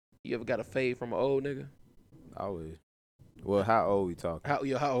You ever got a fade from an old nigga? Always. Well, how old we talking?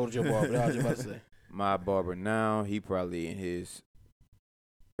 How old is your barber? That's what I was about to say. My barber now, he probably in his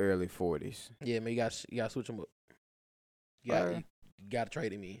early 40s. Yeah, man, you gotta switch him up. You gotta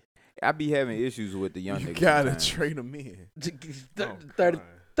trade him in. I be having issues with the young You niggas. gotta sometimes. trade them in.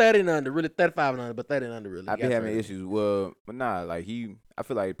 30 and under, really 35 and under, but 30 and under, really. I be having issues. Well, but nah, like I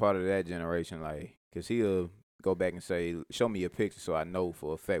feel like part of that generation, like, cause he'll go back and say, show me a picture so I know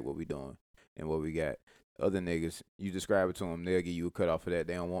for a fact what we doing and what we got. Other niggas, you describe it to them, they'll give you a cut off of that.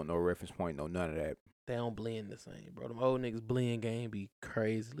 They don't want no reference point, no none of that. They don't blend the same, bro. Them old niggas blend game be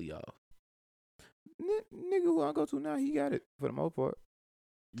crazily off. Nigga who I go to now, he got it for the most part.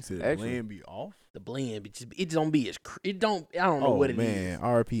 You said Actually, blend be off? The blend, it don't be as I don't know what it is. Man,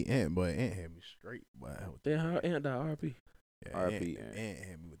 RP Ant, but Ant had me straight. Wow. Then how Ant died, RP? Yeah, RP Ant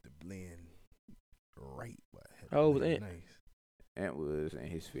had me with the blend right. But How old was Ant? Nice. Ant was in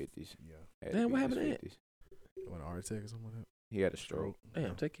his 50s. Yeah. Damn, what happened to Ant? When heart attack or something like that? He had a stroke.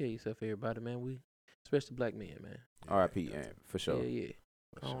 Damn, take care of yourself, everybody, man. Especially black men, man. R.I.P. Ant, for sure. Yeah.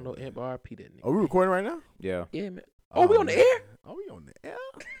 I don't know Ant, but RP that nigga. Are we recording right now? Yeah. Yeah, man. Oh, we on the air? Are we on the air?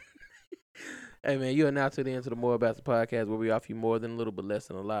 Hey, man, you are now tuned into the More About the Podcast, where we offer you more than a little, but less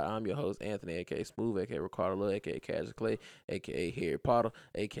than a lot. I'm your host, Anthony, a.k.a. Smooth, a.k.a. Ricardo Love, a.k.a. Casual Clay, a.k.a. Harry Potter,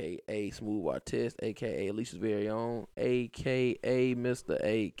 a.k.a. Smooth Artist, a.k.a. Alicia's very own, a.k.a. Mr.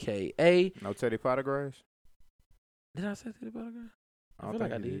 a.k.a. No Teddy Potter grass? Did I say Teddy Potter? I feel don't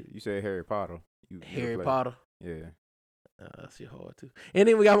like think I you did. You said Harry Potter. You Harry played. Potter. Yeah. That's your hard, too. And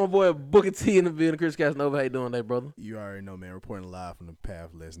then we got my boy Booker T in the building, Chris Casanova. How you doing there, brother? You already know, man. Reporting live from the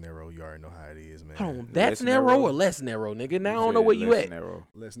path less narrow. You already know how it is, man. Hold on, that's Less narrow narrow? or less narrow, nigga? Now I You don't know said where you less at. Narrow.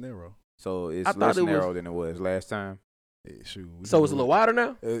 Less narrow. So it's I thought less it was- narrow than it was last time. Shoot. So it's a little wider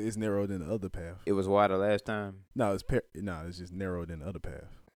now? It's narrower than the other path. It was wider last time. No, it's just narrower than the other path.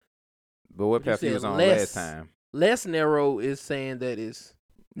 But what You path you said was on less. last time? Less narrow is saying that it's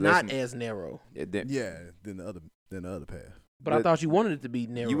Less not n- as narrow. Yeah, than the other path. But I But thought you wanted it to be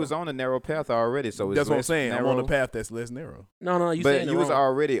narrow. You was on the narrow path already, so it's That's what I'm less saying. Narrow. I'm on the path that's less narrow. No, you But saying you it was wrong.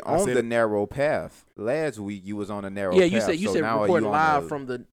 already on said the it- narrow path. Last week you was on the narrow Yeah, path. you said so now are you reporting on live the- from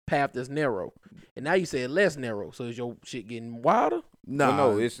the path that's narrow, and now you said less narrow. So is your shit getting wilder? Nah,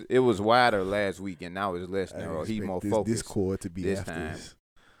 Well, no, it was wider last week and now it's less I narrow. He expect more this focused. Discord to be this after time. this.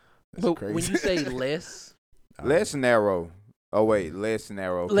 That's But crazy. when you say less, Less narrow. Oh wait, less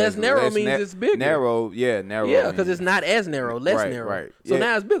narrow. less 'Cause narrow less means it's bigger. Narrow, yeah, narrow. Yeah, because means- it's not as narrow, less Right, narrow. right. So Yeah.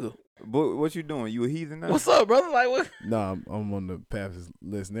 now it's bigger. But what you doing? You a heathen now? What's up, brother? Like what? Nah, I'm on the path that's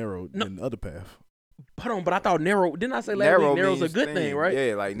less narrow No. than the other path. Hold on, but I thought narrow. Didn't I say last week narrow's a means good thing, right?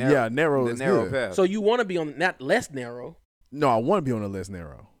 Yeah, like narrow. Yeah, narrow the is narrow good. path. So you want to be on not less narrow. No, I want to be on the less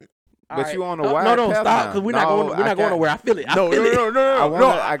narrow. But you on a no, wide no, path stop, now. because we're not No, going. We're I not going got- nowhere. I feel it. I No, feel it.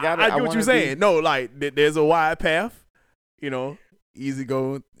 I get wanna what you're saying. No, like there's a wide path, easy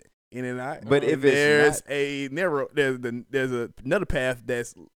going in and out. But if it's there's a narrow, there's another path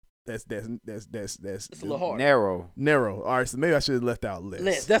that's It's a little hard. narrow. All right, so maybe I should have left out less.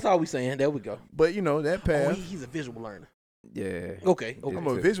 Less. That's all we saying. There we go. But that Oh, path. he's a visual learner. Yeah. Okay. I'm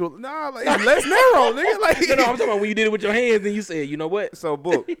a visual. Nah, like it's less narrow, nigga. Like No, I'm talking about when you did it with your hands and you said, you know what? So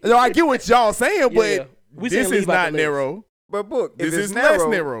book, no, I get what y'all saying, but Yeah. We this saying leave is out not the less. narrow. but book. If This it's is narrow, less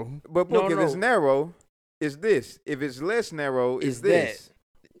narrow. But book, No, if it's no. narrow, it's this. If it's less narrow, it's Is this.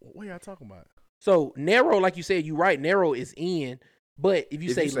 What y'all talking about? So narrow, like you said, you right. Narrow is in, but if you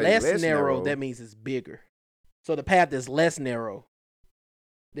If say, you say less, less narrow, narrow- that means it's bigger. So the path that's less narrow.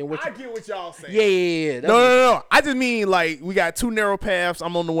 Then what? You, get what y'all saying. yeah. That's No. I just mean like we got two narrow paths.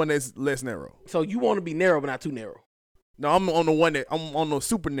 I'm on the one that's less narrow. So you want to be narrow, but not too narrow. No, I'm on the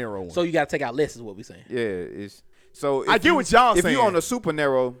super narrow one. So you got to take out less, is what we saying. Yeah, it's so. I if get you- what y'all If saying. you on the super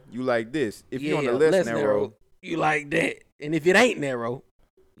narrow, you like this. If you on the less narrow, you like that. And if it ain't narrow,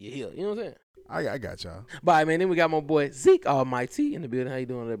 you here. You know what I'm saying? I got y'all. Bye, man. Then we got my boy Zeke Almighty in the building. How you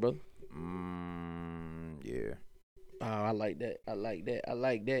doing there, brother? yeah. Oh, I like that. I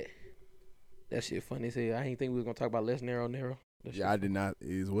like that. That shit funny as hell. I didn't think we were gonna talk about less narrow. That shit, Yeah, I did not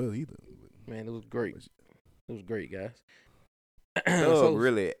as well either. man, it was great. It was great, guys. Thug So,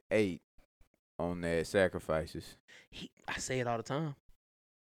 really ate on that sacrifices. I say it all the time.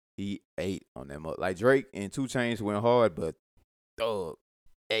 He ate on that. Like Drake and 2 Chainz went hard, but Thug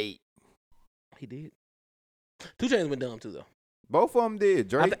ate. He did. 2 Chainz went dumb too, though. Both of them did.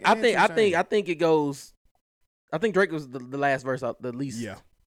 Drake. I and 2 Chainz. think it goes. I think Drake was the last verse, the least. Yeah.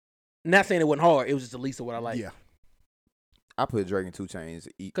 Not saying it wasn't hard. It was just the least of what I like. Yeah. I put Drake and 2 Chainz.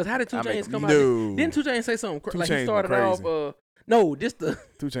 Because how did 2 I make Chainz them- come out? No. Didn't 2 Chainz say something? 2 Like Chainz he started went off. crazy. No, this the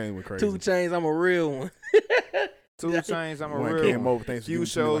 2 Chainz went crazy. 2 Chainz. I'm a real one. 2 Chains, I'm a One real came one. over, thanks for Few giving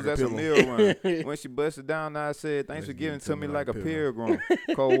it to me shows, like a that's a pillow. meal run. When she busted down, I said, thanks for giving it to me like a pilgrim.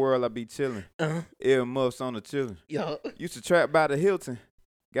 Cold world, I be chilling. Ear muffs on the chillin'. Yo. Used to trap by the Hilton.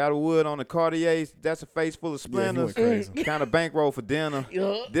 Got a wood on the Cartiers. That's a face full of Yeah, he went splinters. crazy. Kind of bankroll for dinner.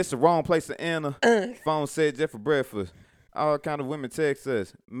 Yo. This the wrong place to enter. Phone said just for breakfast. All kind of women text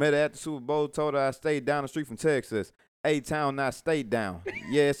us. Met her at the Super Bowl. Told her I stayed down the street from Texas. A-Town, not stayed down.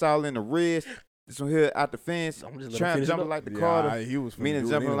 Yeah, it's all in the wrist. This one here out the fence. I'm just Trying to jump like the Carter. He was finna Meaning do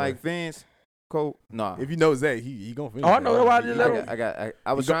it jumping anyway. like Vince. Cold. Nah. If you know Zach, he gonna finish. Oh, I know that. why I He- just he let got- him-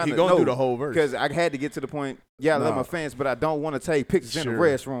 I was trying he to gonna know do the whole verse. because I had to get to the point. Yeah, I love Nah. my fans, but I don't want to take pictures in the Sure.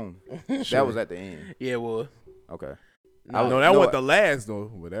 restroom. That Sure. was at the end. Yeah, well. Okay. No, No, that No, wasn't the last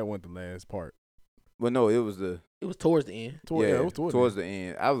though. But that wasn't the last part. Well, no, it was the it was towards the end. Yeah, it was towards the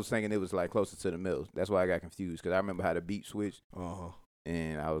end. I was thinking it was like closer to the middle. That's why I got confused because I remember how the beat switched, Uh-huh.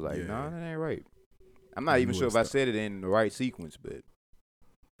 and I was like, Yeah. nah, that ain't right. I'm not You even sure was if I stuck. said it in the right sequence, but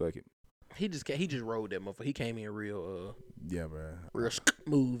fuck it. He just rode that motherfucker. He came in real Yeah, bro.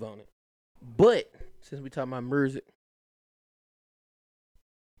 move on it. But since we talking about music,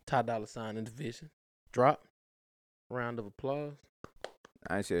 Ty Dolla $ign in division. Drop. Round of applause.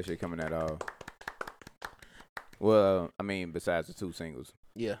 I ain't see that shit coming at all. Well, I mean, besides the 2 singles,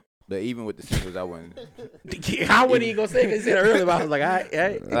 Yeah. but even with the singles, I wasn't I wasn't even gonna say it. He said it earlier, but I was like, all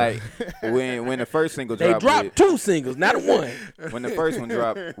right. like when the first single They dropped. dropped 2 singles, not one. When the first one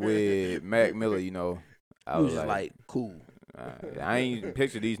dropped with Mac Miller, you know, I We was was just like, like, cool. I ain't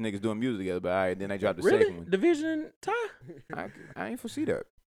picture these niggas doing music together, but all right, then they dropped the Really? second one. Division Ty? I ain't foresee that.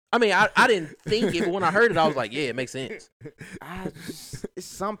 I mean, I didn't think it, but when I heard it, I was like, yeah, it makes sense. It's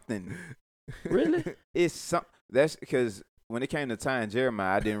something. Really? It's some. That's because when it came to Ty and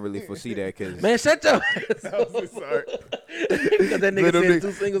Jeremiah, I didn't really foresee that because Man, shut your I'm so sorry. Because that nigga Them said niggas-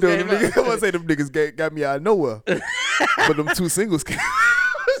 2 singles them came niggas- out. I'm gonna say them niggas got me out of nowhere, but them 2 singles came.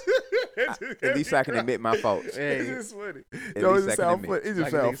 at least I can admit my faults. Hey. It's just funny. At Yo, it least just I can sound admit. funny. It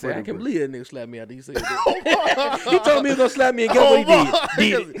Like just a nigga sound said, I funny. can't bro. believe that nigga slapped me after he said that. He told me he was gonna slap me and guess what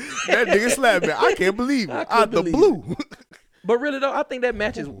he did? Did it. That nigga slapped me. I can't believe it. I couldn't Out the believe blue. But really though, I think that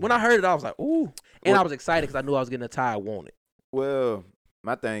matches. When I heard it, I was like, ooh, and I was excited because I knew I was getting a tie I wanted. Well,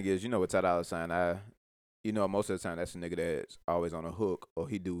 my thing is, you know, with Ty Dolla $ign, most of the time that's a nigga that's always on a hook, or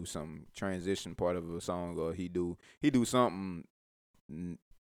he do some transition part of a song, or he do something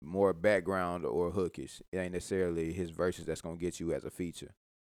more background or hookish. It ain't necessarily his verses that's gonna get you as a feature.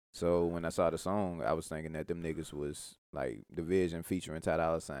 So when I saw the song, I was thinking that them niggas was like Division featuring Ty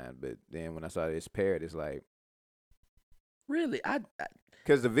Dolla $ign, but then when I saw this paired, it's like, Really, I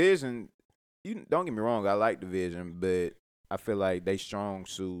cause Division, you don't get me wrong, I like Division, but I feel like they strong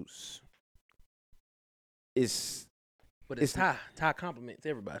suits. but it's Ty. Ty compliments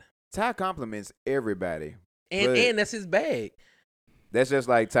everybody, Ty compliments everybody. and But- and that's his bag. That's just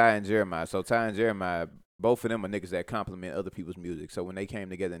like Ty and Jeremiah. So Ty and Jeremiah, both of them are niggas that compliment other people's music. So when they came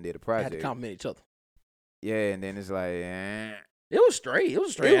together and did a They had to project, compliment each other. yeah, and then it's like, It was straight. It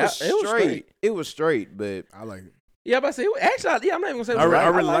was straight. it was straight. It was straight, but I like it. Yeah, but I say actually, yeah, I'm not even gonna say. It I was right.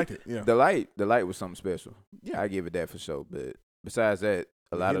 really liked liked it. Yeah. the light was something special. Yeah, I give it that for sure. But besides that,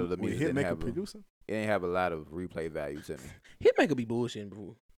 a lot of the music didn't Hitmaker have producer. it didn't have a lot of replay value to me. Hitmaker be bullshitting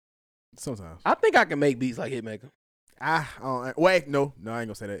before. Sometimes. I think I can make beats like Hitmaker. Wait, no, I ain't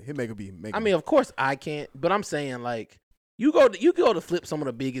gonna say that. Hitmaker be making. I mean, of course I can't, but I'm saying like you go to flip some of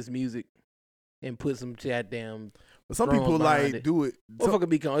the biggest music and put some goddamn but some drums people behind like it. do it.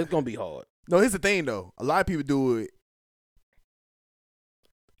 motherfucker it's gonna be hard. No, here's the thing though. A lot of people do it,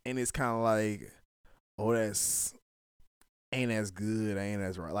 and it's kind of like, oh, that's ain't as good, ain't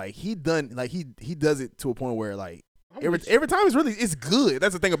as right. Like he does it to a point where like I'm every with you. every time it's good.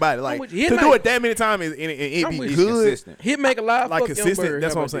 That's the thing about it. Like with you. to Hitmaker- do it that many times and it I'm be with He's you. good, consistent. Hitmaker live, like fuck consistent. Young Berg.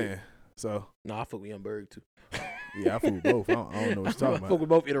 That's How what I'm about that? saying. So No, I fuck with Young Berg too. yeah, I fool with both. I don't know what you're I talking fuck about. with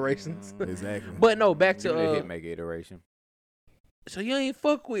both iterations. Exactly. But no, back Give me to the Hitmaker iteration. so you ain't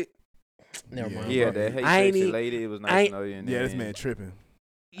fuck with. Never Yeah. mind. Yeah, bro. that hey I ain't sexy e- lady. It was I nice to ain't- know you. And Yeah, this then- man tripping.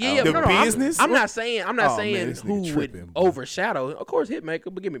 Yeah, The no, business? I'm not saying Oh, man, saying this nigga who would tripping, bro. overshadow. Of course,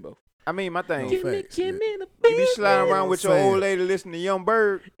 Hitmaker, but give me both. I mean, my thing. No, Give me facts, the You be sliding around with your Saying. old lady listening to Young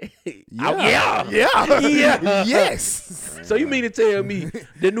Bird. Yeah. Yeah. Yeah. Yes. So you mean to tell me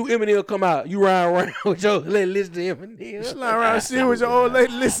the new Eminem come out, you ride around with your lady listen to Eminem? Slide around shit with your old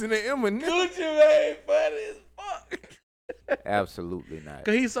lady listening to Eminem. Gucci man, funny as fuck. Absolutely not.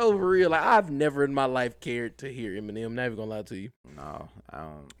 Cause he's so real. Like I've never in my life cared to hear Eminem. Not even gonna lie to you. No, I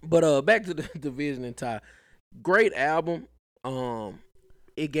don't. But back to the Division and Ty. Great album.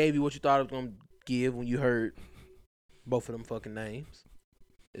 It gave you what you thought it was gonna give when you heard both of them fucking names.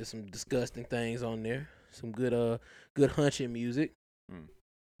 There's some disgusting things on there. some good hunching music.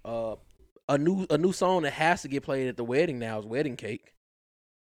 Mm. A new song that has to get played at the wedding now is Wedding Cake.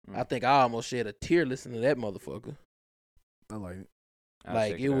 I think I almost shed a tear listening to that motherfucker. I like it.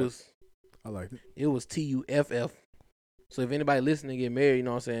 Like it was. I liked it. It was TUFF. So if anybody listening get married, you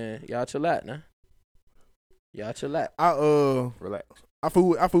know what I'm saying, y'all chill out now. Y'all chill out. Relax. I fool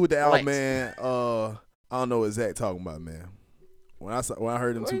with the album, Relax. man. I don't know what Zach talking about, man. When I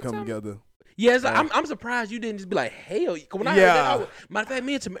heard them What two you come talking together, Yes, I'm surprised you didn't just be like, hell. When I heard Yeah. that, matter of fact,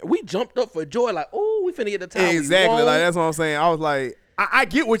 me and Tamara, we jumped up for joy, like, oh, we finna get the time. exactly. Like that's what I'm saying. I was like, I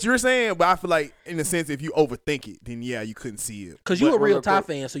get what you're saying, but I feel like in a sense, if you overthink it, then yeah, you couldn't see it. Because you a real But- Ty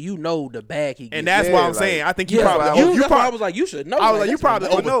fan, so you know the bag he gets. And that's Yeah, why I'm like- saying. I think you yeah, probably. that's why I probably. was like, you should know. I was like, you that's my probably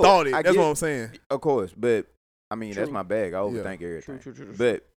bag. no, overthought it. I That's get- what I'm saying. Of course, but I mean that's True. my bag. I overthink True, everything. true.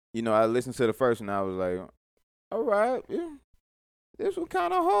 But I listened to the first one. I was like, all right, yeah, this was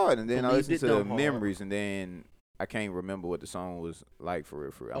kind of hard. And then I Believed listened it to the dumb hard. memories, and then I can't remember what the song was like for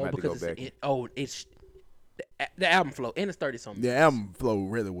real. I'm gonna have to go back. It's the album flow, and it's 30-something. The album flowed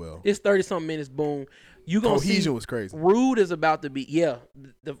really well. It's 30-something minutes. Boom, you gonna Cohesion see. was crazy. Rude is about to be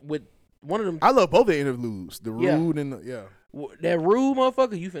with one of them. I love both the interludes. The Yeah. Rude and That Rude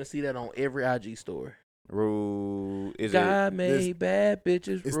motherfucker, you finna see that on every IG story. Rule is God it? made bad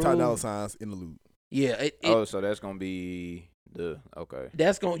bitches. It's rude. Ty Dolla $ign's interlude. Yeah, Oh, so that's gonna be the okay.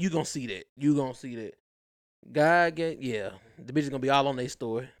 you gonna see that. You gonna see that. God get the bitch is gonna be all on their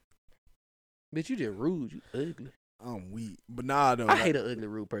story. Bitch, you just rude. You ugly. I'm weak, but nah, no. I hate an ugly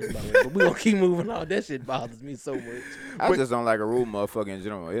rude person, by the way. But we gonna keep moving on. That shit bothers me so much. I just don't like a rude motherfucker in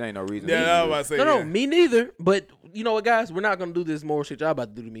general. It ain't no reason. Yeah, to I do was it. about to say. No, yeah. me neither. But you know what, guys? We're not gonna do this more shit y'all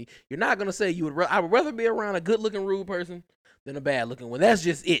about to do to me. You're not gonna say you would. I would rather be around a good-looking rude person than a bad-looking one. That's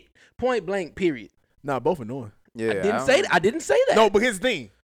just it. Point blank. Period. Nah, both annoying. Yeah, I didn't say that. No, but here's the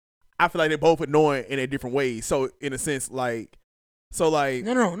thing. I feel like they're both annoying in their different ways. So in a sense, like,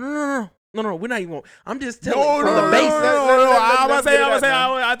 No. We're not even. I'm just telling no, from no, the no, base. no, Let's- no, no. let's I'm get it out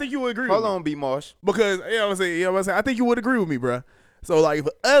now. I think you would agree. Hold with me. on, B Marsh. Because I think you would agree with me, bro. So like, if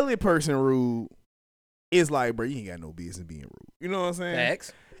an ugly person rude, it's like, bro, you ain't got no business being rude. You know what I'm saying?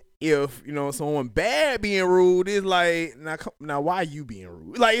 Facts. If someone bad being rude, it's like, now why you being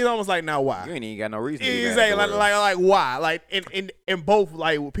rude? Like it's almost like, now why? You ain't even got no reason. To be mad Exactly. for Like real. why? Like and both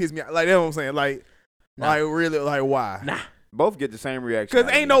like would piss me off. Like that's what I'm saying. Like Nah. like really like why? Nah. Both get the same reaction. Because out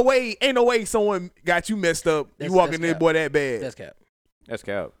of ain't me. no way someone got you messed up. That's- You walking that's this cap. boy that bad. That's cap. That's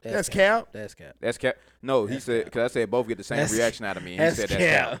cap. That's cap. That's cap. That's cap. No, he That's said cap. because I said both get the same That's- reaction out of me. And that's he said that's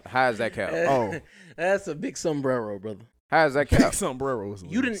cap. cap. How is that cap? Oh. That's a big sombrero, brother. How is that Big cap? sombrero.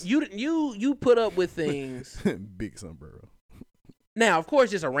 You put up with things. Big sombrero. Now, of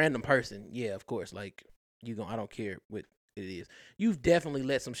course, just a random person. Yeah, of course. Like I don't care what it is. You've definitely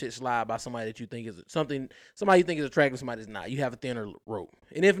let some shit slide by somebody that you think is somebody you think is attractive, somebody that's not. You have a thinner rope.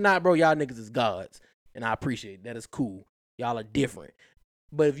 And if not, bro, y'all niggas is gods. And I appreciate it. That is cool. Y'all are different.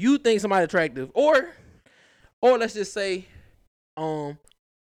 But if you think somebody attractive, or let's just say,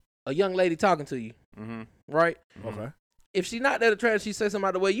 a young lady talking to you, Mm-hmm. right? Okay. If she's not that attractive, she says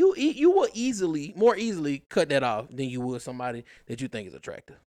somebody the way you will more easily cut that off than you would somebody that you think is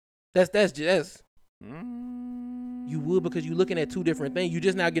attractive. That's you would, because you're looking at two different things. You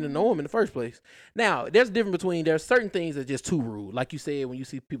just now getting to know them in the first place. Now, there's a difference between there's certain things that's just too rude. Like you said, when you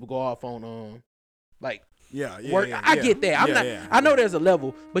see people go off on like Yeah. work. I get that. I'm not. I know there's a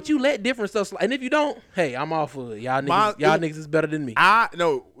level, but you let different stuff slide. And if you don't, hey, I'm all for it. Y'all niggas is better than me.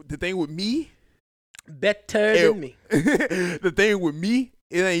 The thing with me. Better than me. The thing with me,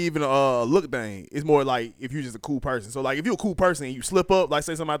 it ain't even a look thing. It's more like if you're just a cool person. So like if you're a cool person and you slip up, like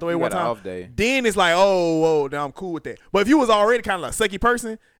say something out the way You one got an time, off day. then it's like, oh, now I'm cool with that. But if you was already kind of like a sucky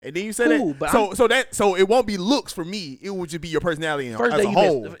person and then you say Cool, but that, so it won't be looks for me. It would just be your personality First as day a you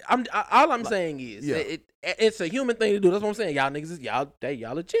whole. missed. All I'm saying is, yeah. it's a human thing to do. That's what I'm saying. Y'all niggas is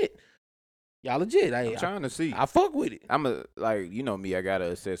y'all legit. Y'all legit. I'm trying to see. I fuck with it. I'm you know me. I gotta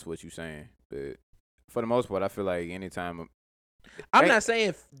assess what you're saying, but for the most part, I feel like anytime. I'm not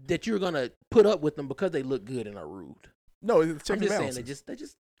saying that you're gonna put up with them because they look good and are rude. No, it's I'm check just and saying balances. they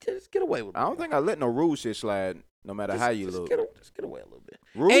just get away with it. I don't think I let no rude shit slide, no matter how you look. Just get away a little bit.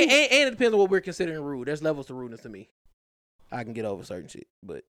 Rude. And it depends on what we're considering rude. There's levels to rudeness to me. I can get over certain shit,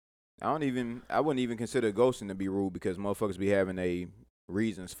 but I wouldn't even consider ghosting to be rude because motherfuckers be having a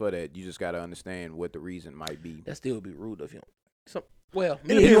reasons for that. You just gotta understand what the reason might be. that still would be rude of him. Well, It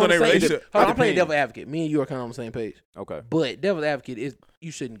me and depends you on on the their same. relationship. Hold on, It I'm playing depends. devil advocate. Me and you are kind of on the same page. Okay. But devil advocate is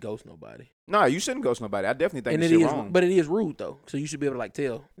you shouldn't ghost nobody. Nah, you shouldn't ghost nobody. I definitely think And this it shit is, wrong. but it is rude though. So you should be able to like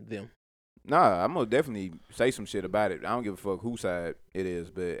tell them. Nah, I'm gonna definitely say some shit about it. I don't give a fuck whose side it is,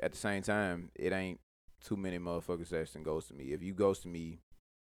 but at the same time, it ain't too many motherfuckers that's done ghosted me. If you ghosted me,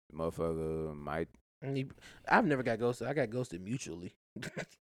 the motherfucker might. I've never got ghosted. I got ghosted mutually.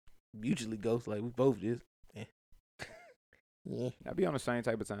 Mutually ghosted, like we both just. Yeah. I be on the same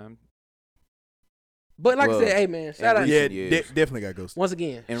type of time. But like Well, I said, hey man, shout out. Yeah, recent years. definitely got ghosted. Once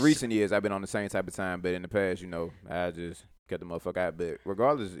again, In recent years, I've been on the same type of time, but in the past, I just cut the motherfucker out. But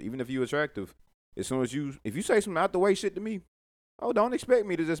regardless, even if you attractive, as soon as if you say some out the way shit to me, don't expect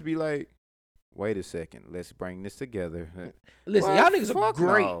me to just be like, wait a second, let's bring this together. listen, Well, y'all niggas are fuck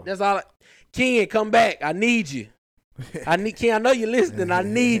great. no. That's all. Ken, come back. I need you. Ken, I know you're listening. I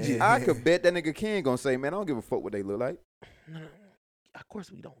need you. I could bet that nigga Ken gonna say, man, I don't give a fuck what they look like. No, of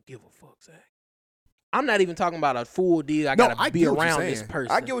course we don't give a fuck, Zach. I'm not even talking about a full deal. I No, gotta I be get what you're around this saying.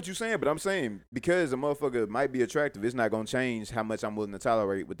 person. I get what you're saying, but I'm saying because a motherfucker might be attractive, it's not gonna change how much I'm willing to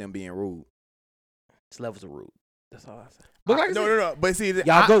tolerate with them being rude. It's levels of rude. That's all I say. But like I said, No. But see,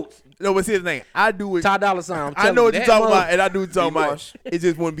 y'all goats. No, but see the thing. I do it. Ty Dolla $ign. I know what you're talking about, and I do what you're talking about. Marsh. It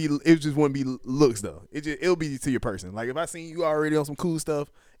just wouldn't be looks though. It'll be to your person. Like if I seen you already on some cool stuff,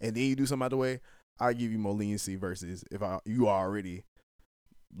 and then you do something out the way, I give you more leniency versus if you are already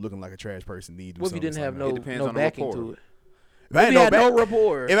looking like a trash person. Then you do What if you something didn't have like It no depends on the backing rapport. to it? that. If I If ain't you no had back, no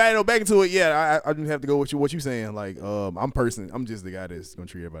rapport. if I ain't no backing to it, yeah, I just have to go with what you saying. Like I'm just the guy that's gonna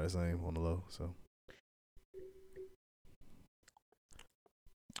treat everybody the same on the low. So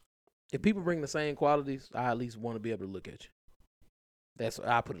If people bring the same qualities, I at least want to be able to look at you.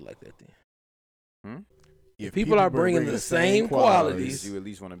 I put it like that then. If people are bringing the same qualities, You at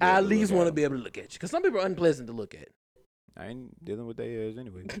least want to. I at least want to be able to look at you. Because some people are unpleasant to look at. I ain't dealing with their ass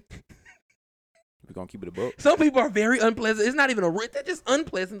anyway. We're gonna keep it a buck. Some people are very unpleasant. It's not even they're just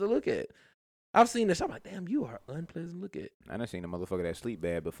unpleasant to look at. I've seen this. I'm like, damn, you are unpleasant to look at. I done seen a motherfucker that sleep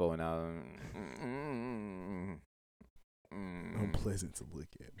bad before, and unpleasant to look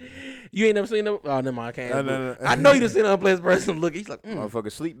at. Man. You ain't never seen them? Oh, never mind. I can't. No. I know you done seen an unpleasant person look. He's like,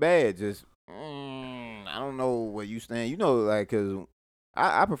 motherfucker sleep bad. Just I don't know where you stand. Like, cause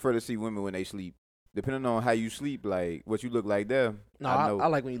I prefer to see women when they sleep. Depending on how you sleep, like what you look like there. No, I I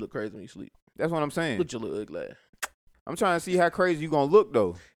like when you look crazy when you sleep. That's what I'm saying. Look your little ugly ass. I'm trying to see how crazy you gonna look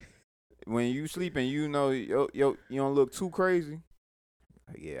though. When you sleep and you don't look too crazy.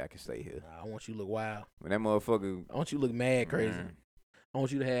 Yeah, I can stay here. Nah, I want you to look wild. When that motherfucker, I want you to look mad crazy. Mm. I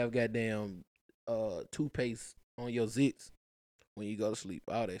want you to have goddamn toothpaste on your zits when you go to sleep.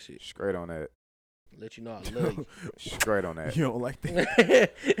 All that shit. straight on that. Let you know I love you. Straight on that. You don't like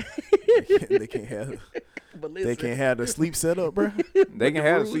that? They can't have. But They listen, can't have the sleep set up, bro. They can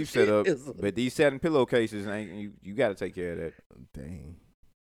have the sleep set up, is- but these satin pillowcases ain't. You got to take care of that. Dang.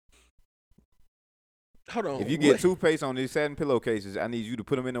 Hold on. If you get what? toothpaste on these satin pillowcases, I need you to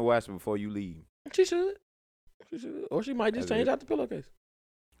put them in the washer before you leave. She should. She should. Or she might just That's change it. out the pillowcase.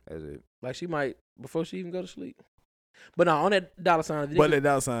 That's it. Like she might before she even go to sleep. But no, on that $ign. But that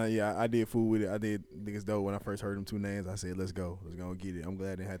dollar sign, yeah, I did fool with it. I did niggas dope when I first heard them two names. I said, let's go get it. I'm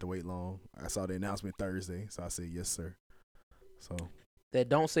glad I didn't have to wait long. I saw the announcement Thursday, so I said, yes, sir. So that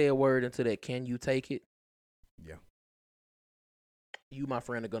don't say a word until that can you take it. yeah, You, my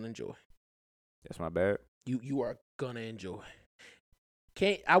friend, are gonna enjoy. That's my bad. You are gonna enjoy.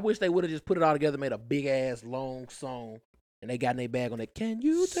 I wish they would have just put it all together, made a big ass long song, and they got in their bag on that. Can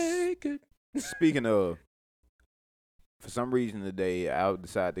you take it? Speaking of, for some reason today, I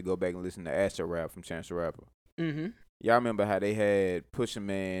decided to go back and listen to Astro Rap from Chance the Rapper. Mm-hmm. Y'all remember how they had Pusha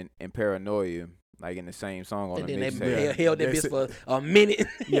Man and Paranoia like in the same song on And the then mixtape? they held that That's bitch for a minute.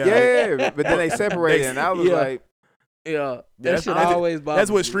 Yeah, but then they separated, and I was Yeah. like, Yeah, that That's- shit that's- always bothers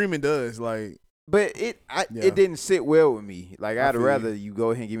that's what me. streaming does. Like but Yeah. it didn't sit well with me. Like I I'd feel rather you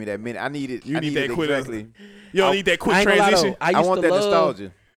go ahead and give me that minute. I needed that quick exactly. you don't I- need that I quick ain't gonna lie, transition. though. I want that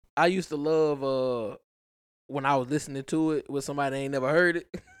nostalgia. I used to love when I was listening to it with somebody that ain't never heard it.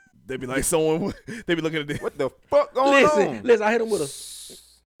 They be like someone. They be looking at this. What the fuck going on? Listen, I hit him with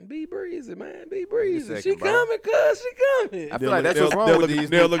a be breezy, man, be breezy. second, She bro. coming, cuz she coming. I feel like that's what's wrong they'll with look, these.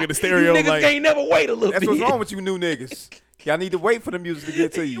 They'll look at the stereo you niggas like. can't never wait a little That's bit. what's wrong with you new niggas. Y'all need to wait for the music to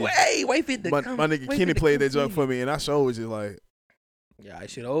get to you. Hey, wait for it to My come. nigga wait Kenny for it to played that come joke in. for me, and I sure was just like, Yeah, I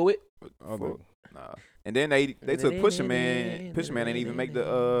should owe it. I was like, Nah. And then they took Pusha Man. Pusha Man didn't even make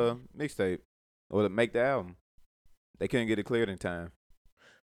the mixtape or make the album. They couldn't get it cleared in time.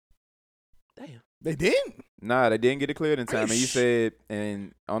 Damn. they didn't. Nah, they didn't get it cleared in time. And you Sh- said,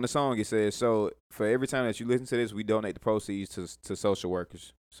 and on the song it says, so for every time that you listen to this, we donate the proceeds to social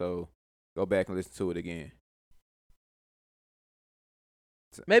workers. So go back and listen to it again.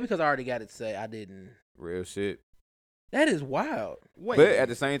 Maybe because I already got it set. I didn't. Real shit. That is wild. Wait, But at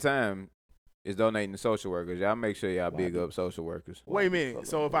the same time, It's donating to social workers. Y'all make sure y'all big up social workers. Wait a minute.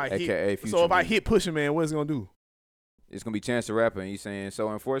 So if I AKA hit, Future so if I Me. hit Pusha Man, what's it gonna do? It's gonna be Chance the Rapper, and he's saying, so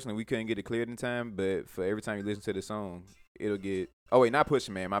unfortunately we couldn't get it cleared in time, but for every time you listen to the song, it'll get. Oh wait, not Pusha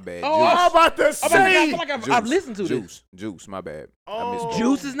Man, my bad. Oh, Juice. I'm about to I say. feel like I've listened to this. Juice, my bad. I Oh. missed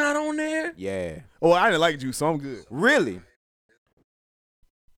Juice is not on there. Yeah. Oh, I didn't like Juice, so I'm good. Really?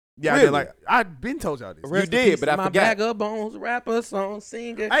 Yeah, I Really? didn't like. I've been told y'all this. Rest in did, peace but to I my forgot. bag of bones, rapper, song,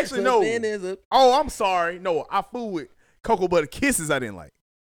 singer. Actually, no. husband is a- Oh, I'm sorry. No, I fool with Cocoa Butter Kisses. I didn't like.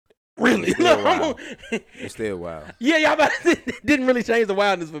 Really? Still No. wild. It's still wild. Yeah, y'all about didn't really change the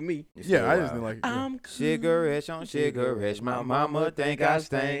wildness for me. It's Yeah, still I just wild. didn't like it. Yeah. I'm Cigarettes on cigarettes, my mama think I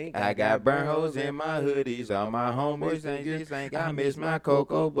stink. I got burn holes in my hoodies, all my homies think I miss my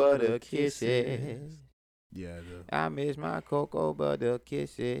cocoa butter kisses. Yeah, I miss my cocoa butter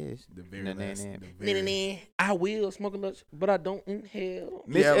kisses. the very Nah, nah, last. nah. the very- I will smoke a lunch, but I don't inhale.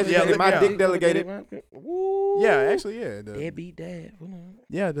 Miss Yeah, educated, yeah, my yeah. dick delegated. Woo. Yeah, actually, yeah. Deadbeat dad.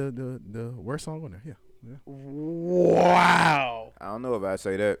 Yeah, the worst song on there. Yeah. Wow. I don't know if I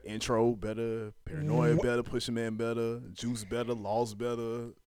say that. Intro better, Paranoia better, Pusha Man better, Juice better, Lost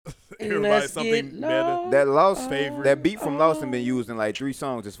better. Everybody Let's something get better. lost. That Lost Favorite. that beat from Lost has been used in like 3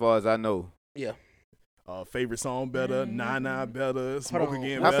 songs as far as I know. Yeah. Favorite song better, Nana better, Smoke on.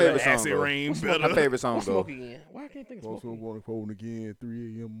 Again My better, favorite song, Acid bro. Rain What's better. My favorite song What's though. smoke again? Why I can't think of Smoke smoke? on the phone again,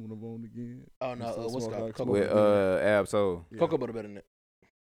 3 a.m. on the phone again. Oh no, So what's smoke called like Cocoa With Butter. Ab-Soul. Yeah. Cocoa Butter better than that.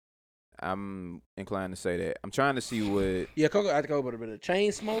 I'm inclined to say that. I'm trying to see what Yeah, Cocoa Butter better.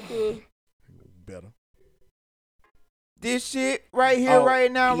 Chain Smoker. Better. this shit right here, Oh,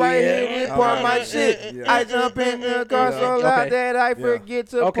 right now, right yeah. here. This part my Yeah. shit. Yeah. I jump in the car Yeah. so loud Okay. that I Yeah. forget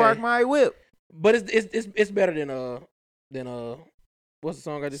to Okay. park my whip. But it's better than what's the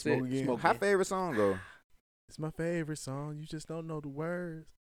song I just Smoke said? Again. Smoke How Again. favorite song go? It's my favorite song. You just don't know the words.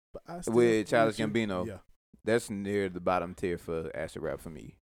 But I still With fuck Childish you. Gambino. Yeah. That's near the bottom tier for acid rap for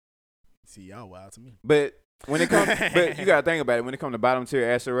me. See, y'all wild to me. But when it comes, but you gotta think about it. When it comes to bottom tier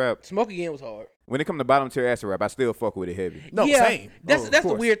acid rap, Smoke Again was hard. when it comes to bottom tier acid rap, I still fuck with it heavy. No, yeah, same. That's Oh, of that's the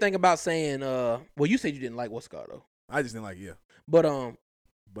course. weird thing about saying. Well, you said you didn't like what's called though. I just didn't like it, yeah. But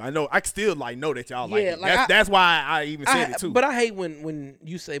But I know I still know that y'all like Yeah, it. like That's why I even said it too. But I hate when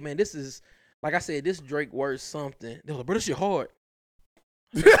you say, man, this is like I said, this Drake worth something. They're like, bro, this shit hard.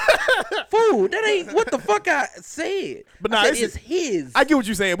 Fool, that ain't what the fuck I said. But I nah, said it's it's his. I get what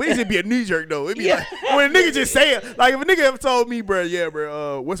you're saying, but it should be a knee jerk though. It'd be Yeah. like when a nigga just say it. Like if a nigga ever told me, bro, yeah,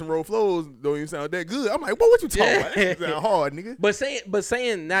 bro, Western Road Flows don't even sound that good. I'm like, what you talking about? That shit sound hard, nigga. But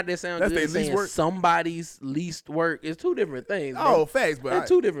saying not that sound That's good, their and least saying work. somebody's least work is two different things. Bro. Oh, facts, but They're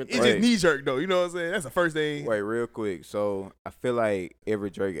two different it's things. just knee jerk though. You know what I'm saying? That's the first thing. Wait, real quick. So I feel like every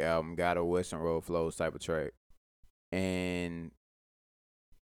Drake album got a Western Road Flows type of track, and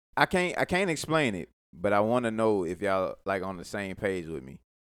I can't explain it, but I want to know if y'all like on the same page with me.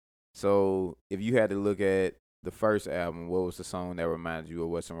 So if you had to look at the first album, what was the song that reminded you of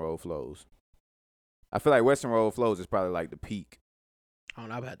Western Road Flows? I feel like Western Road Flows is probably like the peak. I don't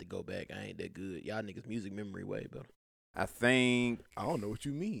know. I have to go back. I ain't that good. Y'all niggas music memory way better. I think I don't know what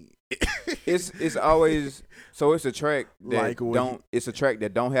you mean. it's always so it's a track that Like what don't it's a track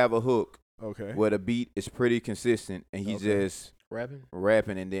that don't have a hook Okay. where the beat is pretty consistent and he's Okay. just Rapping.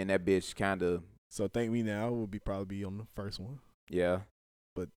 rapping and then that bitch kind of So Thank Me Now would probably be on the first one, yeah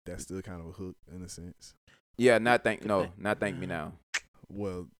but that's still kind of a hook in a sense. not thank me now.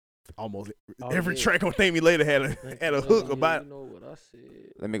 Well, almost Oh, every yeah. track on Thank Me Later had a hook Yeah, about. You know what I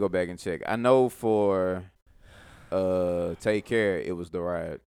said. Let me go back and check. I know for Take Care it was The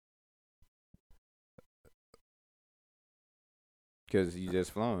Ride. Cause you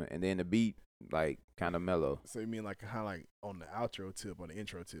just flowing and then the beat like kind of mellow. So you mean like how like on the outro tip or the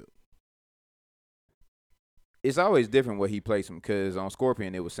intro tip? It's always different what he plays them. Cause on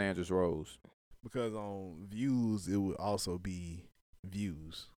Scorpion it was Sandra's Rose. Because on Views it would also be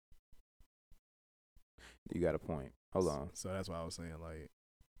Views. You got a point. Hold on. So that's why I was saying like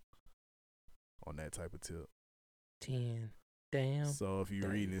on that type of tip. 10. Damn. So if you're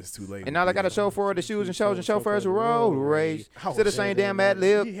reading this too late, And now I got to show for the shoes and shows and chauffeurs the road rage. Oh, To the same damn ad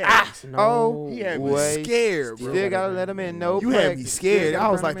lib. He had me- Oh, He had me wait. scared, bro. Still gotta let him in. No, You had me practice. scared. Still I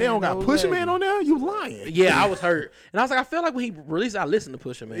gotta was burn like, him they in, don't got no Pusha leg. Man on there? You lying. Yeah, I was hurt, and I was like, I feel like when he released, I listened to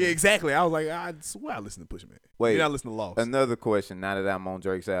Pusha Man. Yeah, exactly. I was like, I swear I listened to Pusha Man. Wait, Then I listened to Lost. another question. Now that I'm on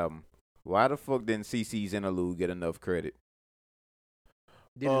Drake's album, why the fuck didn't CC's interlude get enough credit?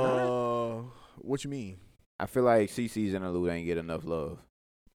 Did it not? What you mean? I feel like CC's interlude ain't get enough love.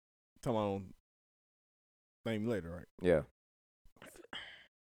 Talking on Thank Me Later, right? Yeah.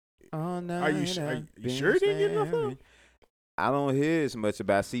 Are you sure it didn't get enough love? I don't hear as much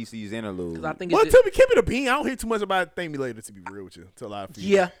about CeCe's interlude. Because I think Well, it's to me, keep it a bean. I don't hear too much about Thank Me Later, to be real with you. To a lot of people.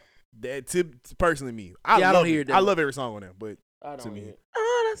 yeah. That personally me. Yeah, I love don't hear it. that. I love every song on there, but I to don't me. hear it. All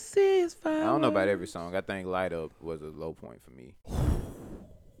I see is fire. I don't know about every song. I think Light Up was a low point for me.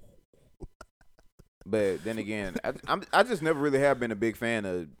 But then again, I just never really have been a big fan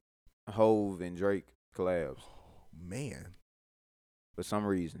of Hove and Drake collabs. Man, For some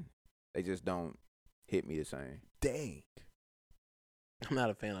reason, they just don't hit me the same. dang. I'm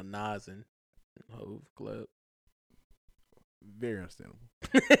not a fan of Nas and Hove Club. Very understandable.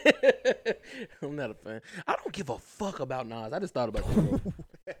 I'm not a fan. I don't give a fuck about Nas. I just thought about that.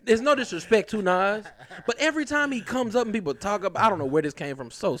 There's no disrespect to Nas, but every time he comes up and people talk about, I don't know where this came from.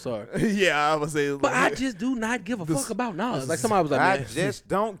 So sorry, Yeah, I would say. but I just do not give a fuck about Nas. Like somebody was like, I man, just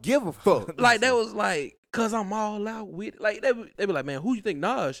don't give a fuck. like that was like, cause I'm all out with. Like they be like, man, who you think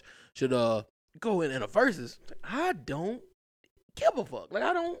Nas should go in a versus? I don't give a fuck. Like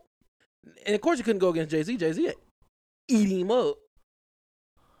I don't. And of course you couldn't go against Jay-Z. Jay-Z eat him up.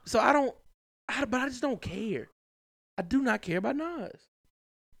 So but I just don't care. I do not care about Nas.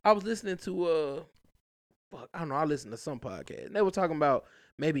 I was listening to I don't know, I listened to some podcast. And they were talking about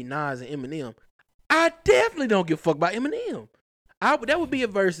maybe Nas and Eminem. I definitely don't give a fuck about Eminem. That would be a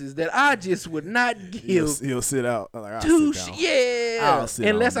versus that I just would not give he'll sit out. Like, I'll two sit down. yeah. I'll sit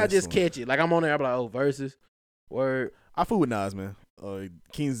Unless on I this just one. catch it. Like I'm on there, I'm like, oh, versus. Word. I fool with Nas, man.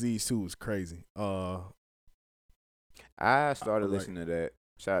 King Z's too was crazy. I started Like- listening to that.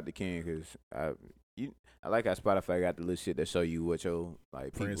 Shout out to King because I like how Spotify got the little shit that show you what your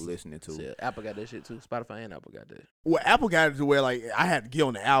like people instance. listening to. Shit, Apple got that shit too. Spotify and Apple got that. Well, Apple got it to where like I had to get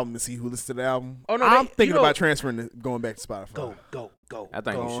on the album to see who listened to the album. Oh, no, I'm you thinking know- about transferring going back to Spotify. Go. I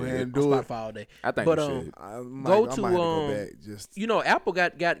think Go you ahead should. and On do it. Spotify all day. I think But, you should. I might, Go I might to, have to go back. Just You know, Apple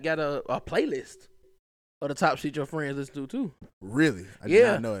got a playlist of the top shit your friends listen to too. really, I did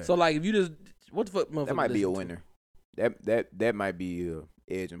Yeah. not know that. So like, if you just what the fuck, motherfucker, That might be a listen to? winner. That might be a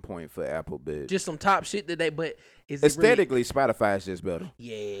edging point for Apple, but Just some top shit that they. But is it aesthetically, Spotify is just better.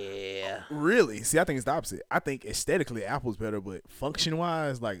 Really, yeah. Really? See, I think it's the opposite. I think aesthetically, Apple's better, but function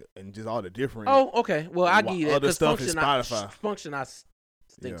wise, like, and just all the different. Oh, okay. Well, I Wha- give you that other because stuff is function, Spotify. function, I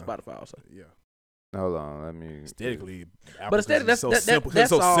think Yeah. Spotify also. yeah. Hold on, let me. Aesthetically, Apple, But aesthetic, it's so that's- that- simple.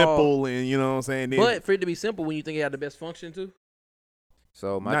 that's It's so all- simple, and you know what I'm saying. Then, But for it to be simple, when you think it had the best function too,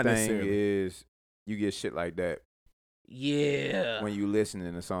 So my Not thing necessarily. is, you get shit like that yeah. when you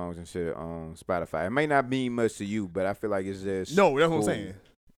listening to songs and shit on Spotify. It may not mean much to you, but I feel like it's just no, that's what I'm cool saying.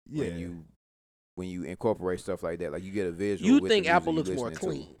 Yeah, when you incorporate stuff like that, like you get a visual. You with think the Apple music looks you more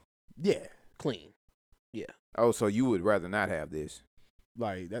listening to. clean? yeah. Clean. Oh, so you would rather not have this?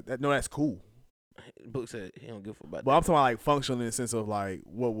 Like that. No, that's cool. Book said he don't give a fuck about But I'm talking about like functional in the sense of like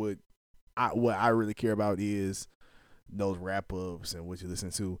what I really care about is those wrap ups and what you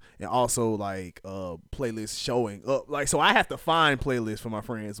listen to, and also like playlists showing up. Like, so I have to find playlists for my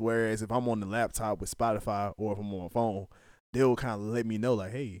friends. Whereas if I'm on the laptop with Spotify or if I'm on my phone, they'll kind of let me know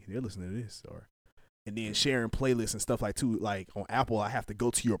like, hey, they're listening to this, or and then sharing playlists and stuff like too. Like on Apple, I have to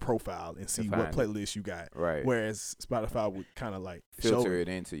go to your profile and see what find it. playlist you got. Right. Whereas Spotify would kind of like Filter show it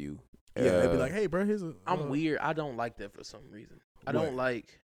into you. Yeah, they'd be like, hey, bro, here's a. I'm weird. I don't like that for some reason. I What? don't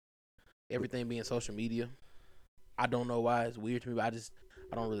like everything being social media. I don't know why it's weird to me, but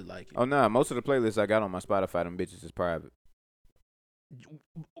I don't really like it. Oh nah, most of the playlists I got on my Spotify, them bitches is private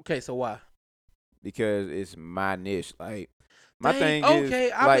Okay, so why? because it's my niche. Like my Dang, thing okay,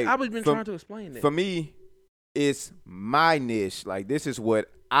 is, I've been for- trying to explain that. for me, it's my niche. Like this is what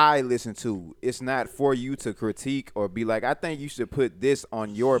I listen to. It's not for you to critique or be like, I think you should put this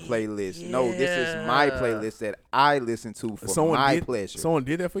on your playlist. No, this is my Yeah. playlist that I listen to for Someone my did- pleasure. Someone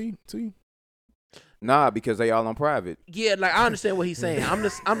did that for you too. Nah, because they all on private. Yeah, like I understand what he's saying. I'm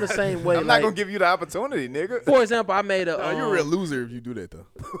the same way. I'm like, not gonna give you the opportunity, nigga. for example, I made a. No, you're a real loser if you do that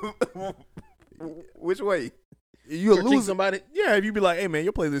though. Which way? You a critique loser. somebody. Yeah, if you be like, hey man,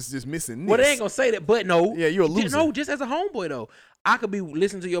 your playlist is just missing. Well, this. they ain't gonna say that, but no. Yeah, you're a Ju- loser. No, just as a homeboy though, I could be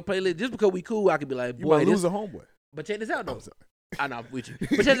listening to your playlist just because we cool. I could be like, You boy, might this, lose a homeboy. but check this out though. I'm sorry. I know I'm with you, but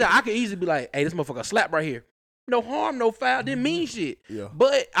check this out. I could easily be like, hey, this motherfucker slap right here. No harm, no foul. Didn't mean shit. Yeah.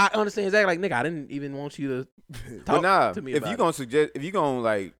 But I understand exactly. Like nigga, I didn't even want you to But talk nah, to me if about you it. gonna suggest, if you gonna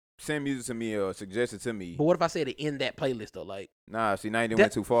like send music to me or suggest it to me, But what if I said it in that playlist though? Like nah, see, now you done that-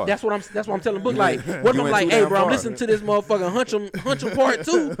 went too far. that's what I'm telling Book. You Like went- what if you I'm went like, too hey damn bro, I'm far. listening to this motherfucking Hunch'em Part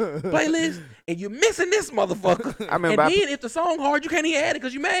 2 playlist, and you're missing this motherfucker. I mean, and by- then if the song hard, you can't even add it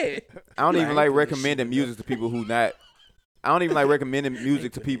because you mad. I don't Like, even I like ain't doing this recommending shit, music to people who not. I don't even like recommending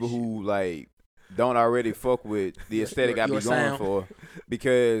music to doing this people who like don't already fuck with the aesthetic I be your going sound. for,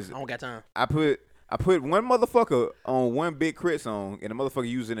 because I don't got time. I put I put one motherfucker on one Big Crit song, and the motherfucker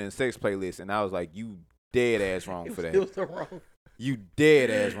using it in sex playlist, and I was like, you dead ass wrong for It that. was the wrong. You dead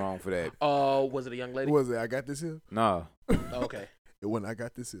ass wrong for that. Was it a young lady? What was it? I got this here. Nah. Oh, okay. It wasn't. I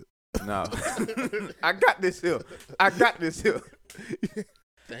got this here. No. I got this here. I got this here.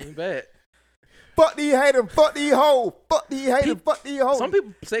 That ain't bad. Fuck these haters. Fuck these hoes. Fuck these haters. Fuck these hoes. Some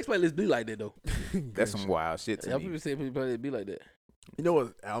people sex playlists be like that though. That's some wild shit to Some me. people say people be like that. You know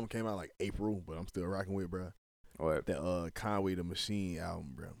what album came out like April, but I'm still rocking with, bro. What? That Conway the Machine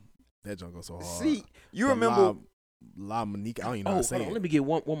album, bro. That junk goes so hard. See, you The remember? La Monique. I don't even know how Oh, to say hold on. it. Let me get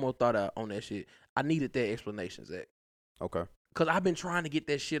one more thought out on that shit. I needed that explanation, Zach. Okay. Cause I've been trying to get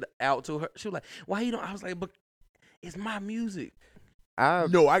that shit out to her. She was like, "Why you don't?" I was like, "But it's my music."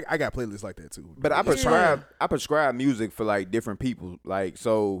 No, I got playlists like that too. But I prescribe music for like different people. Like,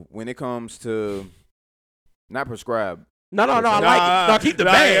 so when it comes to not prescribe. No, I Nah, like it. No, keep the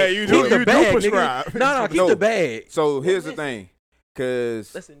nah, bag. yeah, you keep do- the you do bag, prescribe. nigga. No, keep No. the bag. So here's the thing,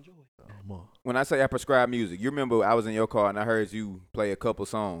 cause Let's enjoy. when I say I prescribe music, you remember I was in your car and I heard you play a couple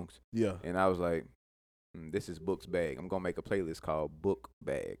songs, Yeah, and I was like, this is Book's Bag. I'm gonna make a playlist called Book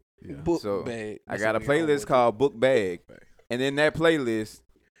Bag. yeah. Book So, bag. I That's got a what we on playlist with. called Book Bag, Bag. and in that playlist,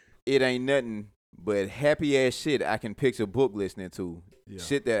 it ain't nothing but happy ass shit I can picture Book listening to. Yeah.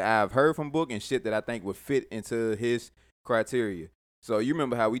 Shit that I've heard from Book and shit that I think would fit into his criteria. So you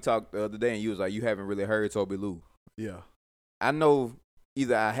remember how we talked the other day and you was like, you haven't really heard Toby Lou. Yeah. I know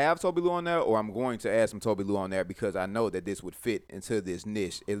either I have Toby Lou on there or I'm going to add some Toby Lou on there because I know that this would fit into this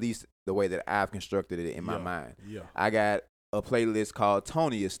niche, at least the way that I've constructed it in my mind. Yeah. I got a playlist called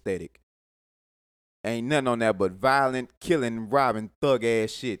Tony Aesthetic. Ain't nothing on there but violent, killing, robbing, thug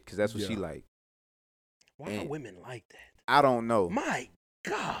ass shit because that's what she Yeah. like. Why are and- women like that? I don't know. My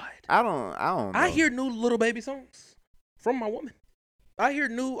God. I don't know. I hear new Little Baby songs from my woman. I hear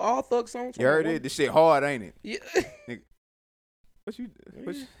new All Thug songs from You my heard woman. it? This shit hard, ain't it? Yeah.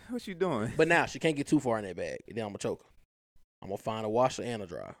 What you doing? But now she can't get too far in that bag. Then I'm gonna choke her. I'm gonna find a washer and a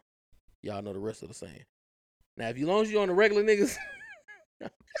dryer. Y'all know the rest of the saying. Now, if you long as you on the regular niggas, there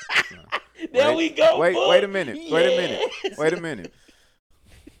Wait- we go. wait a minute. Wait a minute.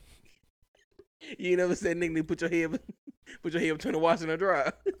 You never said nigga put your head between the washer and the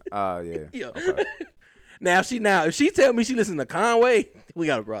dryer. Oh yeah. Yeah. Okay. Now if she tell me she listen to Conway, we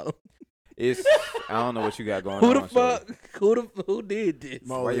got a problem. It's I don't know what you got going Who on. the fuck? Who did this?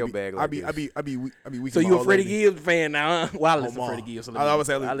 My Why old your lady- bag I like be this? weak. So in my you a old Freddie lady. Gibbs fan now? Huh? Well, I listen to Ma. Freddie Gibbs. So I was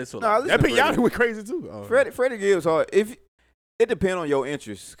saying, I listen to No, I him. listen That to Pinata went crazy too. Oh. Freddie Gibbs hard. If it depends on your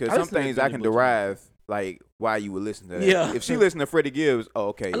interests, because I some listen to things Benny I can Butcher. derive like why you would listen to that. Yeah. If she listen to Freddie Gibbs, oh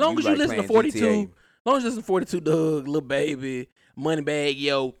okay. As long as you like listen to playing 42, GTA. as long as you listen to 42 Doug, Lil Baby, Moneybag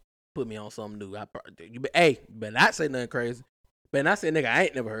Yo, put me on something new. Hey, better not say nothing crazy. Better not say nigga I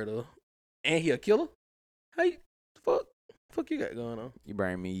ain't never heard of. And he a killer? How you fuck you got going on? You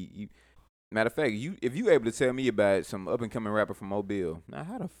bring me. Matter of fact, if you able to tell me about some up and coming rapper from Mobile, now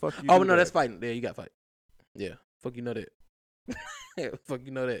how the fuck you? Oh do no, that? that's fighting. Yeah, you got to fight. Yeah, fuck you know that. Yeah, fuck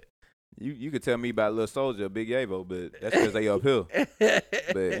you know that. You could tell me about Lil Soldier, Big Yavo, but that's because they uphill.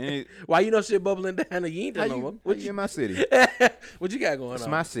 But Why you know shit bubbling down? You ain't how done no more. you, What you you, in my city? what you got going It's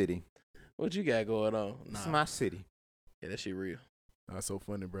on? my city. What you got going on? It's Nah. my city. Yeah, that shit real. That's so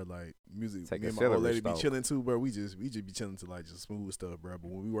funny, bro. Like music, Take me a and my old celery lady be stalk. chilling too, bro. We just be chilling to like just smooth stuff, bro. But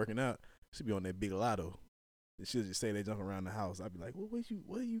when we working out, she be on that big lotto. And she'll just say they jump around the house. I'd be like,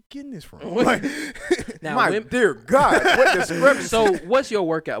 where you getting this from? Like, Now, my women- dear God, what discrepancy? So, what's your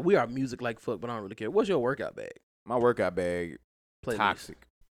workout? We are music like fuck, but I don't really care. What's your workout bag? my workout bag, Playlist. toxic.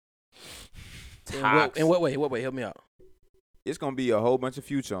 In what way? What way? Help me out. It's gonna be a whole bunch of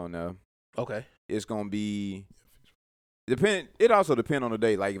Future on there. Okay. It's gonna be depend. It also depend on the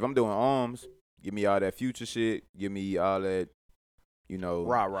day. Like if I'm doing arms, give me all that Future shit. Give me all that,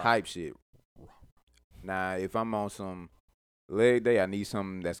 Rah. hype shit. Now if I'm on some leg day, I need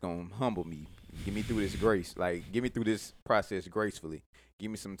something that's gonna humble me. Get me through this grace. Like get me through this process gracefully.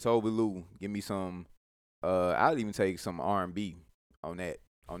 Give me some Toby Lou. Give me some. I'll even take some R&B on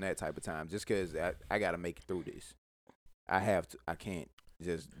that type of time, just cause I gotta make it through this. I have to. I can't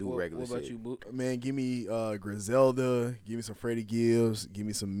just do regular What about shit. you, Book? man, give me Griselda, give me some Freddie Gibbs, give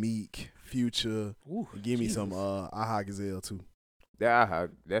me some Meek, Future, Ooh, and give me some Jesus. Aha Gazelle too. That's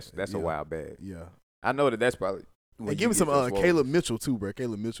Yeah. a wild bag. Yeah. I know that's probably. when And you give me get some those swole. Caleb Mitchell too, bro.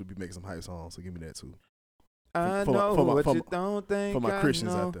 Caleb Mitchell be making some hype songs, so give me that too. I for my- know for my- what for you my- don't think. For my I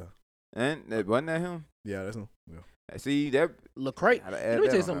Christians know. out there. And wasn't that him? Yeah, that's him. Yeah. See that? Lecrae. Gotta Let add me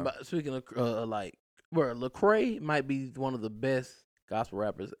that tell you on something there. about speaking of bro, Lecrae might be one of the best gospel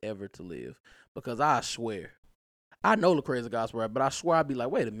rappers ever to live because I I know Lecrae's a gospel rapper, but I swear I'd be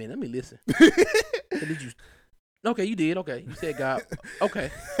like, wait a minute, let me listen. Did you? Okay, you did. Okay, you said God. Okay,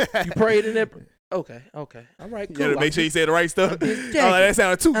 you prayed in it. Okay, all right, cool. You gotta make sure you said the right stuff. I'm just Oh, jacking. that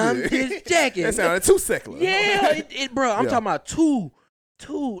sounded too I'm good. just jacking. That sounded too secular. Yeah, bro. I'm Yeah. talking about two.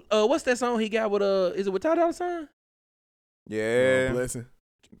 What's that song he got with Is it with Ty Dolla $ign? Yeah. Blessing.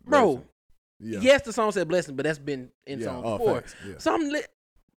 Bro, Yeah. yes, the song said blessing, but that's been in songs before. Facts. Yeah. Something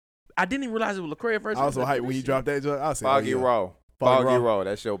I didn't even realize it was Lecrae at first. I was so hyped when he dropped that joint. I said, Foggy Raw. Foggy Raw.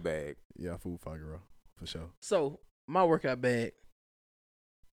 That's your bag. Yeah, food Foggy Raw for sure. So my workout bag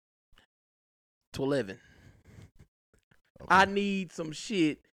to 11. Okay. I need some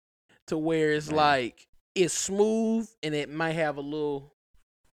shit to where it's like it's smooth and it might have a little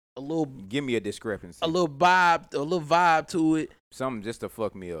Give me a discrepancy. vibe to it. Something just to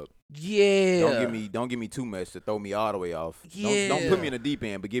fuck me up. Yeah. Don't give me too much to throw me all the way off. Yeah. Don't put me in the deep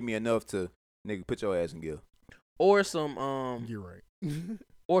end, but give me enough to nigga put your ass in gear. Or some You're right.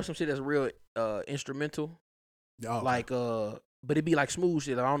 or some shit that's real instrumental. Oh, Like but it be like smooth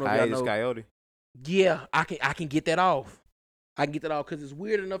shit. I don't know if y'all Hiatus know. Coyote. Yeah, I can get that off. I can get that off because it's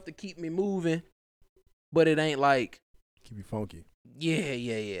weird enough to keep me moving, but it ain't like keep you funky.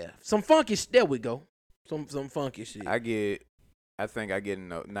 yeah. Some funky shit. There we go. Some funky shit. I think I get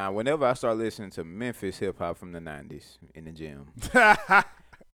enough. Now, whenever I start listening to Memphis hip hop from the 90s in the gym,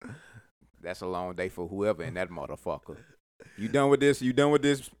 that's a long day for whoever in that motherfucker. You done with this? You done with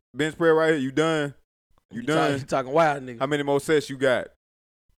this bench press right here? You done? You done? You talking wild, nigga. How many more sets you got?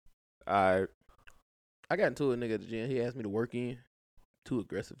 All right. I got into a nigga at the gym. He asked me to work in too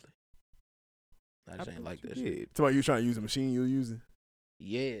aggressively. I just ain't like that shit. Somebody you trying to use a machine you were using?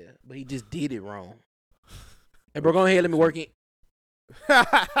 Yeah, but he just did it wrong. Hey, bro, go ahead, let me work in.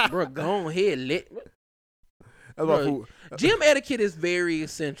 Bro, go ahead, That's Bro, my food. Gym etiquette is very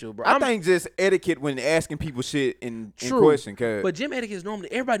essential, bro. I think just etiquette when asking people shit in True, question. Cause But gym etiquette is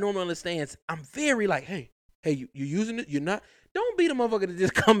everybody normally understands. I'm very like, hey, you using it? You're not. Don't be the motherfucker that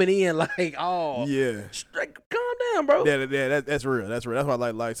just coming in like, oh, Yeah. straight, calm down, bro. That's real. That's real. That's why I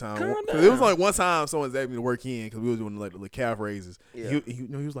like Lifetime. Calm 'Cause it was down. like one time someone asked me to work in because we was doing like the calf raises. Yeah. He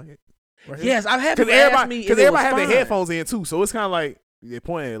was like, right here. Yes, I've had Because people ask me if it everybody was have their fine. headphones in too, so it's kind of like they're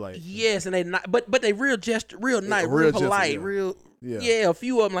pointing like Yes, and they not, but they real gesture, real nice, real real gesture, polite, yeah. real. yeah. Yeah, a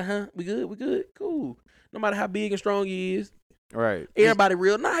few of them like, huh? We good, cool. No matter how big and strong he is, right. everybody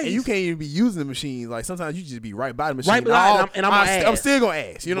real nice. And you can't even be using the machine. Like sometimes you just be right by the machine. Right by it, and I'm gonna I'm ask. still gonna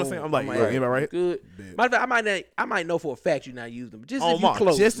ask. You know what I'm saying? I'm like, Boom, yo, anybody right? Good. Bet. Matter of fact, I might know for a fact you not using them. Just Oh, if you Mark,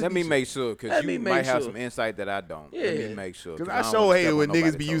 close. just to Let be me make sure, because Let you me might make have sure. some insight that I don't. Let Yeah. me make sure. Because I I don't sure wanna hate step it when on niggas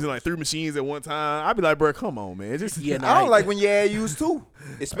nobody's be toes. using like 3 machines at one time. I be like, bro, come on, man. Just Yeah, nah, I don't I like hate when your ass used to,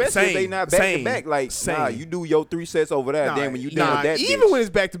 especially if they Same, not back same, to back. Like, nah, same. you do your 3 sets over there. Nah, Then when you done with that, even bitch. when it's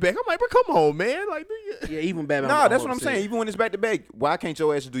back to back, I'm like, bro, come on, man. Like, do you? Yeah, even Batman. Nah, that's what I'm saying. Even when it's back to back, why can't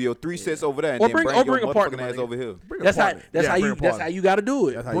your ass do your 3 sets over there and Or then bring- bring or your bring a partner, motherfucking my ass nigga. over here? Bring a That's how. partner. That's Yeah, how bring you. a That's partner. how you got to do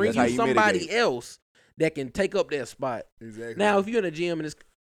it. That's how Bring you you somebody mitigate. else that can take up that spot. Exactly. Now, if you're in a gym and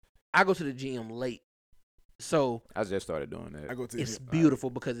I go to the gym late, so I just started doing I that. go to the it's gym. beautiful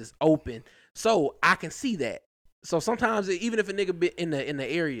because it's open, so I can see that. So sometimes even if a nigga be in the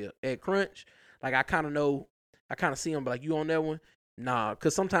area at Crunch, like I kind of know, I kind of see him, but like you on that one, nah,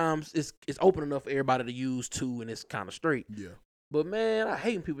 because sometimes it's open enough for everybody to use too, and it's kind of straight. Yeah. But man, I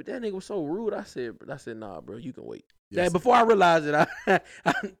hate people. That nigga was so rude. I said, nah, bro, you can wait. Yes. Yeah, before I realized it,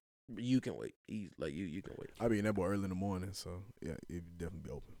 you can wait. He's like you can wait. I be in that boy early in the morning, so yeah, it definitely be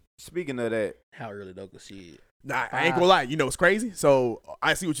open. Speaking of that, How early though? Cause shit. Nah, I ain't gonna lie. You know what's crazy? So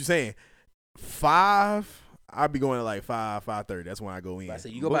I see what you're saying. 5, I'll be going at like 5:30. That's when I go in. I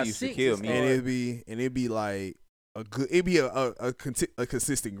said you go Boy by used to 6. kill it's me. And hard. it'd be like a good. It'd be a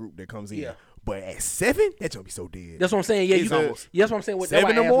consistent group that comes in. Yeah. But at 7, that gonna be so dead. That's what I'm saying. Yeah, It's you. almost- Yeah, that's what I'm saying. That's 7 why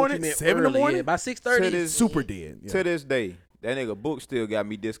in the I asked what morning? you meant 7 in the early. morning? Yeah, by 6:30. To this- super dead. Yeah. to this day, that nigga Book still got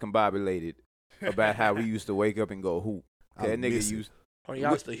me discombobulated about how we used to wake up and go hoop. I That nigga miss it. used, Oh,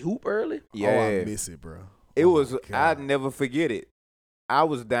 y'all used to hoop early. yeah. Oh, I miss it, bro. It Oh, was, my I'd God. never forget it. I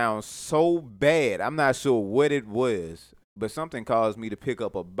was down so bad. I'm not sure what it was, but something caused me to pick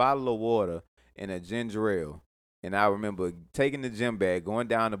up a bottle of water and a ginger ale. And I remember taking the gym bag, going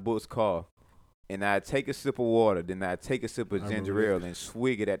down to Book's car, and I'd take a sip of water, then I'd take a sip of I ginger remember ale that. and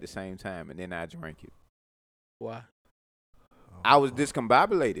swig it at the same time, and then I drank it. Why? I was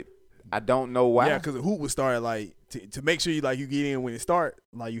discombobulated. I don't know why. Yeah, because the hoop would start like to make sure you get in when it start.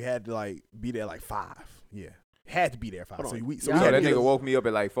 Like you had to like be there like 5. Yeah, had to be there 5. Hold So on. we Y'all had So to that get nigga up- woke me up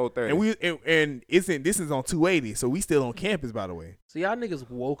at like 4:30. and this is on 280. So we still on campus, by the way. So y'all niggas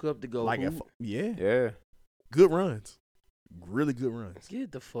woke up to go Like hoop. yeah, Yeah. good runs. really good runs.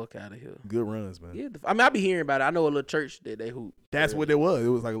 Get the fuck out of here. Good runs, man. I mean, I be hearing about it. I know a little church that they hoop. That's early. what it was. It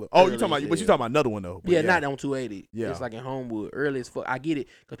was like, you Early talking about, as but you hell. talking about another one though. But Yeah, not on 280. Yeah. It's like in Homewood, early as fuck. I get it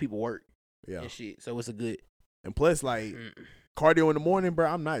because people work Yeah. and shit, so it's a good. And plus, like cardio in the morning, bro.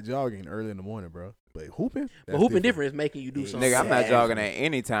 I'm not jogging early in the morning, bro. But hooping, But hooping different is making you do something. Nigga, I'm not Exactly. jogging at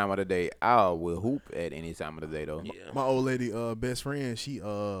any time of the day. I will hoop at any time of the day though. Yeah. My old lady, best friend, she we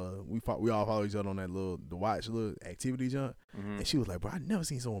all follow each other on that the watch little activity jump, Mhm. and she was like, bro, I never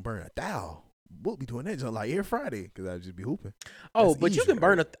seen someone burn 1,000. We'll be doing that jump like every Friday because I just be hooping. Oh, That's but you easy, can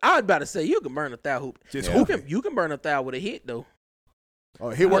burn I was about to say you can burn 1,000 hoop. Just Yeah. hooping. You can burn 1,000 with a hit though. Oh,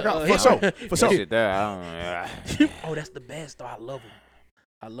 hit workout hit for sure, work- for That sure. shit there, I don't. Oh, that's the best though. I love them.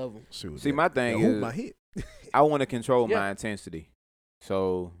 I love them. Shoot, See, my thing hoop is- my hit. I want to control Yeah. my intensity.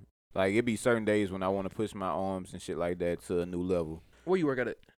 So, like, it be certain days when I want to push my arms and shit like that to a new level. Where you work at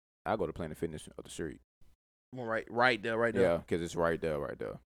it? I go to Planet Fitness up the street. One right there. Yeah, because it's right there.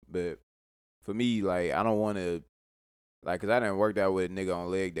 But for me, like, I don't want to, like, because I didn't work out with a nigga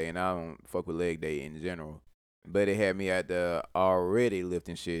on leg day, and I don't fuck with leg day in general. But it had me at the already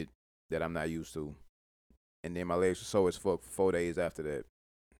lifting shit that I'm not used to. And then my legs were sore as fuck for 4 days after that.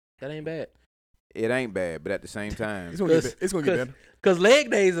 That ain't bad. It ain't bad, but at the same time, It's gonna get it's gonna get better. Cause leg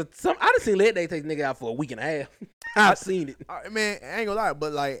days are some. I done seen leg day take nigga out for a week and a half. I've seen it. Man, I ain't gonna lie,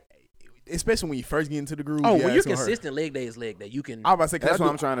 but like, especially when you first get into the groove. Oh, yeah, when you're it's gonna hurt. consistent, leg day is leg day. You can. I was about to say, 'cause that's I what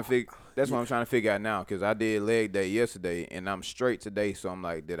do- I'm trying to figure. That's what I'm trying to figure out now, because I did leg day yesterday, and I'm straight today. So I'm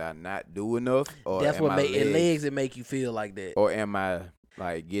like, did I not do enough, or That's am what my make in legs it make you feel like that. or am I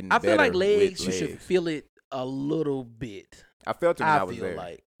like getting? I feel like better legs with you should legs? feel it a little bit. I felt it when I I was feel there.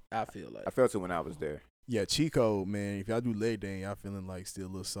 like. I feel like. I felt it when I was there. Yeah, Chico, man, if y'all do leg day and y'all feeling like still a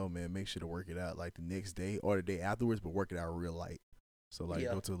little so, man, make sure to work it out like the next day or the day afterwards, but work it out real light. So like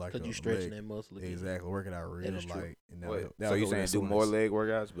Yeah, go to like Cause a you stretching leg. that muscle again. Exactly, work it out real is true. light. And Wait, that'll so you go saying with do that more soreness. leg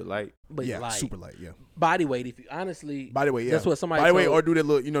workouts, but light? But Yeah, like super light. Yeah, body weight. If you honestly, body weight. Yeah, that's what somebody. body weight, told, or do that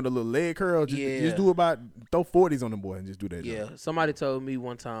little, the little leg curl. Just Yeah. do about throw 40s on the boy and just do that. yeah, jump. somebody told me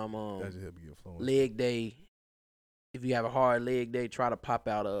one time. That just help you get flowing. Leg day. If you have a hard leg day, try to pop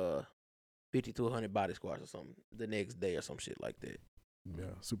out 50 to 100 body squats or something the next day or some shit like that. Yeah,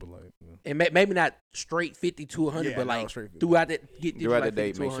 super light. Yeah. And maybe not straight 50 to 100, Yeah, but no, like straight 50. throughout that get Throughout like the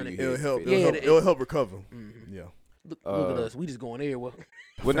day, 50 to make sure 100. you It'll help. Yeah, It'll help recover. Mhm. Yeah. Look at us. We just going everywhere.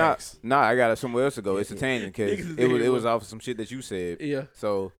 Well, Facts. I got it somewhere else to go. It's a tangent because Niggas is it was everywhere. off some shit that you said. Yeah.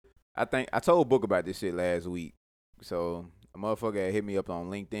 So I think I told Book about this shit last week. So a motherfucker had hit me up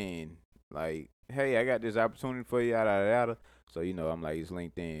on LinkedIn, like, hey, I got this opportunity for you, yada yada. So I'm like, it's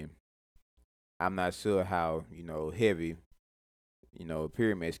LinkedIn. I'm not sure how heavy,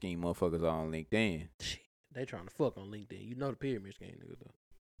 pyramid scheme motherfuckers are on LinkedIn. Shit, they trying to fuck on LinkedIn. You know the pyramid scheme, nigga. Though.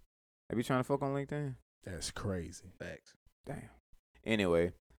 Have you trying to fuck on LinkedIn? That's crazy. Facts. Damn.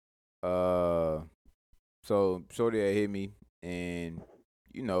 Anyway, so shorty had hit me, and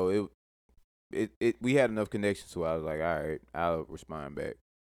we had enough connections, so I was like, all right, I'll respond back.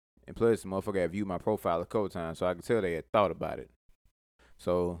 And plus, the motherfucker had viewed my profile a couple times, so I could tell they had thought about it.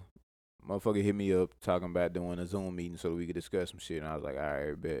 So, motherfucker hit me up talking about doing a Zoom meeting so that we could discuss some shit, and I was like, all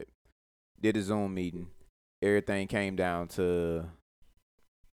right, bet. Did a Zoom meeting. Everything came down to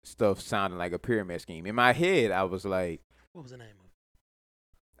stuff sounding like a pyramid scheme. In my head, I was like, What was the name of it?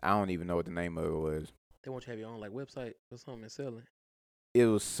 I don't even know what the name of it was. They want you to have your own like website or something and selling. It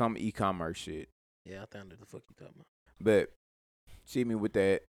was some e-commerce shit. Yeah, I found it. The fuck you talking about? But she hit me with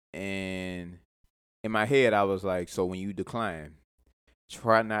that, and in my head, I was like, so when you decline,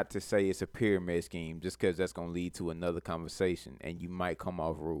 try not to say it's a pyramid scheme just because that's going to lead to another conversation, and you might come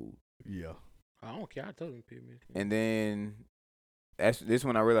off rude. Yeah. I don't care. I told him pyramid scheme. And then this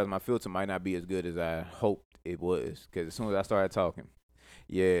when I realized my filter might not be as good as I hoped it was, because as soon as I started talking,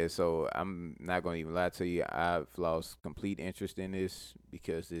 yeah, so I'm not going to even lie to you. I've lost complete interest in this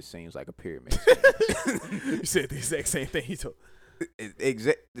because this seems like a pyramid scheme. You said the exact same thing he told.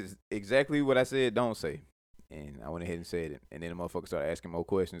 Exactly what I said, don't say. And I went ahead and said it. And then the motherfucker started asking more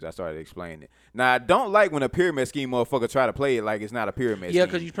questions. I started explaining it. Now, I don't like when a pyramid scheme motherfucker try to play it like it's not a pyramid Yeah,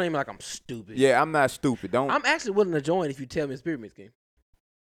 scheme. because you playing me like I'm stupid. Yeah, I'm not stupid. I'm actually willing to join if you tell me it's pyramid scheme.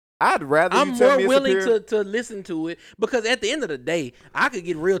 I'd rather I'm you tell more me willing it's a pyramid. to listen to it because at the end of the day, I could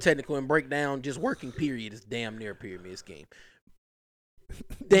get real technical and break down just working period is damn near a pyramid scheme.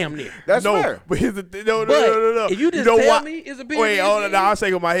 Damn near. That's no, fair. But here's the thing. No. If you just know tell what? me it's a pyramid Wait, hold on. scheme, Now I'm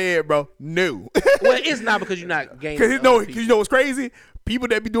shaking my head, bro. No. well, it's not because you're not gaining. Because other you people. know what's crazy? People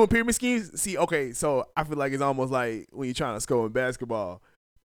that be doing pyramid schemes, see, okay, so I feel like it's almost like when you're trying to score in basketball.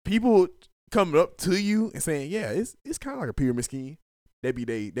 People coming up to you and saying, yeah, it's kind of like a pyramid scheme. That be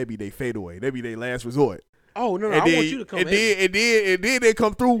they fadeaway. That be their last resort. Oh no, And I then, want you to come. and in. then they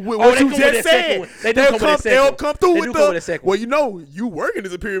come through with Oh, what they you come with just that second said. one. They do come with that second They'll one. come through They with do come with that second well, one. you know, you working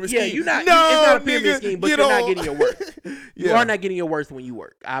as a pyramid scheme. Yeah, you're not. No, It's not a pyramid nigga, scheme, but get you're not on. getting your worth. You Yeah. are not getting your worth when you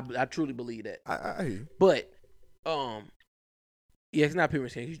work. I truly believe that. I hear you. But yeah, it's not a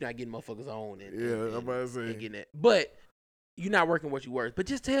pyramid scheme. You're not getting motherfuckers on. I'm about to say. and getting that. But you're not working what you worth. But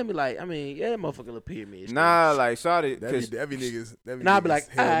just tell me, like, I mean, yeah, that motherfucker little pyramid. scheme. Nah, like Shawty, That be niggas. And I'll be like,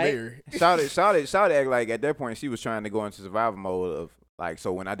 Hail alright. Mary. Shawty act like at that point she was trying to go into survival mode of like,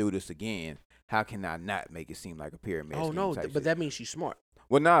 so when I do this again, how can I not make it seem like a pyramid? Oh scheme no, type but shit. that means she's smart.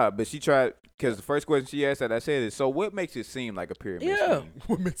 Well, nah, but she tried because the first question she asked that I said is, so what makes it seem like a pyramid? Yeah. scheme?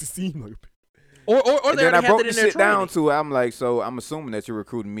 What makes it seem like? Or And they then I already have broke it the in their shit down training. to I'm like, so I'm assuming that you're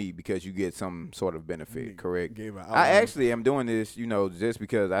recruiting me because you get some sort of benefit, correct? Gave an I outline. actually am doing this, just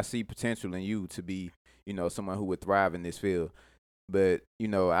because I see potential in you to be, someone who would thrive in this field. But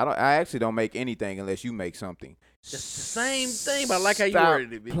I actually don't make anything unless you make something. It's the same thing, but I like how you Stop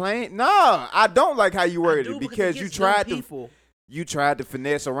worded it, bitch. playing. No, I don't like how you I worded do it because because it you gets young tried to people.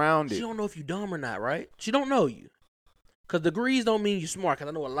 finesse around She it. don't know if you dumb or not, right? She don't know you. Cause degrees don't mean you smart. Cause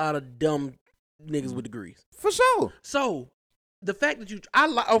I know a lot of dumb niggas with degrees. For sure. So the fact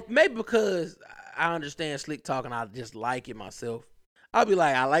that maybe because I understand slick talk and I just like it myself. I'll be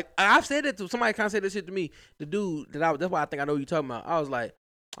like, I've said it to somebody. Kind of said this shit to me. The dude that's why I think I know what you're talking about. I was like,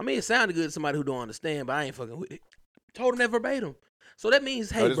 I mean, it sounded good to somebody who don't understand, but I ain't fucking with it. Told him that verbatim. So that means,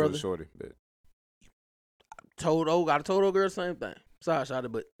 hey, this brother. was shorty, but I told old girl the same thing. Sorry,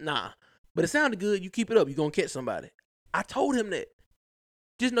 Shawty, but nah. But it sounded good. You keep it up. You gonna catch somebody. I told him that.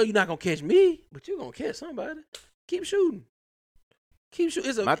 Just know you're not gonna catch me, but you're gonna catch somebody. Keep shooting. Keep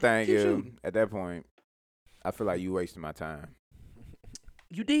shooting. my thing keep is shooting. at that point, I feel like you wasting my time.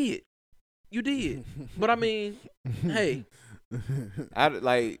 You did. But I mean, hey. I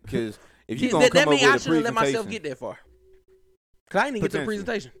like because if you See, gonna that come up means I with a shouldn't let myself presentation, get that far. Cause I didn't even get to the Potentially.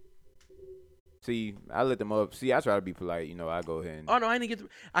 presentation. see, I let them up. See, I try to be polite. I go ahead and Oh no, I didn't get to.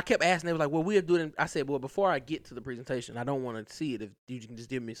 I kept asking. They was like, "Well, we'll do it." I said, "Well, before I get to the presentation, I don't want to see it. If you can just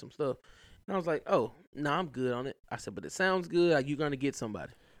give me some stuff." And I was like, "Oh, no, I'm good on it." I said, "But it sounds good. Like you're gonna get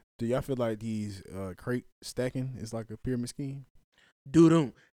somebody." Do y'all feel like these crate stacking is like a pyramid scheme?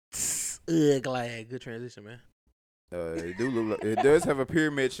 Doodoo. Ugly. Good transition, man. it does have a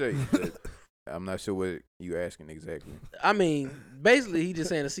pyramid shape, but I'm not sure what you asking exactly. I mean, basically, he just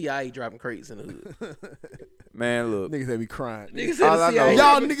saying the CIA dropping crates in the hood. Man, look, Niggas that be crying. Niggas said All the I know- CIA.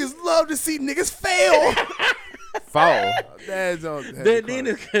 Y'all niggas love to see niggas fail. fall. That's on. Then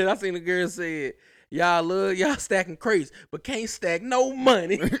I seen the girl said, "Y'all love y'all stacking crates, but can't stack no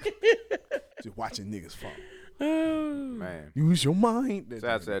money." Just watching niggas fall. Man, Use your mind. shout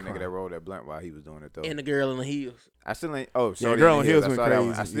out to that nigga that rolled that blunt while he was doing it though. And the girl in the heels. I still ain't. Oh, Yeah, Shorty Girl in on the Hills I went saw that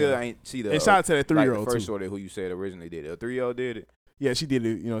one. I crazy, still yeah. ain't see the. And shout out to that like 3-year-old the first too. Shorty who you said originally did it. A 3-year-old did it. Yeah, she did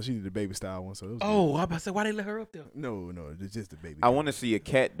it. She did the baby style one. So it was Oh, I about to say, why they let her up there? good. No, it's just the baby. I want to see a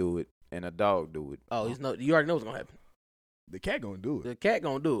cat do it and a dog do it. Oh, you already know what's gonna happen. the cat gonna do it. The cat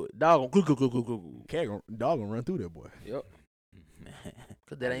gonna do it. Dog gonna glue. Dog gonna run through that boy. Yep.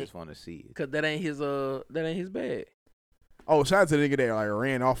 Cause that I ain't just want to see it. cause that ain't his bag. Oh, shout out to the nigga that like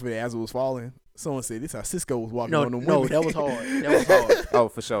ran off of it as it was falling. Someone said this how Cisco was walking No, on them no, women. that was hard. That was hard. Oh,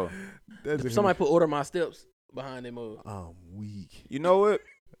 for sure. That's just Somebody put Order My Steps behind them. I'm weak. You know what?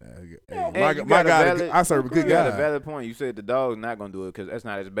 Hey, And my you my got a God, valid- I serve a good You got a guy. valid point. You said the dog's not gonna do it because that's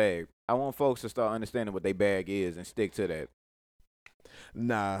not his bag. I want folks to start understanding what their bag is and stick to that.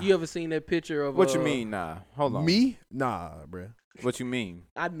 Nah, You ever seen that picture of What you mean? Nah, hold on. me? Nah, bruh. What you mean?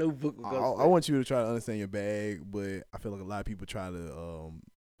 I know Book was gonna I want you to try to understand your bag, but I feel like a lot of people try to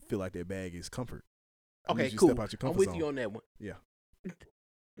feel like their bag is comfort. I Okay, need you to cool. Step out your I'm comfort with zone. you on that one. Yeah.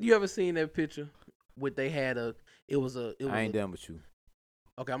 You ever seen that picture? They had it was I ain't done with you.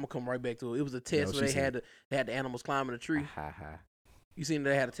 Okay, I'm gonna come right back to it. It was a No, test where she they had the animals climbing a tree. Ha ha. You seen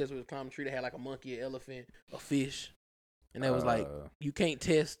they had a test where they climbing a tree. They had like a monkey, an elephant, a fish, and that was like you can't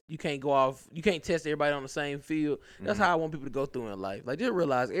test everybody on the same field. That's Mhm. how I want people to go through in life. Like just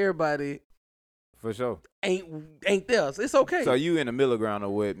realize everybody For sure. ain't there. So it's okay. So you in the middle ground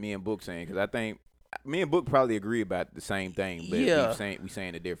of what me and Book saying? Because I think me and Book probably agree about the same thing, but Yeah. we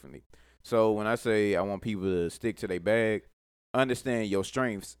saying it differently. So when I say I want people to stick to their bag, understand your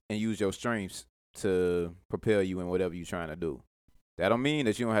strengths and use your strengths to propel you in whatever you're trying to do. That don't mean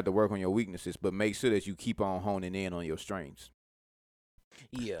that you don't have to work on your weaknesses, but make sure that you keep on honing in on your strengths.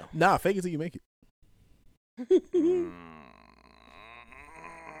 yeah. Nah, fake it till you make it.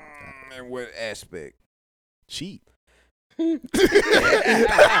 In what aspect? Cheat. Get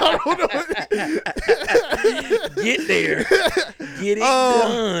there. Get it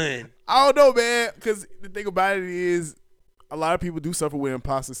done. I don't know, man. Because the thing about it is, a lot of people do suffer with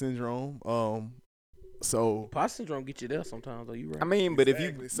imposter syndrome. So Imposter syndrome get you there sometimes, though. You right. I mean, but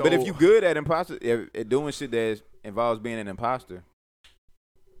Exactly. if you good at at doing shit that involves being an imposter,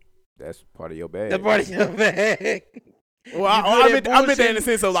 that's part of your bag. That part of your bag. well, I meant that in the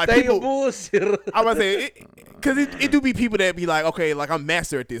sense of like Stay people. bullshit. I'm about to say because it do be people that be like, okay, like I'm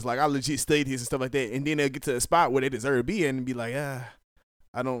master at this, like I legit studied this and stuff like that, and then they'll get to a spot where they deserve to be and be like, I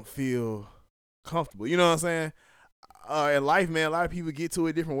don't feel comfortable. You know what I'm saying? In life, man, a lot of people get to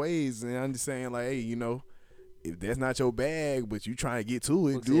it different ways, and I'm just saying, like, hey, you know, if that's not your bag, but you trying to get to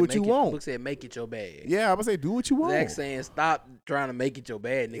it, do what you want. Book said, make it your bag. Yeah, I'm gonna say, do what you want. Zach saying, stop trying to make it your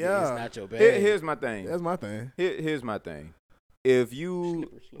bag, nigga. Yeah. It's not your bag. Here's my thing. That's my thing. Here's my thing. If you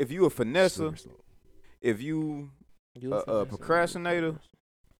a finesser, if you a procrastinator,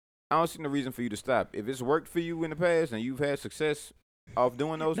 I don't see no reason for you to stop. If it's worked for you in the past and you've had success off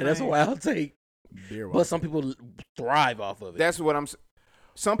doing those and things, that's a wild take. But some people thrive off of it. that's what I'm.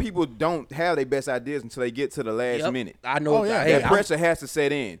 Some people don't have their best ideas until they get to the last minute. I know. Oh, yeah. Hey, That pressure has to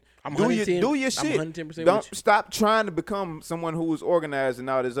set in. I'm Do your 110% shit. I'm 110% Don't with you. stop trying to become someone who is organized and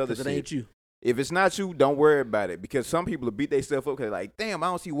all this other 'Cause shit. it ain't you. If it's not you, don't worry about it. Because some people will beat themselves up because like, damn, I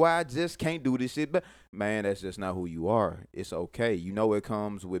don't see why I just can't do this shit. But man, that's just not who you are. It's okay. You know it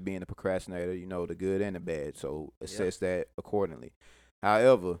comes with being a procrastinator. You know the good and the bad. So assess that accordingly.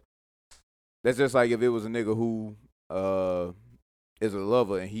 However, that's just like if it was a nigga who is a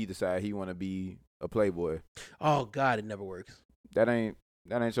lover and he decide he want to be a playboy. Oh God, it never works. That ain't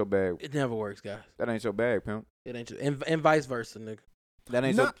your bag. It never works, guys. That ain't your bag, pimp. It ain't you. And vice versa, nigga. That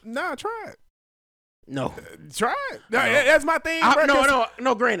ain't your. Nah, try it. No. Try it. That's my thing. bro,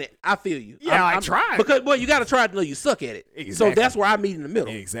 No. Granted, I feel you. Yeah, I'm trying. Because, boy, you got to try to know you suck at it. Exactly. So that's where I meet in the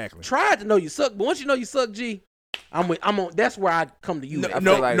middle. Exactly. Try to know you suck, but once you know you suck, G, I'm on. That's where I come to you.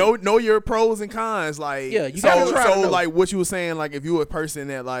 Know your pros and cons. Like, Yeah, you gotta try to know. like what you were saying, like if you're a person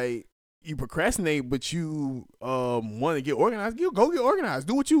that like you procrastinate, but you want to get organized, you go get organized.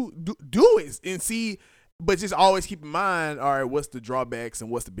 Do what you do it and see. But just always keep in mind, all right, what's the drawbacks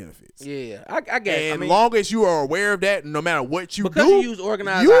and what's the benefits? Yeah, I get it. And long as you are aware of that, no matter what you because do, you use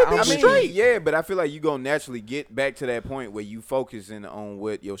organized, you'll I'm be with straight. you. Yeah, but I feel like you gonna naturally get back to that point where you focusing on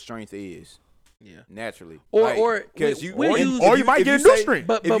what your strength is. Yeah, Naturally. Or because you might get a new strength.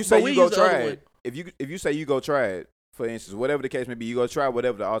 But if you say we you go use the other try one. it, if you say you go try it, for instance, whatever the case may be, you go try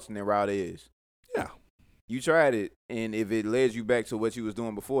whatever the alternate route is. Yeah. You tried it, and if it leads you back to what you was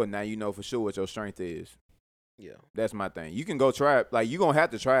doing before, now you know for sure what your strength is. Yeah, that's my thing. You can go try it. Like, you going to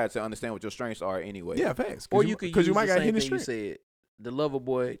have to try it to understand what your strengths are anyway. Yeah, facts. or you could use you might the got same hidden thing you strength. said. The lover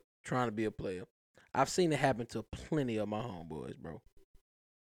boy trying to be a player. I've seen it happen to plenty of my homeboys, bro.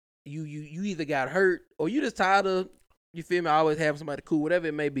 You either got hurt or you just tired of, you feel me, always having somebody cool, whatever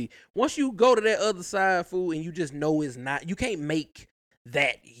it may be. Once you go to that other side, fool, and you just know it's not, you can't make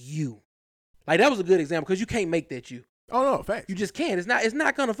that you. Like, that was a good example because you can't make that you. Oh no, facts. You just can't. It's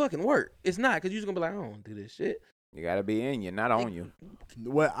not gonna fucking work. It's not, because you're just gonna be like, I don't do this shit. You got to be in you, not on you.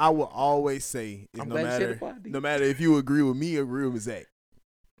 What I will always say is I'm no glad you said matter it before I did. no matter if you agree with me or agree with Zach.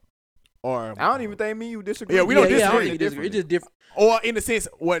 Or I don't even think me and you disagree. Yeah, we don't I don't disagree. think you disagree. It's just different. Or in the sense,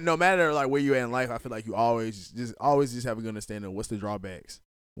 what no matter like where you're at in life, I feel like you always just have a good understanding of what's the drawbacks,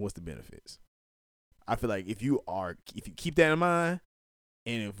 and what's the benefits. I feel like if you keep that in mind,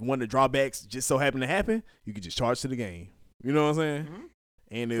 and if one of the drawbacks just so happen to happen, you can just charge to the game. You know what I'm saying? Mhm.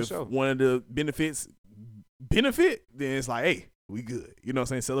 And if sure. one of the benefits benefit, then it's like, hey, we good. You know what I'm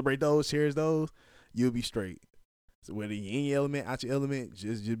saying? Celebrate those, cherish those, you'll be straight. So whether you're in your element, out your element,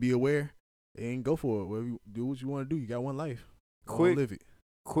 just be aware and go for it. Whatever you do what you want to do. You got one life. Go on, live it.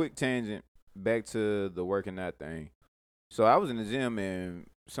 Quick tangent back to the working out thing. So I was in the gym and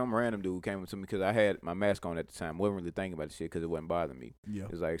some random dude came up to me because I had my mask on at the time. Wasn't really thinking about the shit because it wasn't bothering me. Yeah.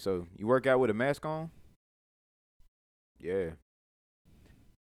 It's like, so you work out with a mask on? Yeah.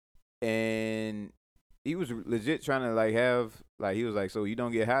 And he was legit trying to he was like, so you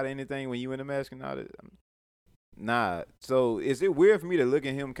don't get hot or anything when you in the mask and all that? Nah. So is it weird for me to look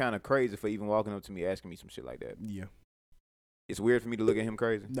at him kind of crazy for even walking up to me asking me some shit like that? Yeah. It's weird for me to look at him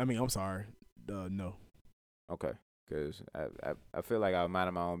crazy? I mean, I'm sorry. No. Okay. Because I feel like I'm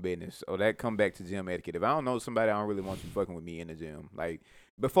minding my own business. So that come back to gym etiquette. If I don't know somebody, I don't really want you fucking with me in the gym. Like,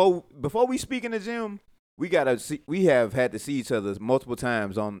 before we speak in the gym, we have had to see each other multiple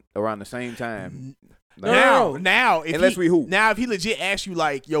times around the same time. Like, Now, if unless we hoop. Now, if he legit asks you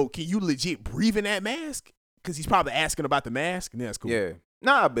like, yo, can you legit breathe in that mask? Because he's probably asking about the mask. And that's cool. Yeah.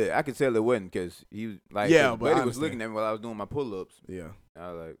 Nah, but I could tell it wasn't because he was like, Yeah, but Buddy I was understand. looking at me while I was doing my pull-ups. Yeah.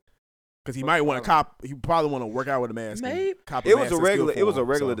 I was like, Because he What's might the want to problem? cop. He probably want to work out with a mask. and Maybe. cop It was mask a that's good regular. for It was a him,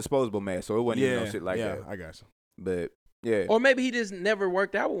 regular so. disposable mask, so it wasn't even no shit like yeah, that. I got you. But yeah, Or maybe he just never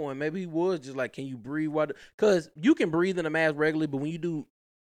worked out with one. Maybe he was just like, can you breathe water? Because you can breathe in a mask regularly, but when you do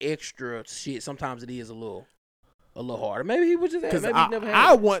extra shit, sometimes it is a little harder. Maybe he was just Because maybe he never had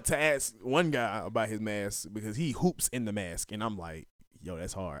I it. want to ask one guy about his mask because he hoops in the mask, and I'm like, yo,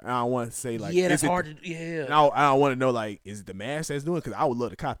 that's hard. And I want to say like, yeah, that's is it- hard to do. Yeah. And I want to know like, is it the mask that's doing? Because I would love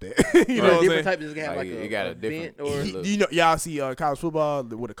to cop that. you Or know what I'm different saying? types of have Like, like it a, got a vent different- or look. Do you know y'all see college football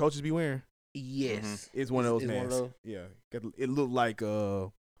what the coaches be wearing? yes. It's one of those It's one of masks. those? Yeah, it looked like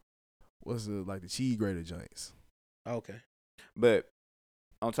what's it like the cheese grater joints. Okay. but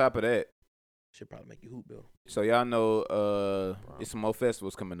on top of that, Should probably make you hoop, Bill. so y'all know it's some more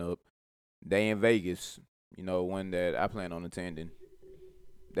festivals coming up. They in Vegas, one that I plan on attending.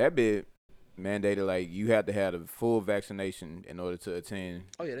 That bit mandated like you have to have a full vaccination in order to attend.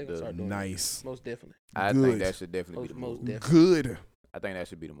 Oh yeah, they're gonna start doing Nice, that. Most definitely. I Good. think that should definitely be the Most move. definitely. good. I think that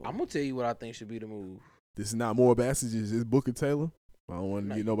should be the move. I'm gonna tell you what I think should be the move. This is not more passages. It's Booker Taylor. I don't want to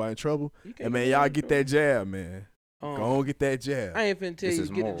Nah, get nobody in trouble. You can't And man, get y'all in get trouble. that jab, man. Go on, get that jab. I ain't finna tell This you is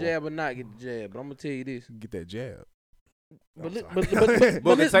to get moral. the jab or not get the jab, but I'm gonna tell you this. Get that jab. But I'm li- sorry. but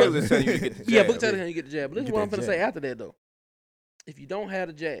Booker listen- Taylor's telling you to get the jab. Yeah, Booker Taylor telling you to get the jab. But this is Get what I'm that finna jab. say after that though. If you don't have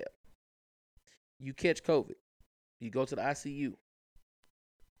the jab, you catch COVID. You go to the ICU.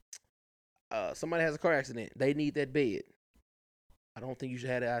 Somebody has a car accident. They need that bed. I don't think you should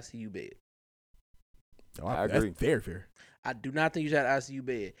have the ICU bed. Oh, I that's agree. very fair. I do not think you should have an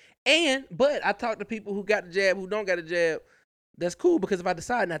ICU bed. But I talk to people who got the jab, who don't got the jab. That's cool because if I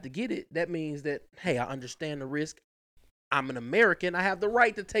decide not to get it, that means that, hey, I understand the risk. I'm an American. I have the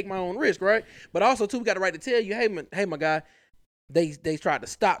right to take my own risk, right? But also, too, we got the right to tell you, hey, my guy, they tried to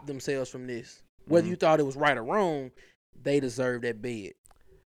stop themselves from this. Whether you thought it was right or wrong, they deserve that bed.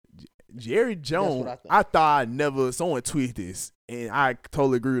 Jerry Jones, I thought someone tweeted this, and I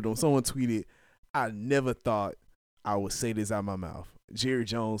totally agree with them. Someone tweeted, I never thought I would say this out of my mouth. Jerry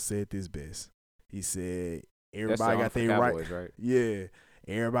Jones said this best. He said, everybody got their right. Yeah.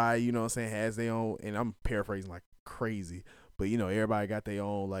 Everybody, you know what I'm saying, has their own, and I'm paraphrasing like crazy, but, everybody got their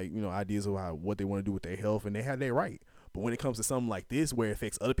own, like, ideas of what they want to do with their health, and they have their right. But when it comes to something like this where it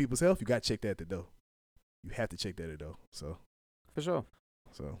affects other people's health, you got to check that at the door. You have to check that at the door. So, For sure.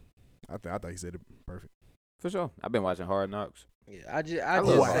 I thought he said it perfect. For sure. I've been watching Hard Knocks. Yeah, I just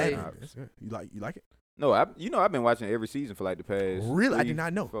love say, Hard Knocks. That's good. You like it? No, I've been watching every season for like the past. Really? I 3, did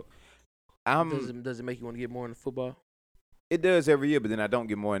not know. 4 does it make you want to get more into football? It does every year, but then I don't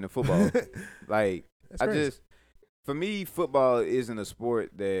get more into football. Like That's crazy. For me, football isn't a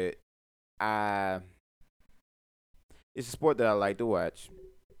sport that it's a sport that I like to watch,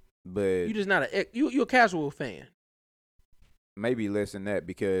 but You just not you're a casual fan. maybe less than that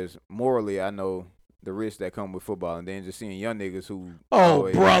because morally I know the risks that come with football, and then just seeing young niggas who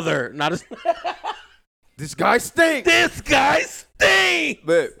Brother, not a, this guy stinks. this guy stinks.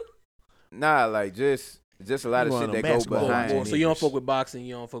 But nah, like just a lot You of want shit a that go basketball behind. player. So you don't fuck with boxing,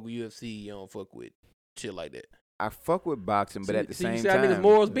 you don't fuck with UFC, you don't fuck with shit like that. I fuck with boxing, but at the same you see how niggas time,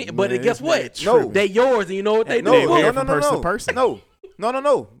 morals be, but Man, guess man, what? No. They yours, and you know what they no, do. vary no, from no, person no, to person.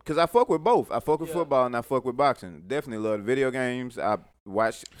 no, because I fuck with both. I fuck with Yeah. football and I fuck with boxing. Definitely love the video games. I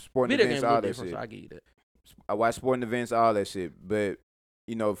watch sporting Video events, games all look that different, shit. so I give you that. I watch sporting events, all that shit. But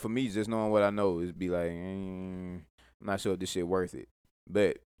for me, just knowing what I know is be like, I'm not sure if this shit worth it.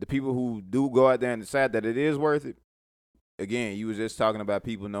 But the people who do go out there and decide that it is worth it, again, you was just talking about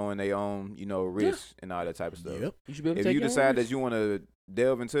people knowing their own, risks and all that type of stuff. Yep. You should be able to If take you your own decide that risk. you want to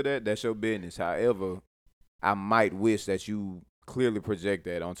delve into that, that's your business. However, I might wish that you clearly project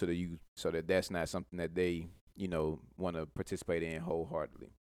that onto the youth so that that's not something that they, want to participate in wholeheartedly.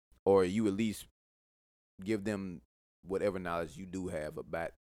 Or you at least give them whatever knowledge you do have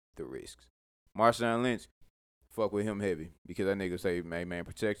about the risks. Marshawn Lynch, fuck with him heavy because that nigga say, man,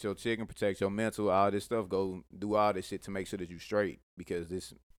 protect your chicken, protect your mental, all this stuff. Go do all this shit to make sure that you straight because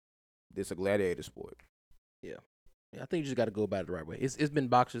this a gladiator sport. Yeah, I think you just got to go about it the right way. It's been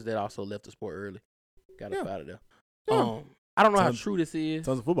boxers that also left the sport early. Got Yeah. up out of there. Yeah. I don't know how Tons- true this is.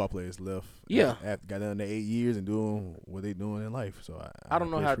 Tons of football players left. Yeah. After got down to 8 years and doing what they doing in life. So I don't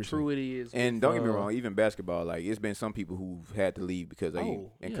know how true it is. And with, don't get me wrong, even basketball, like it's been some people who've had to leave because they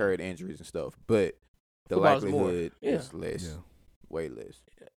Yeah. incurred injuries and stuff. But the Football's more. likelihood Yeah. is less, Yeah. way less.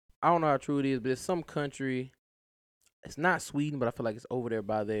 I don't know how true it is, but it's some country. It's not Sweden, but I feel like it's over there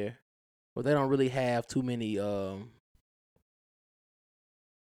by there, where they don't really have too many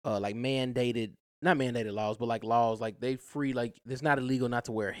like not mandated laws, but like laws like they free, like it's not illegal not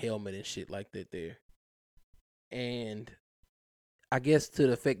to wear a helmet and shit like that there. And I guess to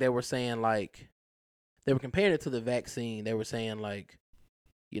the effect they were saying, like, they were comparing it to the vaccine. They were saying, like,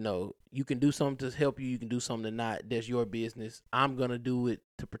 you know, you can do something to help you. You can do something to not. That's your business. I'm going to do it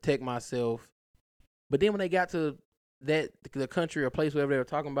to protect myself. But then when they got to the country or place, whatever they were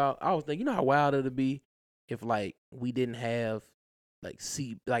talking about, I was thinking, you know how wild it would be if, like, we didn't have, like,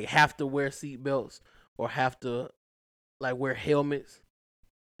 have to wear seatbelts or have to, like, wear helmets.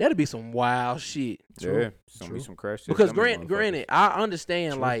 That'd be some wild shit. Yeah, be some crash. Because granted, I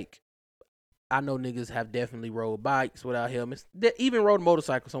understand, True. like, I know niggas have definitely rode bikes without helmets. They even rode a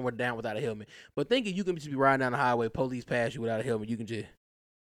motorcycle somewhere down without a helmet. But thinking you can just be riding down the highway, police pass you without a helmet, you can just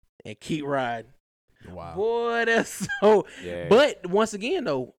and keep riding. Wow. Boy, that's so. Yeah. But once again,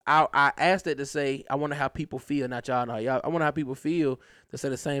 though, I asked that to say I wonder how people feel. Not y'all know y'all. I wonder how people feel to say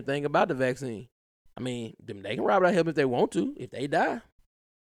the same thing about the vaccine. I mean, they can ride without helmet if they want to. If they die,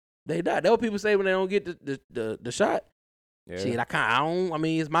 they die. That's what people say when they don't get the shot. Yeah. Shit, I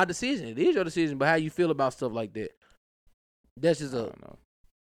mean, it's my decision. It is your decision, but how you feel about stuff like that? That's just a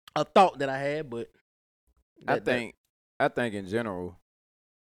thought that I had, but I think in general,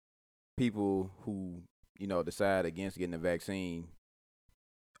 people who, you know, decide against getting the vaccine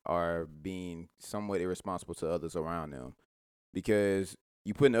are being somewhat irresponsible to others around them, because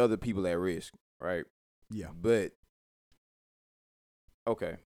you putting other people at risk, right? Yeah. But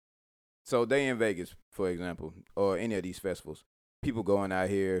okay. So they in Vegas, for example, or any of these festivals, people going out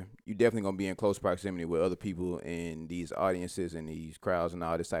here, you definitely going to be in close proximity with other people in these audiences and these crowds and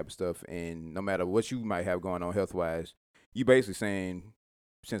all this type of stuff. And no matter what you might have going on health-wise, you basically saying,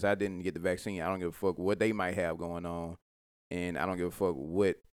 since I didn't get the vaccine, I don't give a fuck what they might have going on, and I don't give a fuck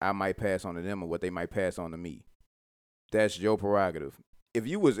what I might pass on to them or what they might pass on to me. That's your prerogative. If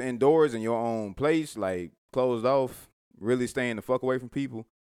you was indoors in your own place, like closed off, really staying the fuck away from people,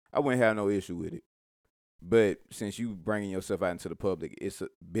 I wouldn't have no issue with it. But since you bringing yourself out into the public, it's a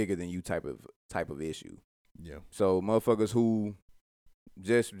bigger than you type of issue. Yeah. So motherfuckers who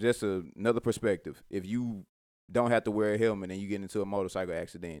just another perspective. If you don't have to wear a helmet and you get into a motorcycle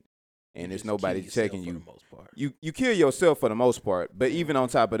accident and it's nobody checking you, you kill yourself for the most part. But even on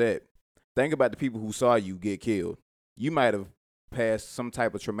top of that, think about the people who saw you get killed. You might have passed some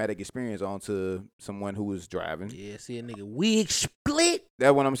type of traumatic experience onto someone who was driving. Yeah, see a nigga wig split.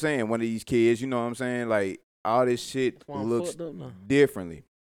 That's what I'm saying. One of these kids, you know what I'm saying? Like, all this shit looks differently.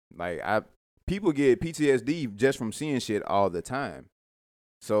 Like, people get PTSD just from seeing shit all the time.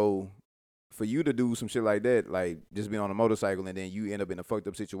 So for you to do some shit like that, like just being on a motorcycle and then you end up in a fucked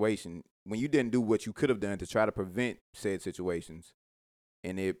up situation when you didn't do what you could have done to try to prevent said situations,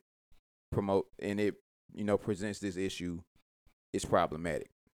 and it presents this issue, it's problematic.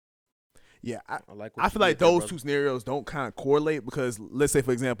 Yeah, I feel like those two scenarios don't kind of correlate, because let's say,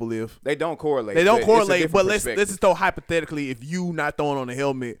 for example, if they don't correlate, but let's just throw hypothetically, if you not throwing on a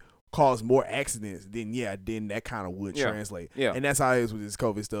helmet cause more accidents, then that kind of would translate. Yeah, and that's how it is with this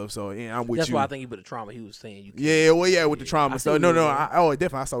COVID stuff. So I'm with you. That's why I think you put the trauma. He was saying you. With the trauma stuff. No,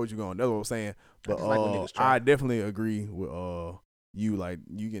 definitely I saw what you're going. That's what I'm saying. But I definitely agree with you. Like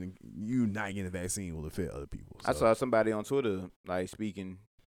you not getting the vaccine will affect other people. So. I saw somebody on Twitter like speaking.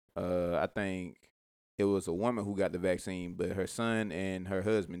 I think it was a woman who got the vaccine, but her son and her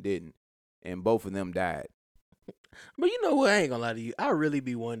husband didn't, and both of them died. But you know what? I ain't gonna lie to you. I really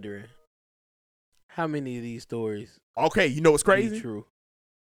be wondering how many of these stories. Okay, you know what's crazy? True.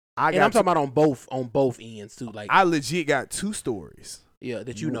 I'm talking about on both ends too. Like, I legit got two stories. Yeah,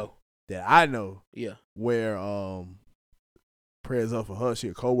 that you know. That I know. Yeah. Where prayers up for her. She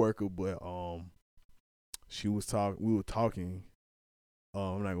a coworker, but we were talking.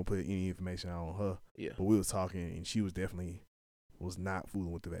 I'm not gonna put any information out on her. Yeah. But we was talking, and she was definitely not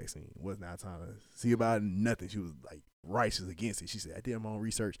fooling with the vaccine. Was not trying to see about it, nothing. She was like righteous against it. She said, I did my own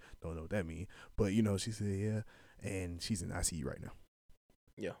research. Don't know what that means. But she said, yeah. And she's in ICU right now.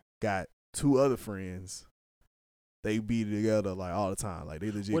 Yeah. Got two other friends. They be together like all the time. Like, they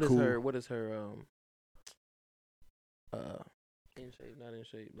legit cool. What is her in shape, not in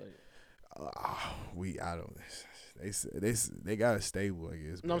shape, like I don't. They got a stable, I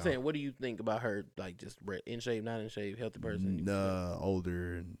guess. No, I'm saying, what do you think about her? Like, just in shape, not in shape, healthy person?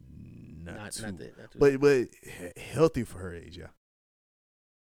 Older, not too. Not but healthy for her age, yeah.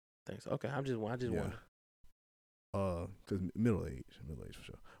 Thanks. Okay, I just wonder. Because middle age for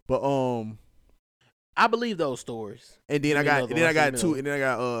sure. But I believe those stories. And then I got two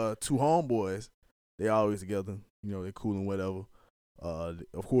homeboys. They always together. They're cool and whatever.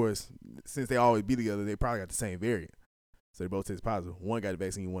 Of course, since they always be together, they probably got the same variant. So they both test positive. One got the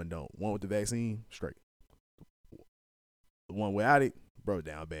vaccine, one don't. One with the vaccine, straight. The one without it, bro,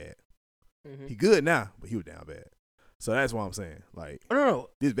 down bad. Mm-hmm. He good now, but he was down bad. So that's what I'm saying. Like, Oh, no.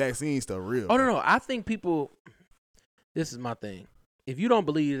 this vaccine stuff real. Oh, bro. no. I think people, this is my thing. If you don't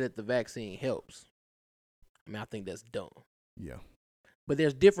believe that the vaccine helps, I mean, I think that's dumb. Yeah. But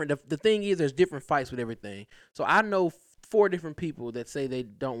there's different, the thing is, there's different fights with everything. So I know 4 different people that say they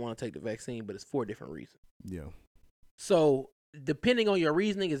don't want to take the vaccine, but it's 4 different reasons. Yeah. So depending on your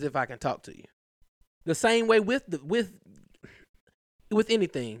reasoning is if I can talk to you. The same way with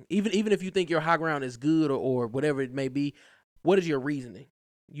anything, even if you think your high ground is good or whatever it may be, what is your reasoning?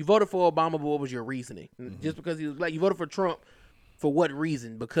 You voted for Obama, but what was your reasoning? Mhm. Just because he was like, you voted for Trump, for what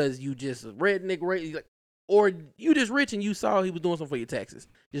reason? Because you just redneck, like, or you just rich and you saw he was doing something for your taxes.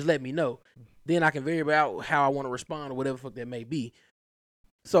 Just let me know. Then I can vary out how I want to respond or whatever fuck that may be.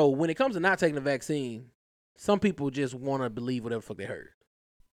 So when it comes to not taking the vaccine, some people just want to believe whatever fuck they heard.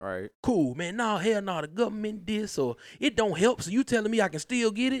 Right. Cool, man. No, hell no. The government this or it don't help. So you telling me I can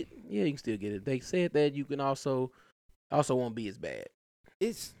still get it? Yeah, you can still get it. They said that you can also won't be as bad.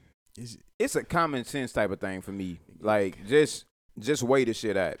 It's a common sense type of thing for me. Like just weigh the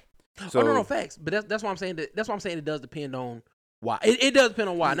shit out. So, no, facts. But that's why I'm saying that. That's why I'm saying it does depend on why. It does depend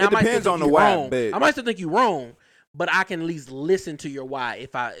on why. Now, It depends on the why, but I might still think you're wrong, but I can at least listen to your why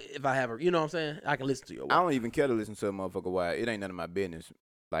if I have a, you know what I'm saying? I can listen to your why. I don't even care to listen to a motherfucker why. It ain't none of my business.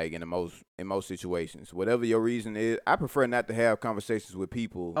 Like in most situations, whatever your reason is, I prefer not to have conversations with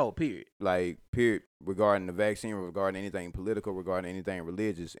people. Oh, period. Like period, regarding the vaccine, regarding anything political, regarding anything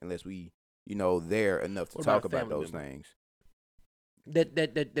religious, unless we, there enough to What talk about a about family those member? things.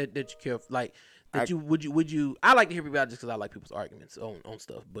 That you care like that would you I like to hear people out just because I like people's arguments on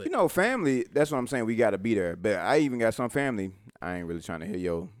stuff, but Family. That's what I'm saying. We got to be there. But I even got some family. I ain't really trying to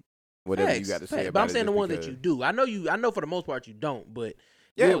hear whatever you got to say facts. about But I'm it saying the just ones that because- you do. I know for the most part you don't, but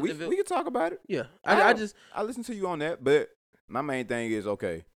Yeah, Well, we if it- can talk about it. yeah, I just I listen to you on that, but my main thing is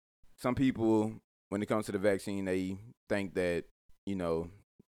okay. Some people, when it comes to the vaccine, they think that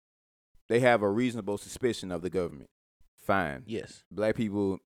they have a reasonable suspicion of the government. Fine. yes. Black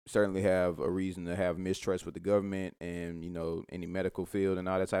people certainly have a reason to have mistrust with the government and any medical field and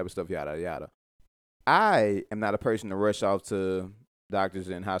all that type of stuff. Yada yada. I am not a person to rush off to doctors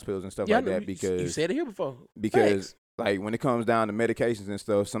and hospitals and stuff Yeah, I like know. that because you said it here before. because Facts. like when it comes down to medications and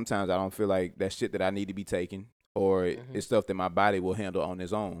stuff, sometimes I don't feel like that's shit that I need to be taking or Mhm. it's stuff that my body will handle on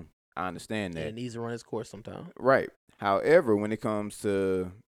its own. I understand Yeah, that. it needs to run its course sometime. Right. However, when it comes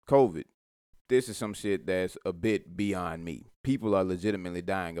to COVID, this is some shit that's a bit beyond me. People are legitimately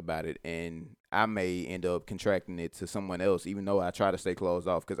dying about it, and I may end up contracting it to someone else, even though I try to stay closed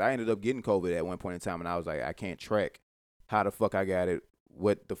off. Because I ended up getting COVID at one point in time, and I was like, I can't track how the fuck I got it,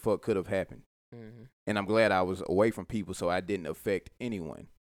 what the fuck could have happened. Mm-hmm. And I'm glad I was away from people so I didn't affect anyone.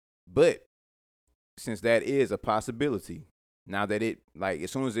 But since that is a possibility, now that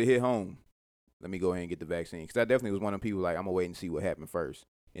as soon as it hit home, let me go ahead and get the vaccine. Because I definitely was one of the people like, I'm going to wait and see what happened first.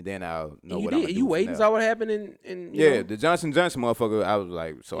 And then I'll know You what I'm did. going to do. You from wait and there. saw what happened and you Yeah, know. the Johnson Johnson motherfucker, I was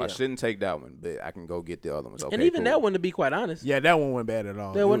like, so I Yeah. shouldn't take that one, but I can go get the other ones. Okay, And even cool. that one, to be quite honest. Yeah, that one wasn't bad at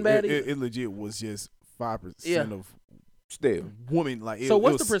all. That wasn't bad It, either. it legit was just 5% Yeah. of Still. women. Like, So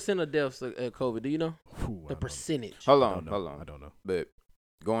what's it was, the percent of deaths of COVID? Do you know Whew, I the don't know. percentage? Hold I on, don't know. hold on. I don't know. But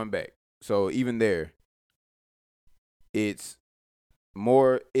going back, so even there, it's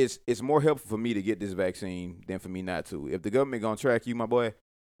more helpful for me to get this vaccine than for me not to. If the government gonna track you, my boy,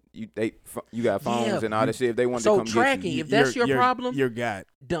 you got phones Yeah. and all that shit. If they want So to come tracking, get you, if that's your problem, you're got.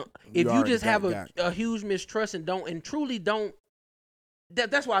 don't. You If you already just have got a huge mistrust and truly don't.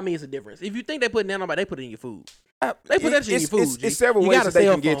 That's why I mean it's a difference. If you think they put nanobots, they put it in your food. They put that shit in your food. It's several you ways got a that they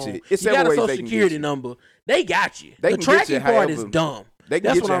cell can get phone. you. It's you got several a ways social they can security get you. number. They got you. They The can get you tracking part is however- dumb. They can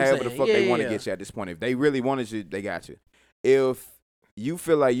That's get what you I'm however the saying. fuck they want to Yeah. get you at this point. If they really wanted you, they got you. If you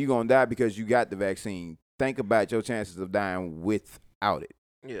feel like you're gonna die because you got the vaccine, think about your chances of dying without it.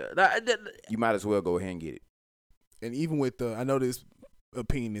 Yeah, You might as well go ahead and get it. And even with the, I know this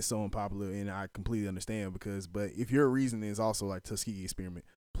opinion is so unpopular, and I completely understand but if your reason is also like Tuskegee experiment,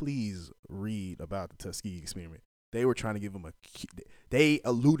 please read about the Tuskegee experiment. They were trying to give them they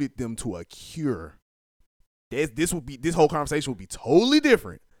alluded them to a cure. This whole conversation would be totally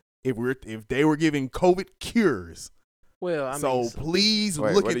different if they were giving COVID cures. well, I So mean, please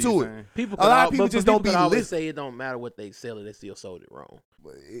Wait, look what are into you it. saying? people. a lot of Could al- people but just people don't be could always listen- say it don't matter what they sell it, they still sold it wrong.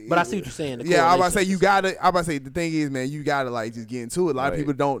 But I see what you're saying. The Yeah, I'm about to say correlation you is- gotta. I'm about to say the thing is, man, you gotta like just get into it. A lot of Right.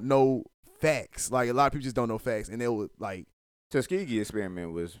 people don't know facts. Like a lot of people just don't know facts, and they would like. Tuskegee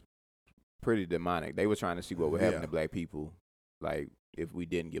experiment was pretty demonic. They were trying to see what would happen Yeah. to black people, like if we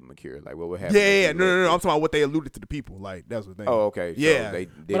didn't give them a cure. Like what would Yeah, happen? if yeah, we no. let I'm this- talking about what they alluded to the people. Like that's the thing. Oh, okay. So Yeah. they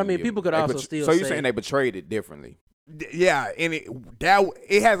But I didn't mean, give people them- could they also bet- still So you're say- saying they betrayed it differently? Yeah, and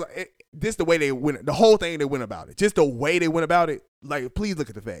it has this the way they went, the whole thing they went about it. Just the way they went about it. Like, please look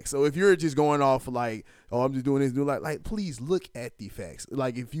at the facts. So if you're just going off like, oh, I'm just doing this, like, please look at the facts.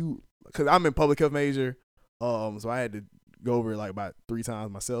 Like because I'm in public health major, so I had to go over it like about 3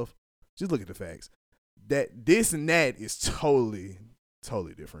 times myself. Just look at the facts. That this and that is totally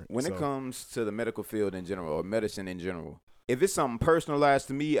different. When it comes to the medical field in general or medicine in general, if it's something personalized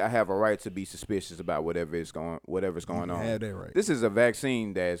to me, I have a right to be suspicious about whatever's going on. Have that right. This is a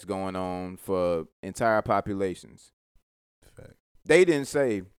vaccine that's going on for entire populations. Fact. They didn't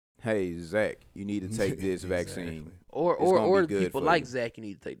say, "Hey, Zach, you need to take this Exactly. vaccine." Or be good people for like you. Zach, you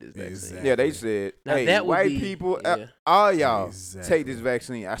need to take this vaccine. Exactly. Yeah, they said, Now "Hey, that would white be- people, yeah. all y'all Exactly. take this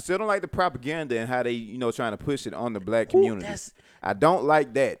vaccine." I still don't like the propaganda and how they, trying to push it on the black Ooh, community. that's- I don't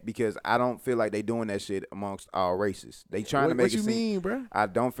like that because I don't feel like they doing that shit amongst all races. They trying to make what it you seem. mean, bro? I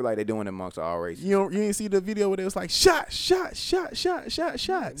don't feel like they doing it amongst all races. You didn't see the video where it was like shot.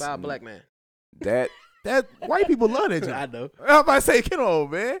 by a black man. That White people love that I job. know. I'm about to say, get on,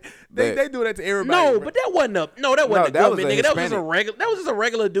 man. They But- do that to everybody. No, bro. but that wasn't a no. That wasn't a that was government a nigga. That was just a Hispanic. regular. That was just a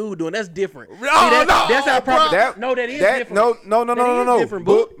regular dude doing. That's different. No, that's how bro. proper. No, that is different. No. That is different,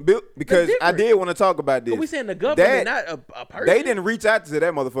 boo. Because That's I different. did want to talk about this. But we saying the government, That- not a person. They didn't reach out to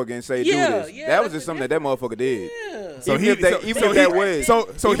that motherfucker and say Yeah, do this. yeah, That was that's just something that motherfucker did. Yeah. So Even he- if that, so- even so if that he- was,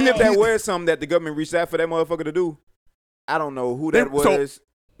 so even he- if that he- was something that the government reached out for that motherfucker to do, I don't know who that So- was,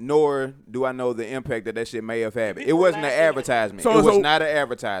 nor do I know the impact that shit may have had. It wasn't an advertisement. So- It was so- not an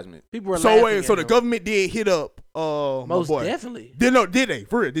advertisement. People were So laughing wait, at so the him. government did hit up my Most boy. definitely. Did they?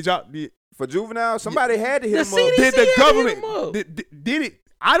 For real? Did y'all? For juvenile, somebody had to hit The him up. CDC Did the had to hit government? him up. Did it?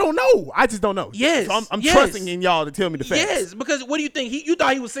 I don't know. I just don't know. Yes, So I'm yes. trusting in y'all to tell me the facts. Yes, because what do you think? You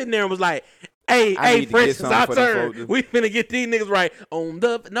thought he was sitting there and was like, "Hey, I hey, need to Fresh, get it's something our for them turn. folks. We finna get these niggas right on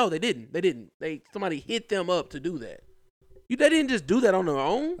the." No, they didn't. Somebody hit them up to do that. They didn't just do that on their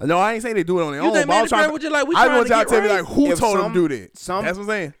own. No, I ain't saying they do it on their You own. think but I was Manny trying Graham was just like, we I trying want to y'all get to tell me right? like who If told them some- to do that. some- That's what I'm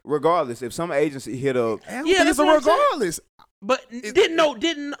saying. Regardless, if some agency hit up, I don't Yeah, think that's it's a what I'm saying. regardless. But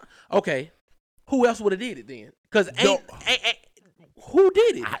didn't. Okay, who else would have did it then? Because ain't who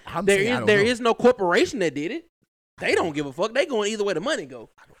did it? I'm There saying I is don't there know. is no corporation that did it. They don't give a fuck. They going either way the money go.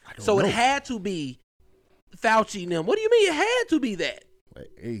 I don't So know. it had to be Fauci and them. What do you mean it had to be that?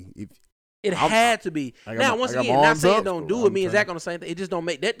 Hey, if It I'm- had to be. I got Now, my- once I got again, my not arms saying up, don't so do it. I'm Me and trying- Zach on the same thing. It just don't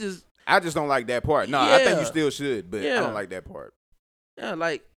make that just I just don't like that part. No, I think Yeah. you still should, but I Yeah. don't like that part.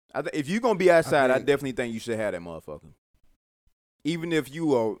 like If you're gonna be outside, I think- definitely think you should have that motherfucker. Even if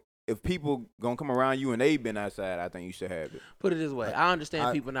if people gonna come around you and they've been outside, I think you should have it. put it this way. I understand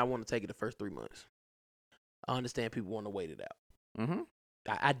I- people not want to take it the first 3 months. I understand people want to wait it out. Mm-hmm.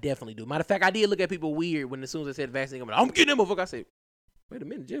 I definitely do. Matter of fact, I did look at people weird when as soon as I said vaccine, I'm getting that motherfucker. I said, wait a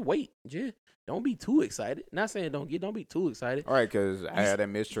minute, just wait. Just don't be too excited. Not saying don't be too excited. All right, because I had that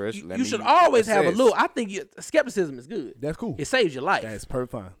mistrust. You should always have a assess. little. I think skepticism is good. that's cool. It saves your life. That's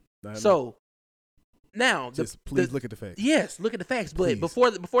perfect fine. So now, just please look at the facts. yes, look at the facts. But Please.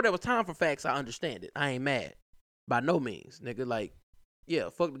 before there was time for facts, I understand it. I ain't mad by no means, nigga. Like, yeah,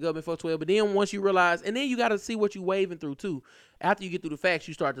 fuck the government, fuck 12. But then once you realize, and then you got to see what you waving through too. After you get through the facts,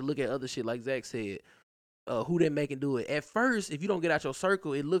 you start to look at other shit, like Zach said. Who they making do it? At first, if you don't get out your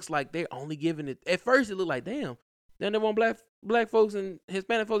circle, it looks like they're only giving it. At first, it looked like damn. Then they want black folks and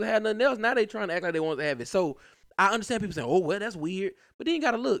Hispanic folks that had nothing else. Now they trying to act like they want to have it. So I understand people saying, "Oh well, that's weird," but then you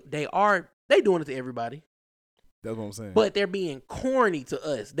got to look. They doing it to everybody. That's what I'm saying. But they're being corny to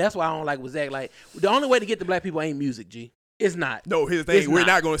us. That's why I don't like with Zach. Like, the only way to get the black people ain't music, G. It's not. no, here's the It's thing. We're not.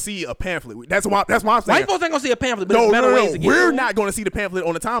 not going to see a pamphlet. That's why I'm saying. White folks ain't gonna see a pamphlet, but No, there's better ways to get We're it. not going to see the pamphlet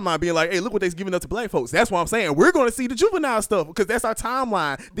on the timeline being like, hey, look what they're giving up to black folks. That's what I'm saying. We're going to see the juvenile stuff because that's our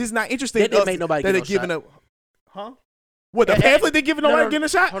timeline. This is not interesting. That didn't us make nobody that get they're no giving up. Huh? What, the Eh, eh, pamphlet they're giving no, nobody no, getting a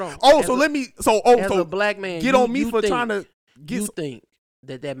shot? hold on. Oh, As so a- let me, As so a black man, get on me you for think- trying to get, You think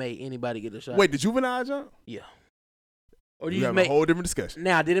that made anybody get a shot? wait, the juvenile jump? Yeah. Or do You you have make a whole different discussion.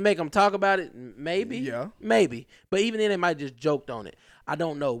 now? Did it make them talk about it? Maybe. Yeah. Maybe. But even then, they might just joked on it. I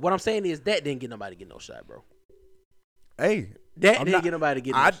don't know. What I'm saying is that didn't get nobody get no shot, bro. Hey, That I'm didn't not- get nobody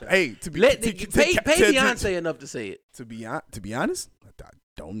get no I, shot. hey, to be, Let to, pay Beyonce enough to say it. to be honest, I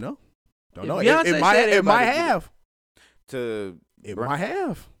don't know. Don't If know. Beyonce It might, said it might everybody get it. have. To It might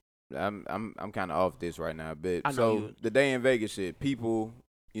have. I'm kind of off this right now, but I know so you- the day in Vegas shit, people,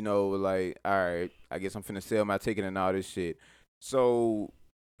 were like, all right, I guess I'm finna sell my ticket and all this shit. So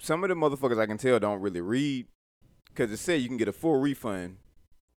some of the motherfuckers I can tell don't really read, because it said you can get a full refund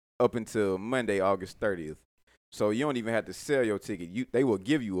up until Monday, August 30th. So you don't even have to sell your ticket. They will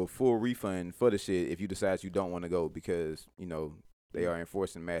give you a full refund for the shit if you decide you don't want to go because they are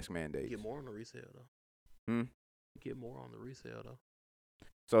enforcing mask mandates. Get more on the resale though. Hmm? Get more on the resale though.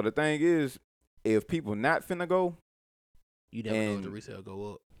 So the thing is, if people not finna go, You never know if And- the resale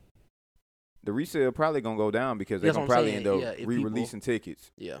go up. the resale probably gonna go down because they're That's gonna what I'm probably saying. end up Yeah, if re-releasing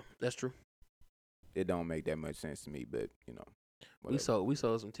tickets. Yeah, that's true. It don't make that much sense to me, but whatever. We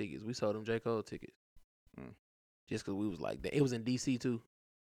sold some tickets. We sold them J. Cole tickets. Mm. Just because we was like that. It was in DC too.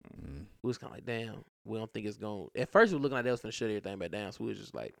 Mm. We was kind of like, damn, we don't think it's going. At first, we were looking like they was finna shut everything back down. So we was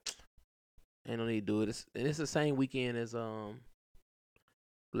just like, ain't no need to do it. It's the same weekend as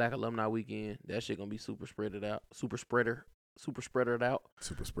Black Alumni Weekend. That shit gonna be super spreaded out, super spreadered out.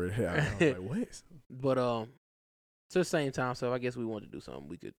 Super spread out. I was like, what? But to the same time, so if I guess we wanted to do something,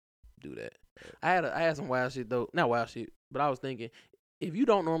 we could do that. I had some wild shit though, not wild shit, but I was thinking, if you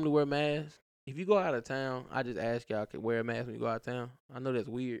don't normally wear masks, if you go out of town, I just ask y'all could wear a mask when you go out of town. I know that's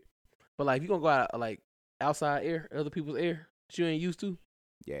weird, but like if you gonna go out like outside air, other people's air, that you ain't used to,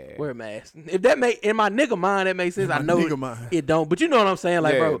 Yeah. wear a mask. If that make in my nigga mind that makes sense, I know it don't, but you know what I'm saying,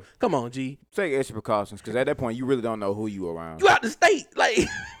 like Yeah. bro, come on, G, Take extra precautions because at that point you really don't know who you around. you out the state, like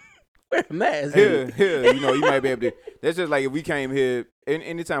wear a mask. Here, you might be able to. That's just like if we came here.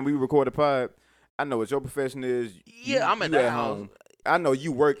 Anytime we record a pod, I know what your profession is. Yeah, I'm at the house. I know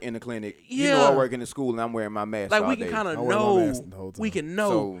you work in the clinic. You know I Yeah. work in the school and I'm wearing my mask. Like all we can day. kind of I wear my mask the know, whole time. we can know,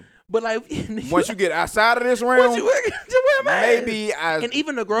 So but like once you get outside of this once realm, you wear, just wear a mask. maybe I. And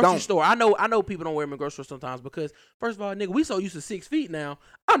even the grocery don't. store, I know people don't wear them in grocery store sometimes because first of all, nigga, we so used to 6 feet now.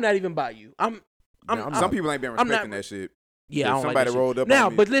 I'm not even by you. I'm Some people ain't been I'm not- respecting that shit. yeah. If I don't somebody like that shit. rolled up now,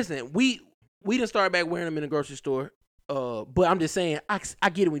 on me. but listen, we didn't start back wearing them in the grocery store. But I'm just saying, I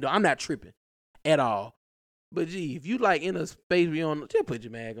get it. We don't. I'm not tripping at all. But gee, if you like in a space where you don't, just put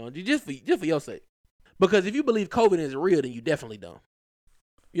your mag on, G, just for your sake. Because if you believe COVID is real, then you definitely don't.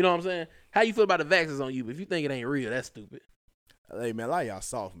 You know what I'm saying? How you feel about the vaccines on you? But if you think it ain't real, that's stupid. Hey man, a lot of y'all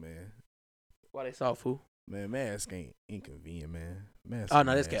soft, man. Why they soft fool? Man, mask ain't inconvenient, man. Mask. Oh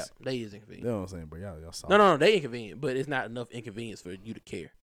no, that's cap. They is inconvenient. You know what I'm saying, bro? Y'all soft. No, they inconvenient, but it's not enough inconvenience for you to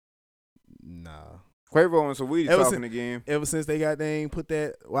care. Nah. Quavo and Saweetie Ever talking since- again. Ever since they got dang put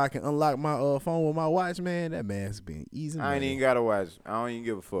that where I can unlock my phone with my watch, man, that mask been easy. I ain't even gotta watch. I don't even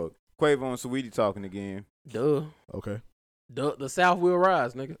give a fuck. Quavo and Saweetie talking again. Duh. Okay. The South will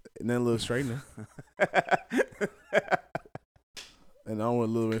rise, nigga. And then a little straightener. And I want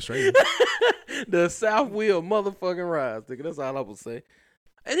a little bit straightener. The South will motherfucking rise, nigga. That's all I will say.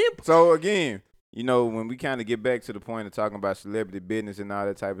 And then So again, when we kind of get back to the point of talking about celebrity business and all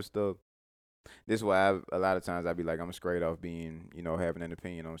that type of stuff, this is why a lot of times I be like, I'm straight off being, having an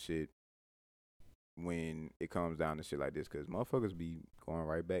opinion on shit when it comes down to shit like this, because motherfuckers be going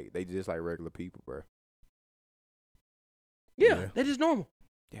right back. They just like regular people, bro. yeah, Yeah. they're just normal.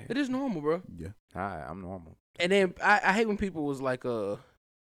 Yeah. They're just normal, bro. Yeah. Hi, I'm normal. And then I hate when people was like oh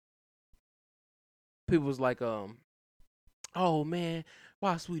man,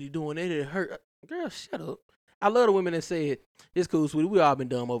 why Sweetie doing that? It hurt. Girl, shut up. I love the women that said, it's cool, Sweetie. We all been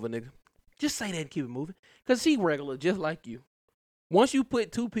dumb over, nigga. Just say that and keep it moving. Because she regular, just like you. Once you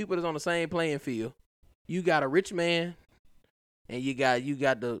put two people that's on the same playing field, you got a rich man and you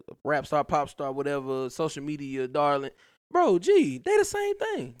got the rap star, pop star, whatever, social media darling. Bro, gee, they the same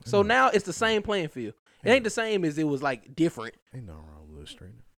thing. So now it's the same playing field. It ain't the same as it was like different. Ain't nothing wrong with a little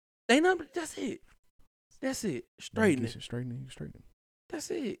straightener. Ain't nothing. That's it. That's it. Straighten it. Straightening. That's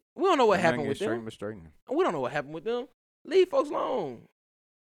it. We don't know what happened with them. Straightening. We don't know what happened with them. Leave folks alone.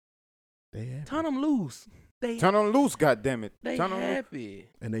 They happy. Turn them loose. Turn on loose, goddammit. They Turn on loose. happy.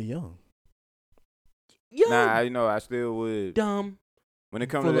 And they young. Young, Nah, I still would. dumb, When it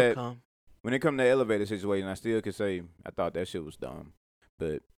comes full to of that, cum. when it comes to the elevator situation, I still could say I thought that shit was dumb.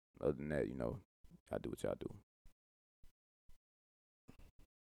 But other than that, I do what y'all do.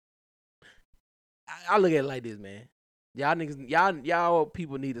 I look at it like this, man. Y'all niggas, y'all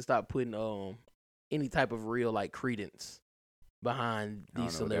people need to stop putting any type of real like credence behind I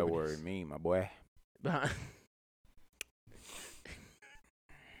these don't know what that celebrities. word mean, my boy. Behind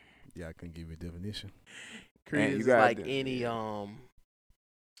Yeah, I couldn't give you a definition. credence is got like the- any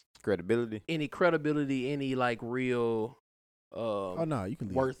Credibility. any credibility, any like real Oh no, you can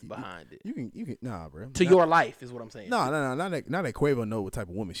leave. worth behind it You can nah, bro. to your life is what I'm saying. No, not that Quavo know what type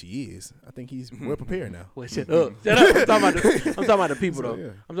of woman she is. I think he's well prepared now. Well, shut up. Shut up. I'm talking about the people So, though. yeah.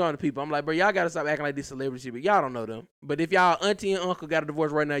 I'm talking about the people. I'm like, bro, y'all gotta stop acting like these celebrities, but y'all don't know them. But if y'all auntie and uncle got a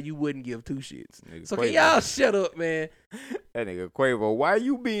divorce right now, you wouldn't give two shits. Nigga, So Quavo. can y'all shut up, man? That nigga Quavo, why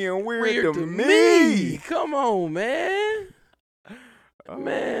you being weird, Weird to me? Come on, man. Oh,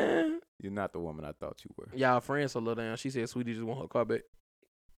 Man. You're not the woman I thought you were. Y'all friends so low down. She said Sweetie just want her car back.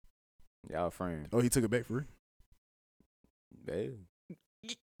 Y'all friends. Oh, he took it back for real. Yeah.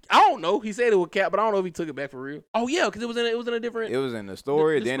 I don't know. He said it was cap, but I don't know if he took it back for real. Oh yeah, because it was in a different. It was in the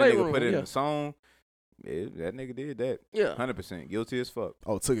story. The Then the display nigga room, put it yeah. in the song. Yeah, that nigga did that. Yeah. 100% guilty as fuck.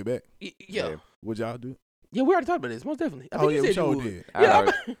 Oh, took it back. Yeah. What'd y'all do? Yeah, we already talked about this. Most definitely. I Oh, think yeah, you we said sure you would. did.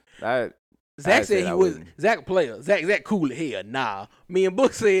 Yeah. I Zach I said said he I was. wouldn't. Zach a player. Zach cool as hell. Nah. Me and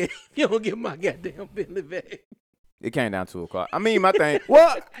Book said you don't get my goddamn Bentley back. It came down to a car. I mean, my thing.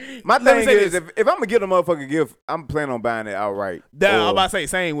 What? My Let me thing say is, this. if I'm gonna get a motherfucker gift, I'm planning on buying it outright. I'm Or- about to say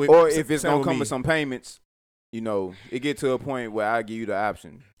same with. Or if it's same gonna come me. with some payments, it get to a point where I give you the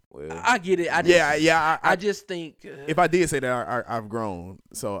option. Well, I get it. I just, I I just think. if I did say that, I've grown,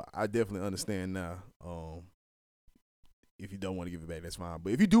 so I definitely understand now. If you don't want to give it back, that's fine.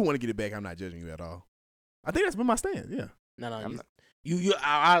 But if you do want to get it back, I'm not judging you at all. I think that's been my stand. Yeah. No, I'm you. not-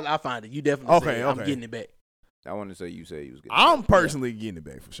 I find it. You definitely. Okay, said, I'm okay. getting it back. I want to say you said you was getting. I'm personally getting it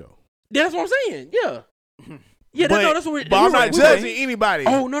back for sure. That's what I'm saying. Yeah. Yeah. But, That's what we're. but I'm not we were- judging anybody.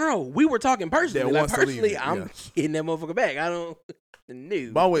 Oh no. We were talking personally. That Like wants to leave personally, it, I'm yeah. getting that motherfucker back. I don't. No.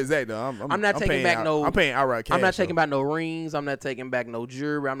 But I'm with Zach though. I'm not taking paying back no- I'm paying outright cash. I'm not taking though. back no rings. I'm not taking back no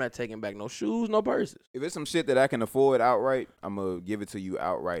jewelry. I'm not taking back no shoes, no purses. If it's some shit that I can afford outright, I'm gonna give it to you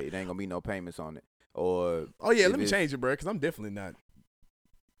outright. It ain't gonna be no payments on it. Or Oh yeah, if let me it's- change it, bro. Because I'm definitely not.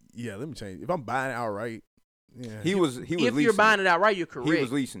 Yeah, let me change it. If I'm buying it outright, yeah. He was If leasing you're buying it outright, you're correct. He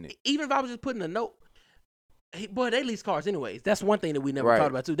was leasing it. Even if I was just putting a note. Boy, they lease cars anyways. That's one thing that we never Right.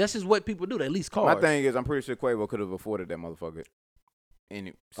 talked about too. That's just what people do. They lease cars. My thing is, I'm pretty sure Quavo could have afforded that motherfucker.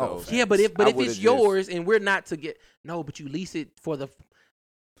 So Yeah, but if I it's would've yours and we're not to get but you lease it for the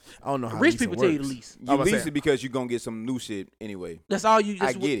I don't know how rich leasing people tell you to works. lease. you I was lease saying- it because you're gonna get some new shit anyway. That's all you. I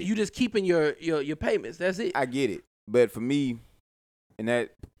That's get it. You just keeping your payments. That's it. I get it, but for me, in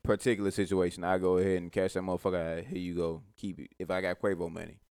that particular situation, I go ahead and cash that motherfucker out. Here you go, keep it. If I got Quavo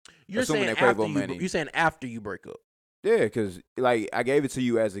money, You're assuming saying that Quavo after you. money- You're saying after you break up. yeah, because like I gave it to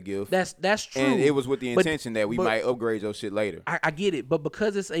you as a gift, That's true. and it was with the But- intention that we but- might upgrade your shit later. I get it, but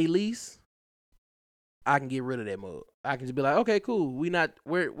because it's a lease, I can get rid of that mug. I can just be like, okay, cool. We're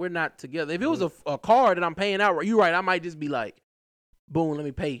not together. If it was a car that I'm paying out, you're right. I might just be like, boom, let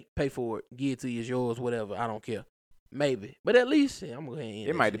me pay for it, give it to you, it's yours, whatever. I don't care. Maybe, but at least I'm gonna end It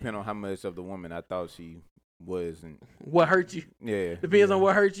that might shit. depend on how much of the woman I thought she was, and What hurt you yeah, depends on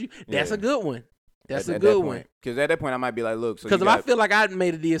what hurt you. That's Yeah. a good one. That's a at good that one. point. Because at that point, I might be like, look, so Because you if I got- feel like I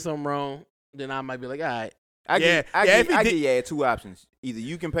made did something wrong, then I might be like, all right. I Yeah, get, I yeah, get, if he I did- get yeah, two options. Either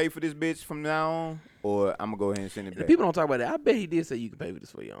you can pay for this bitch from now on, or I'm gonna go ahead and send it The back. people don't talk about that. I bet he did say you can pay for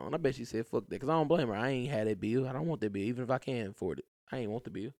this for your own. I bet she said fuck that because I don't blame her. I ain't had that bill. I don't want that bill, even if I can afford it. I ain't want the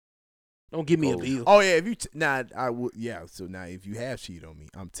bill. Don't give me a Oh. bill. Oh yeah, if you I would. Yeah, so now if you have cheated on me,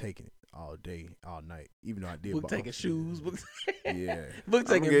 I'm taking it all day, all night. Even though I did. Book buy- taking shoes. Book, Yeah, book I'm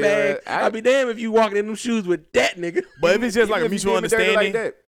taking good. bags. I- I'd be damned if you walking in them shoes with that nigga. but if it's just like a Even if you mutual did me dirty understanding, like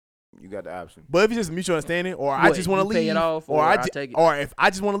that, you got the option. but if it's just a mutual understanding, or I What, just want to you pay leave, it off, or or I I ju- take it? or if I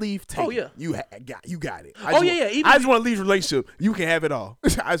just want to leave, take Oh, it. yeah. you got it. Oh, yeah. Even I if just want to leave the relationship. You can have it all. I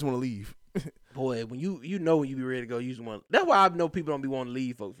just want to leave. Boy, when you know when you be ready to go, you just want. That's why I know people don't be wanting to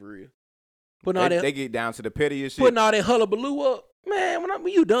leave, folks, for real. Putting all They that, get down to the pettiest shit. putting all that hullabaloo up, man.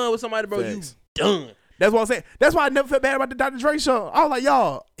 When you done with somebody, bro, Facts. you done. That's what I'm saying. That's why I never felt bad about the Dr. Dre show. I was like,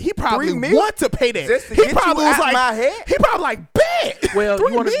 y'all, he probably $3 million? want to pay that. Just to He get probably you was out like, my head? he probably like, bet. Well, $3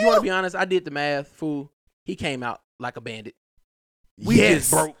 you want to million? be honest? I did the math, fool. He came out like a bandit. We Yes.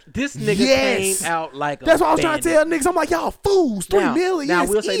 just broke. This nigga Yes. came out like a That's what I was trying to tell bandit. niggas. I'm like, y'all fools. $3 million. Now,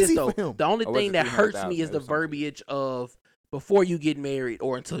 It's we'll say this easy though. for him. The only Or was thing it that hurts me 300,000 is the or something? verbiage of before you get married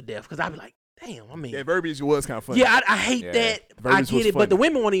or until death. Because I be like, damn, I mean, That verbiage was kind of funny. yeah, I hate Yeah. that. I Verbiage get was it, but the funny.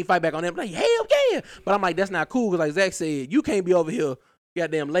 women won't even fight back on that. Like, hell yeah. But I'm like, that's not cool. Because like Zach said, you can't be over here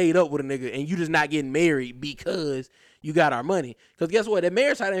goddamn laid up with a nigga and you just not getting married because you got our money. Because guess what? That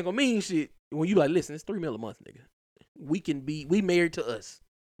marriage side ain't gonna mean shit when you like, listen, it's $3 million a month, nigga. We married to us.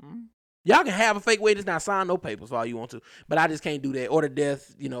 Mhm. Y'all can have a fake wedding, just not sign no papers for all you want to. But I just can't do that. Or the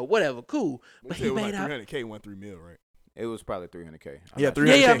death, whatever. Cool. But he it was made like out. 300K, won $3 million, right? It was probably 300K. Yeah, not sure.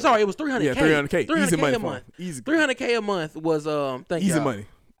 300K. Yeah, I'm sorry. It was $300K. Yeah, 300K. Easy money a for him. month. Easy. $300K a month was thank Easy y'all. money. Easy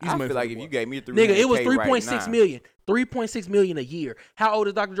I money feel for like the if boy. you gave me 300K Nigga, it was right 3.6 now- million. 3.6 million a year. How old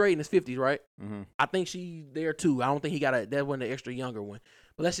is Dr. Dre in his 50s, right? Mhm. I think she there too. I don't think he got that wasn't an extra younger one.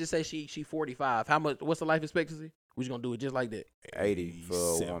 But let's just say she 45. How much? What's the life expectancy? We're just gonna do it just like that. 80 for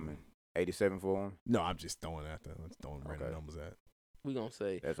a 87. woman. 87 for a woman. No, I'm just throwing out there. I'm just throwing random Okay. numbers at. We're gonna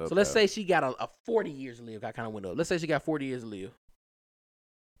say. That's So up let's there. say she got a 40 years to live. I kind of went up. Let's say she got 40 years to live.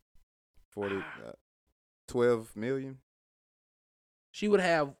 12 million. She would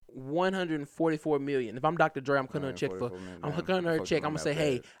have 144 million. If I'm Dr. Dre, I'm cutting her a check for. I'm cutting her a check. I'm gonna say,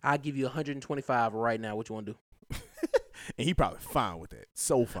 hey, I'll give you 125 right now. What you want to do? And he probably fine with that.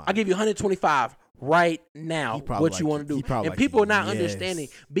 So fine. I give you 125 right now. He probably What you like- want to he do? probably And like, people are not yes. understanding.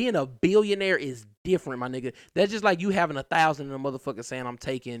 Being a billionaire is different, my nigga. That's just like you having 1,000 and a motherfucker saying I'm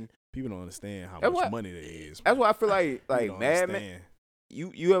taking. People don't understand how That's much what- money there is. That's why I feel like People don't Mad Men. understand.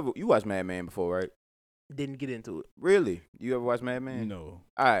 You watched Mad Men before, right? Didn't get into it. Really? You ever watched Mad Men? No.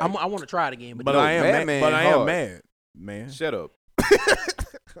 All right. I want to try it again, but, But no, I am Mad mad. Men But I am hard. mad, man. Shut up.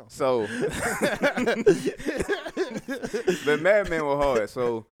 So, but Mad Men were hard.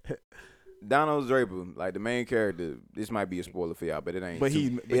 So, Donald Draper, like the main character, this might be a spoiler for y'all, but it ain't. But too, he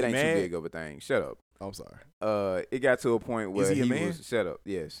it ain't mad? too big of a thing. Shut up. I'm sorry. It got to a point where Is he a he man? was. Shut up.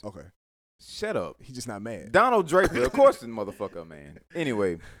 Yes. Okay. Shut up. He's just not mad. Donald Draper, of course, the motherfucker, man.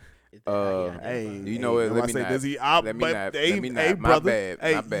 Anyway, Hey, you know what? hey, Let I me say, not. does he? Let me not. Hey, Let me not. hey, My brother. bad.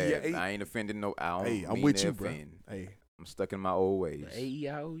 Hey, My bad. yeah, hey, I ain't offending no. I don't hey, I'm mean with to you, bro. offend. Hey, I'm stuck in my old ways.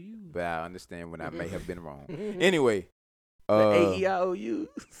 AEIOU. But I understand when I may have been wrong. Anyway, The AEIOU.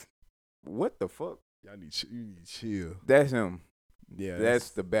 what the fuck? y'all need you need to chill. That's him. Yeah,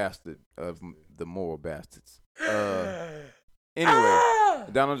 That's the bastard of the moral bastards. Anyway, Ah!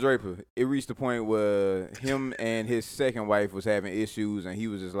 Donald Draper. It reached the point where him and his second wife was having issues, and he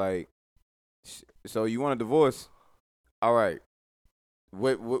was just like, "So you want a divorce? All right.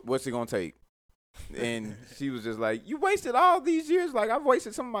 What's it gonna take?" And she was just like, "You wasted all these years. Like I've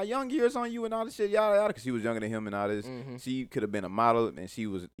wasted some of my young years on you and all this shit, yada yada." Because she was younger than him and all this. Mhm. She could have been a model, and she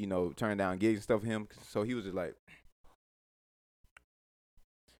was, turning down gigs and stuff for him. So he was just like,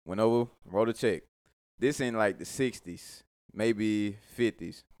 went over, wrote a check. This in like the 60s, maybe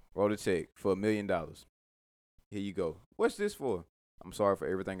 50s. Wrote a check for $1 million. Here you go. What's this for? I'm sorry for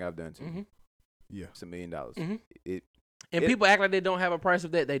everything I've done to you. Mhm. Yeah, It's $1 million. Mhm. It And people act like they don't have a price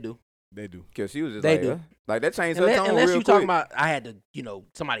of that. They do. they do. because she was just They like, do. Like that changed her tone Unless real you quick. talking about I had to,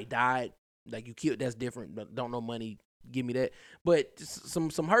 somebody died, like you killed. That's different. But don't know money. Give me that. But some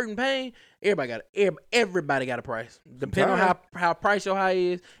hurt and pain. Everybody got a price. Depending on how price your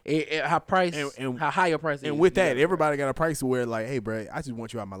high is, how high your price is. And with you that, got a everybody got a price where like, hey, bro, I just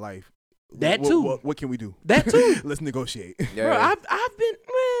want you out of my life. That too. What can we do? That too. Let's negotiate. Yeah. Bro, I've been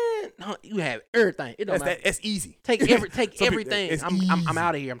you have everything. It don't matter. That's easy. Take Some people- everything. it's I'm easy.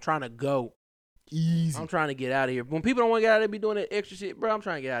 out of here. I'm trying to go. Easy. I'm trying to get out of here. When people don't want to get out of here, be doing that extra shit, bro. I'm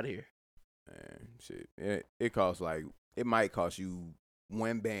trying to get out of here. Man, shit. It costs like, it might cost you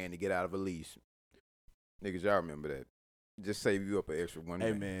 $1 band to get out of a lease. Niggas, y'all remember that. Just save you up an extra $1 Hey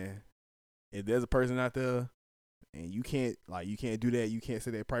band. man, if there's a person out there and you can't do that, you can't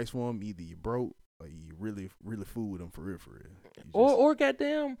set that price for them. Either you broke or you really fool with them for real. You Or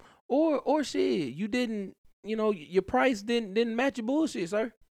goddamn, or shit. You didn't, your price didn't match your bullshit,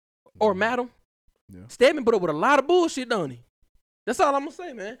 sir. Or madam. Yeah. Stedman put up with a lot of bullshit, don't he? That's all I'm gonna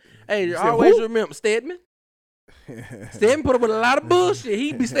say, man. Hey, You said always who? remember Stedman. just Stedman put up with a lot of bullshit.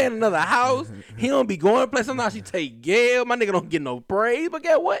 He be staying in another house. He don't be going places. Sometimes he take Gail. My nigga don't get no praise. But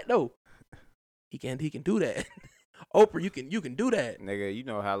guess what though? He can do that. Oprah, you can do that. Nigga, you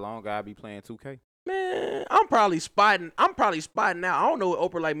know how long I be playing 2K? Man, I'm probably spotting out. I don't know what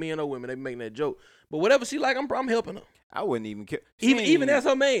Oprah like men or women. They be making that joke. But whatever she like, I'm helping her. I wouldn't even care. Even as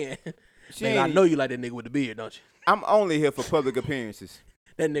her man. Man, I know you like that nigga with the beard, don't you? I'm only here for public appearances.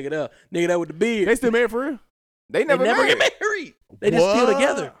 That nigga there with the beard. they still married for real? They They never, never married. get married. They just still What?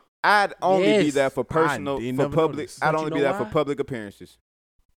 together. I'd only be Yes. there for personal, I didn't for never public. notice. I'd But only you be know there for why? public appearances.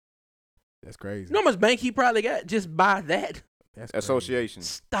 That's crazy. You know how much bank he probably got just by that? That's crazy. Association.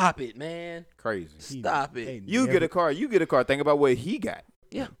 Stop it, man. Crazy. Stop it. They You never- get a car. You get a car. Think about what he got.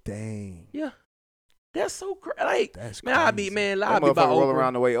 Dang. Yeah. That's so crazy. Like, That's man, crazy. I'll be That about motherfucker roll Oprah.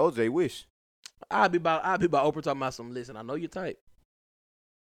 around the way OJ wish. I'll be about Oprah talking about some. Listen, I know your type.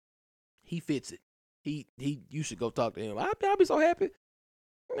 He fits it. You should go talk to him. I'll be so happy.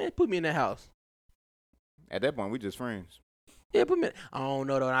 Man, put me in that house. At that point, we just friends. Yeah, put me. I don't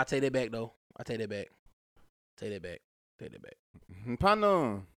know though. And I take that back though. I take that back. Take that back. Take that back.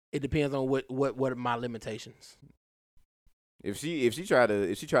 Partner. It depends on what are my limitations. If she tried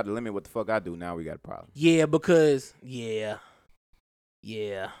to limit what the fuck I do, now we got a problem. Yeah, because yeah.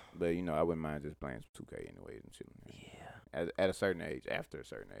 But I wouldn't mind just playing some 2K anyway and chilling. At a certain age, after a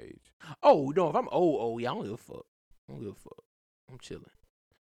certain age. Oh no, if I'm old, yeah, I don't give a fuck. I'm chilling.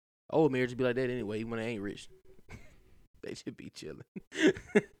 Old marriage be like that anyway, even when they ain't rich. They should be chilling.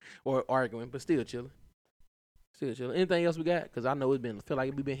 Or arguing, but still chilling. Anything else we got? Because I know feel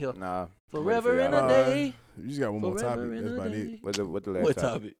like we've been here Nah. forever and figure a out. day. You just got one more Forever topic. and That's a about day. it. What the last What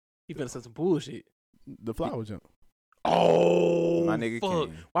topic? topic? He finna say some bullshit. The flower jump. Oh, My nigga fuck.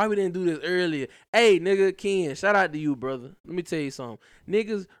 Ken. Why we didn't do this earlier? Hey, nigga, Ken, shout out to you, brother. Let me tell you something.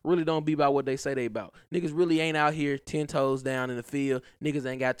 Niggas really don't be about what they say they about. Niggas really ain't out here 10 toes down in the field. Niggas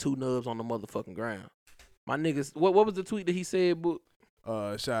ain't got 2 nubs on the motherfucking ground. My niggas, what was the tweet that he said, book?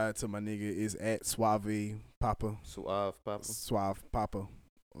 Shout out to my nigga is at Suave Papa. Suave Papa. Suave Papa.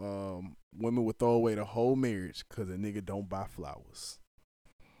 Women would throw away the whole marriage because a nigga don't buy flowers.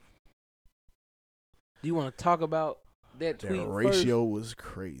 Do you want to talk about that tweet That ratio first? was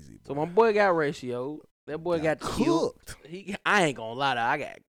crazy. So my boy got ratio. That boy got killed. cooked. I ain't gonna lie to you, I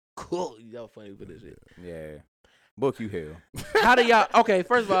got cooked. Y'all funny for this shit. Yeah. Book you hell. How do y'all? Okay,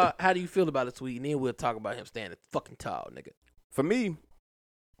 first of all, how do you feel about the tweet? And then we'll talk about him standing fucking tall, nigga. For me,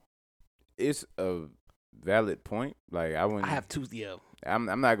 it's a valid point. Like I wouldn't. I have 2. Yeah. I'm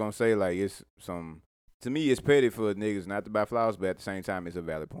not gonna say like it's some. To me, it's petty for niggas not to buy flowers, but at the same time, it's a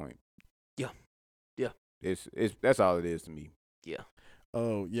valid point. Yeah. Yeah. It's that's all it is to me.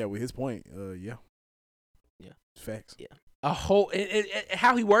 Oh yeah, with his point, yeah. Yeah. Facts. Yeah. A whole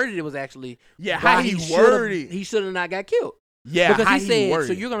how he worded it was actually Yeah, why how he worded it. He should have not got killed. Yeah, Because how he said, worded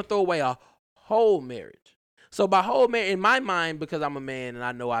so it. you're gonna throw away a whole marriage. So by whole marriage, in my mind, because I'm a man and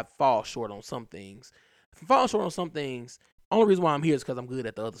I know I fall short on some things. If I fall short on some things, only reason why I'm here is because I'm good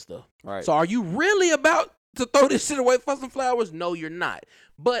at the other stuff. Right. So are you really about to throw this shit away for some flowers? No, you're not.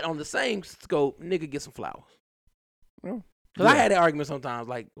 But on the same scope, nigga, get some flowers. Because I Yeah. had that argument sometimes,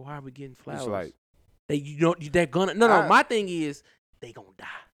 like, why are we getting flowers? It's like They're gonna no. My thing is they gonna die.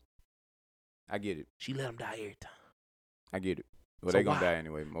 I get it. She let them die every time. I get it. Well, So they gonna why? die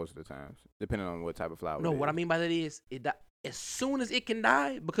anyway most of the times, depending on what type of flower. No, it what I is. mean by that is it die as soon as it can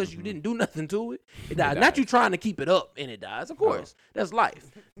die because you didn't do nothing to it. It It dies. Not dies. you trying to keep it up and it dies. Of course, that's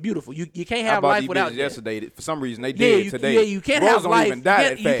life. Beautiful. You can't I have bought life these without bitches death. yesterday. For some reason, they Yeah, did you, today. yeah, you can't Rose have don't life. even die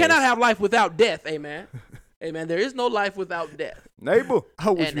that You cannot fast. have life without death. Amen. Amen. There is no life without death. Neighbor. I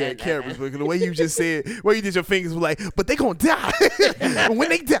wish And- we had and- cameras, and- but the way you just said, where you did your fingers was like, but they gonna die. When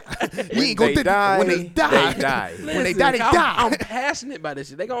they die, you ain't gonna they die, when they die. they die. When they Listen, die, they die. I'm passionate about this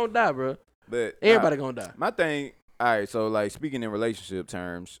shit. They gonna die, bro. But Everybody gonna die. my thing. All right. So like speaking in relationship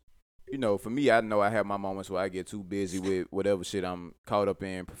terms, you know, for me, I know I have my moments where I get too busy with whatever shit I'm caught up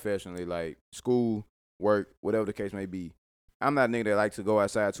in professionally, like school, work, whatever the case may be. I'm not a nigga that likes to go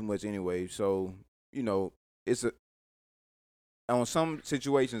outside too much anyway. So you know, on some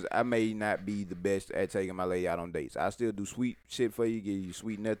situations, I may not be the best at taking my lady out on dates. I still do sweet shit for you, give you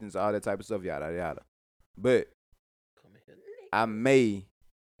sweet nothings, all that type of stuff, yada yada. But I may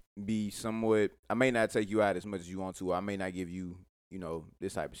be somewhat. I may not take you out as much as you want to. I may not give you, you know,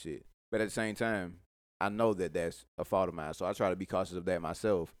 this type of shit. But at the same time, I know that that's a fault of mine, so I try to be cautious of that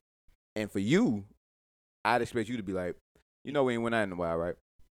myself. And for you, I'd expect you to be like, you know, we ain't went out in a while, right?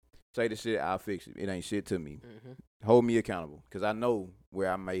 Say the shit, I'll fix it. It ain't shit to me. Mm-hmm. Hold me accountable, because I know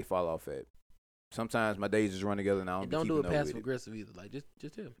where I may fall off at. Sometimes my days just run together, and I don't. And be don't do keeping it up passive with it. aggressive either. Like just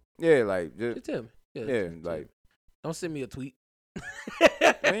tell me. Yeah, like just, Just tell me. yeah, just tell like me. Don't send me a tweet.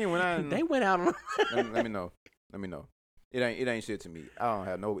 ain't went out They went out on. let me know. Let me know. It ain't shit to me. I don't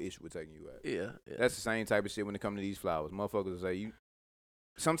have no issue with taking you out. Yeah. That's the same type of shit when it comes to these flowers. Motherfuckers will say you.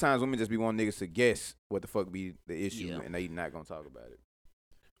 Sometimes women just be wanting niggas to guess what the fuck be the issue, Yeah. and they not gonna talk about it.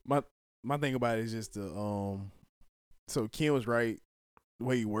 My thing about it is just so Ken was right the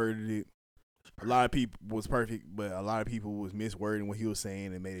way he worded it. A lot of people was perfect, but a lot of people was miswording what he was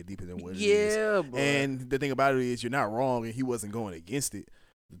saying and made it deeper than what it is. Yeah, bro. And the thing about it is, you're not wrong, and he wasn't going against it.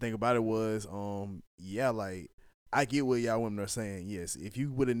 The thing about it was, yeah, like I get what y'all women are saying. Yes, if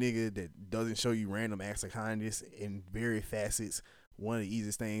you with a nigga that doesn't show you random acts of kindness in various facets, one of the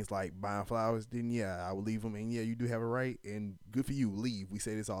easiest things like buying flowers, then yeah, I would leave them. And yeah, you do have a right, and good for you. Leave. We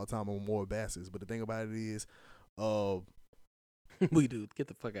say this all the time on More Bastards, but the thing about it is, we do. Get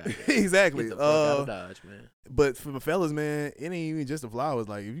the fuck out of here. exactly. Get the fuck out of Dodge, man. But for the fellas, man, it ain't even just the flowers.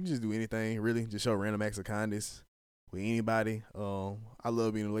 Like if you just do anything, really, just show random acts of kindness with anybody. I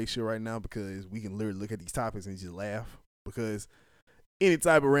love being in a relationship right now because we can literally look at these topics and just laugh. Because any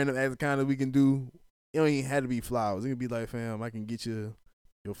type of random acts of kindness we can do, it don't even have to be flowers. It can be like, fam, I can get you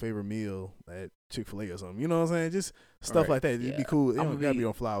your favorite meal at Chick-fil-A or something. You know what I'm saying? Just stuff Right. like that. It'd Yeah. be cool. It I'ma don't gotta be- be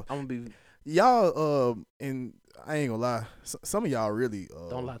on flowers. I'm gonna be. Y'all, and I ain't gonna lie, some of y'all really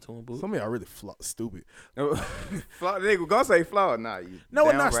Don't lie to him, boo. Some of y'all really stupid. Flaw, nigga, gonna say flaw? Nah, you. No, I'm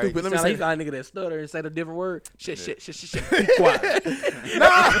damn not right. stupid. Let me Sound say like you got a nigga that stutter and say a different word. Shit. Be quiet.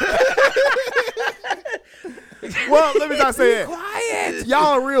 Well, let me not say that. Quiet.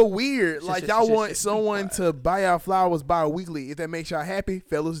 Y'all are real weird. Shit, Like shit, y'all shit, want shit. someone to buy y'all flowers bi-weekly. If that makes y'all happy,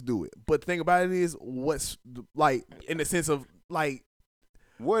 fellas, do it. But the thing about it is, what's like in the sense of like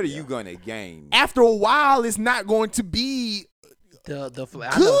What are you gonna gain? After a while, it's not going to be the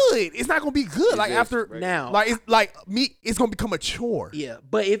good. It's not going to be good. It's Like just after regular. now. like it's like me, it's going to become a chore. Yeah,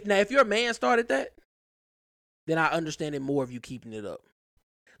 but if your man started that, then I understand it more of you keeping it up.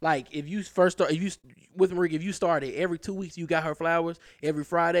 Like if you first start, with Marika, if you started every 2 weeks, you got her flowers every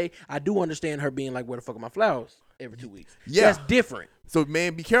Friday. I do understand her being like, "Where the fuck are my flowers?" Every 2 weeks. Yeah. That's different. So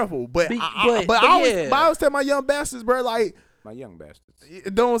man, be careful. But But I always tell my young bastards, bro, like, My young bastards.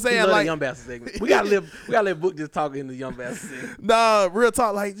 you know what I'm We saying? love the Like, young bastard segment. We gotta let Book just talk in the young bastard segment. nah, real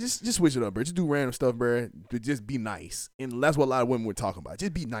talk. Like, just switch it up, bro. Just do random stuff, bro. But just be nice, and that's what a lot of women were talking about.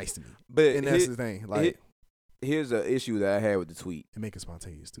 Just be nice to me, But and that's the thing. Like, here's an issue that I had with the tweet. and make it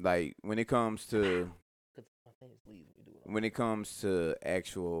spontaneous too. Like when it comes to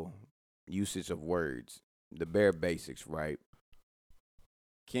actual usage of words, the bare basics, right?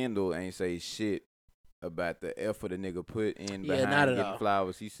 Kendall ain't say shit about the effort a nigga put in Yeah, behind not at getting all.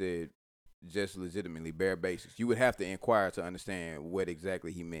 flowers. He said just legitimately bare basics. You would have to inquire to understand what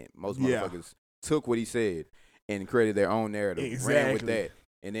exactly he meant. Most Yeah. motherfuckers took what he said and created their own narrative, ran with Exactly. that,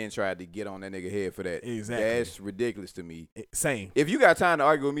 and then tried to get on that nigga head for that. Exactly. That's ridiculous to me. Same. If you got time to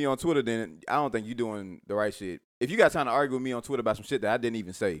argue with me on Twitter, then I don't think you doing the right shit. If you got time to argue with me on Twitter about some shit that I didn't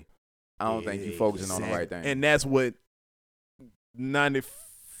even say, I don't think you focusing on the right thing. And that's what 97%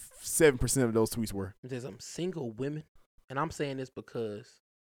 of those tweets were. There's some single women, and I'm saying this because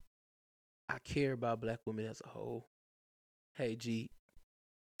I care about black women as a whole. Hey, G,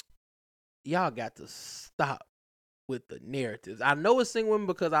 y'all got to stop with the narratives. I know it's single women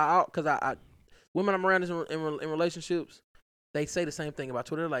because I women I'm around in relationships, they say the same thing about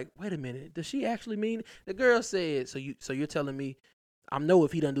Twitter. They're like, wait a minute, does she actually mean it? The girl said, so you're telling me I know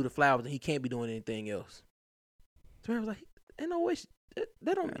if he doesn't do the flowers, then he can't be doing anything else. So I was like, ain't no way.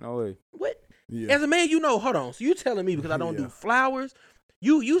 That don't No way. what? Yeah. As a man, hold on. So you telling me because I don't Yeah. do flowers,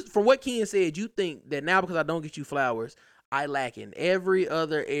 you from what Ken said, you think that now because I don't get you flowers, I lack in every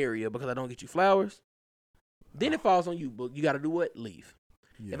other area because I don't get you flowers. Then it falls on you, but you got to do what? Leave.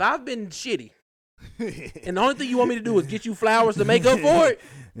 Yeah. If I've been shitty and the only thing you want me to do is get you flowers to make up for it,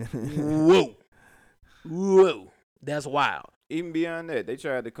 whoa, that's wild. Even beyond that, they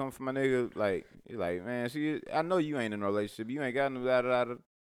tried to come for my nigga like man, see, I know you ain't in a relationship. You ain't got no da.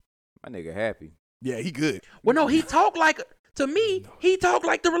 My nigga happy. Yeah, he good. Well, no, he talked like he talked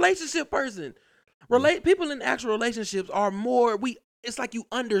like the relationship person. People in actual relationships are more it's like you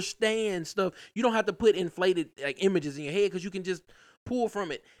understand stuff. You don't have to put inflated like images in your head because you can just pull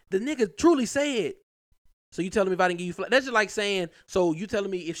from it. The nigga truly said, so you telling me if I didn't give you that's just like saying, so you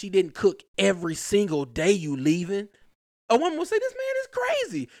telling me if she didn't cook every single day you leaving? A woman would say, this man is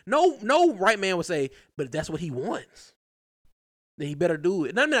crazy. No right man would say, but if that's what he wants, then he better do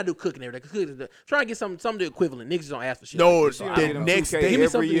it. Doesn't mean I do cooking every day. Cause try to get something the equivalent. Niggas don't ask for shit. No, like this, so I the don't know. next 2K day, Give me every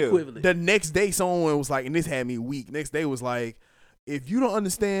something year. equivalent. the next day, someone was like, and this had me weak. Next day was like, if you don't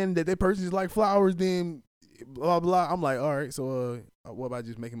understand that person is like flowers, then blah blah. I'm like, all right, so what about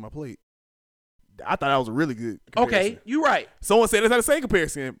just making my plate? I thought that was a really good comparison. Okay, you right. Someone said that's not the same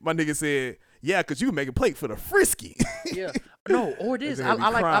comparison. My nigga said, yeah, because you can make a plate for the frisky. Yeah. No, or this. They I be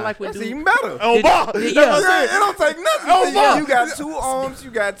like crying. like when That's dude. even better. Oh, Did- ma. yeah. That's what I'm saying. It don't take nothing. Oh, ma. You got 2 arms.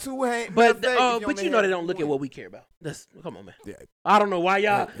 You got 2 hands. But you know they don't look at what we care about. Come on, man. Yeah. I don't know why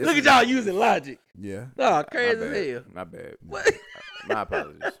y'all This look is- at y'all using logic. Yeah. Oh, crazy as hell. My bad. What? My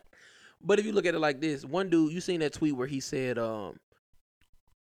apologies. But if you look at it like this, one dude, you seen that tweet where he said,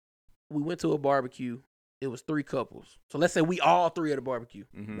 we went to a barbecue. It was 3 couples. So let's say we all 3 at a barbecue.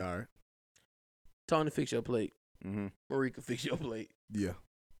 Mm-hmm. All right. Tony, fix your plate. Mm-hmm. Marika, fix your plate. Yeah.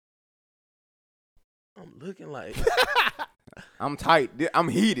 I'm looking like, I'm tight. I'm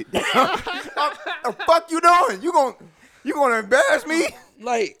heated. The fuck you doing? You gonna embarrass me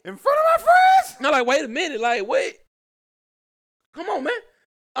like, in front of my friends? no, like, wait a minute. Like, wait. Come on, man.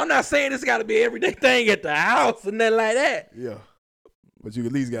 I'm not saying this got to be an everyday thing at the house or nothing like that. Yeah. But you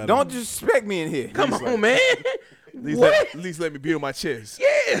at least got Don't disrespect me in here. Come Least on, like- man. at least, What? at least let me beat on my chest.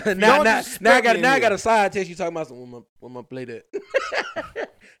 Yeah. Now I disrespect got me in here. a side text you talking about some when my play that.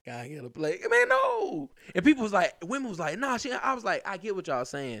 Gotta get a play. Man, no. And people was like, women was like, nah, I was like, I get what y'all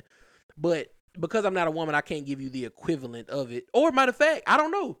saying. But because I'm not a woman, I can't give you the equivalent of it. Or matter of fact, I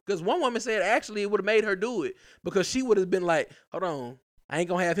don't know. Because one woman said actually it would have made her do it. Because she would have been like, hold on, I ain't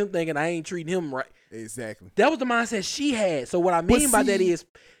gonna have him thinking I ain't treating him right. Exactly. That was the mindset she had. So what I mean by that see- is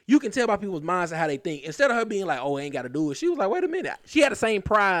you can tell by people's mindset how they think. Instead of her being like, oh, I ain't got to do it, she was like, wait a minute. She had the same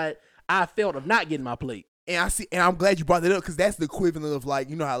pride I felt of not getting my plate. And I'm glad you brought that up because that's the equivalent of like,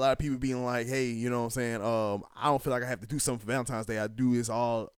 you know how a lot of people being like, hey, you know what I'm saying? I don't feel like I have to do something for Valentine's Day. I do this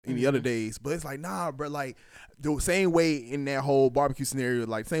all any other days. But it's like, nah, bro, like the same way in that whole barbecue scenario,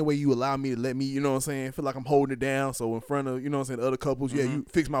 like same way you allow me to let me, you know what I'm saying, feel like I'm holding it down. So in front of, you know what I'm saying, other couples, yeah, you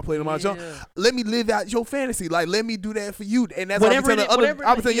fix my plate on my junk. Let me live out your fantasy. Like, let me do that for you. And that's what I'm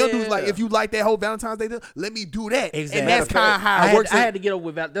telling young dudes, like, if you like that whole Valentine's Day, let me do that. Exactly. And that's kind of how it works. I had to get over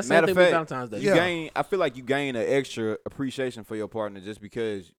with that. That's the same thing with Valentine's Day. I feel like you gain an extra appreciation for your partner just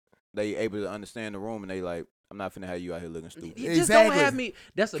because they able to understand the room and they like, I'm not finna have you out here looking stupid. You just don't have me.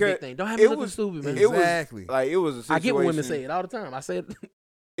 That's a big thing. Don't have me looking stupid, man. Exactly. It was a situation. I get when women say it all the time. I say it.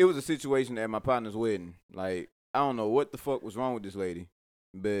 It was a situation at my partner's wedding. Like, I don't know what the fuck was wrong with this lady,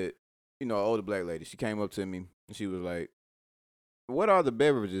 but, you know, an older black lady. She came up to me and she was like, what are the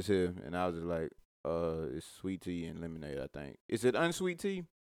beverages here? And I was just like, it's sweet tea and lemonade, I think. Is it unsweet tea?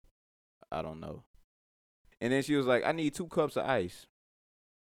 I don't know. And then she was like, I need 2 cups of ice.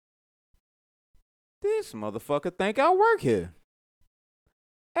 This motherfucker think I work here.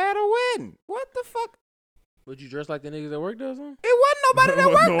 At a wedding. What the fuck? Would you dress like the niggas that work there or something? It wasn't nobody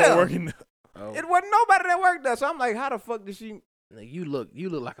that worked there. Oh. It wasn't nobody that worked there. So I'm like, how the fuck did she? You look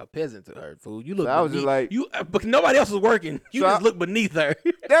like a peasant to her, fool. You look. So I was just like, but nobody else was working. You just look beneath her.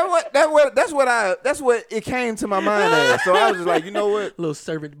 That's what it came to my mind as. So I was just like, you know what, little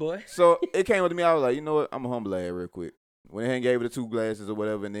servant boy. So it came to me. I was like, you know what, I'm a humble ass real quick. Went ahead and gave her the 2 glasses or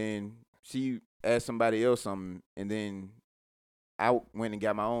whatever, and then she asked somebody else something, and then I went and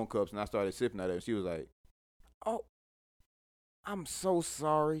got my own cups and I started sipping at her. She was like, oh, I'm so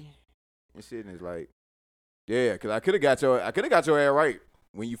sorry. And shit, and it's like, yeah, because I could have got your ass right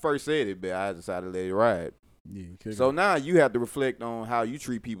when you first said it, but I decided to let it ride. Yeah, so now you have to reflect on how you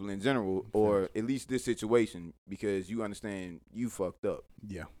treat people in general, or at least this situation, because you understand you fucked up.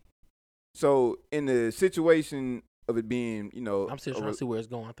 Yeah. So in the situation of it being, you know, I'm still trying to see where it's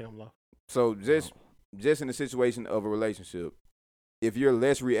going. I think I'm lost. So just in the situation of a relationship, if you're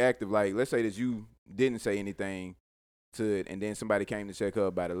less reactive, like let's say that you didn't say anything to it, and then somebody came to check her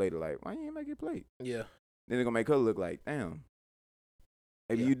about it later, like, why you ain't make it plate? Yeah. Then they're gonna make her look like, damn,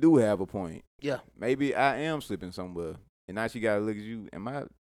 maybe you do have a point. Yeah. Maybe I am slipping somewhere, and now she gotta look at you. Am I?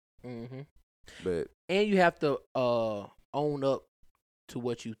 Mm-hmm. But and you have to own up to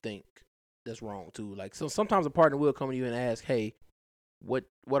what you think that's wrong too. Like, so sometimes a partner will come to you and ask, hey, what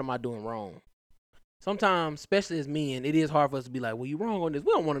am I doing wrong? Sometimes, especially as men, it is hard for us to be like, well, you wrong on this.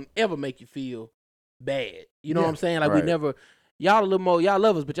 We don't want to ever make you feel bad. You know what I'm saying? Like, we never, y'all a little more, y'all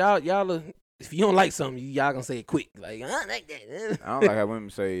love us, but y'all if you don't like something, y'all gonna say it quick. Like, I don't like that. I don't like how women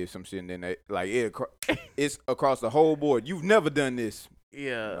say some shit and then they, like, it's across the whole board. You've never done this.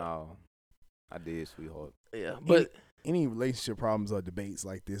 Yeah. No, I did, sweetheart. Yeah, but any relationship problems or debates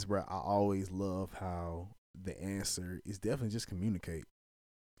like this, bro, I always love how the answer is definitely just communicate.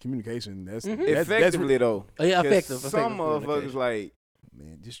 Communication, that's effectively though. Yeah, effective. Some motherfuckers like,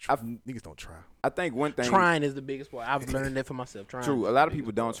 man, just try. Niggas don't try. I think one thing, trying is the biggest part. I've learned that for myself. Trying. True, a lot of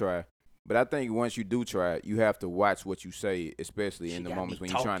people don't try, but I think once you do try, you have to watch what you say, especially in the moments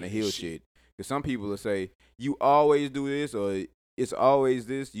when you're trying to heal shit. Because some people will say, "You always do this," or "It's always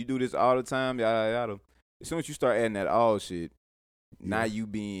this. You do this all the time." Yada yada. As soon as you start adding that all shit, now you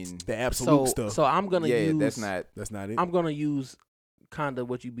being the absolute stuff. So I'm gonna use. That's not it. I'm gonna use kind of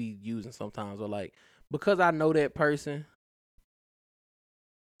what you be using sometimes, or like, because I know that person,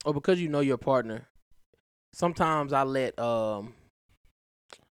 or because you know your partner, sometimes I'll let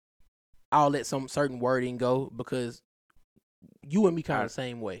some certain wording go, because you and me kind of the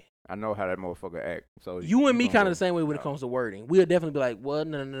same way. I know how that motherfucker act. So you and me kind of the same way when it comes to wording. We'll definitely be like, well,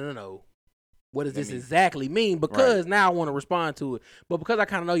 no. What does this exactly mean? Because now I want to respond to it. But because I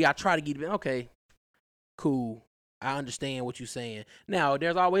kind of know you, I try to get it. Okay, cool. I understand what you're saying. Now,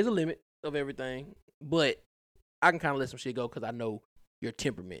 there's always a limit of everything, but I can kind of let some shit go because I know your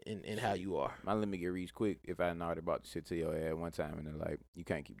temperament and how you are. My limit get reached quick if I know about the shit to your ass one time and they're like, you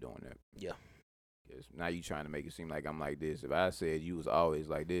can't keep doing that. Yeah. Because now you trying to make it seem like I'm like this. If I said you was always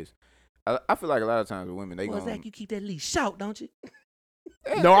like this, I feel like a lot of times with women, they go, Zach, you keep that leash short, don't you?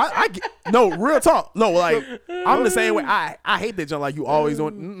 No, I get, no, real talk. No, like, I'm the same way. I hate that junk. Like, you always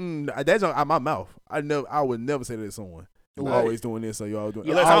doing that junk out my mouth. I would never say that to someone. You always doing this, or you always doing.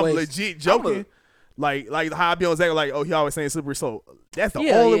 Unless I'm legit joking. Like how I be on Zach, like, oh, he always saying slippery slope. That's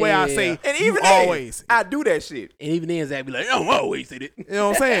the only way I say. And even always, I do that shit. And even then, Zach be like, I always say that. You know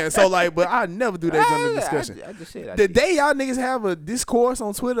what I'm saying? So like, but I never do that junk in discussion. I just said the day y'all niggas have a discourse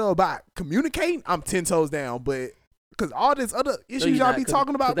on Twitter about communicating, I'm 10 toes down. But Because all this other No, issues you're y'all not, be 'cause-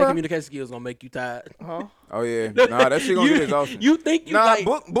 talking 'cause about, their bro. communication skills gonna make you tired. Huh? Oh yeah, nah, that shit gonna get exhausting. You think you Nah, like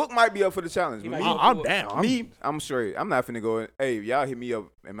book might be up for the challenge. He Me, might be up I'm for it. down. I'm straight. I'm not finna go. Hey, y'all hit me up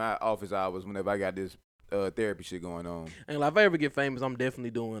in my office hours whenever I got this therapy shit going on. And like, if I ever get famous, I'm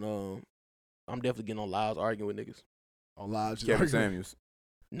definitely doing I'm definitely getting on lives arguing with niggas. On live, just Kevin arguing. Samuels.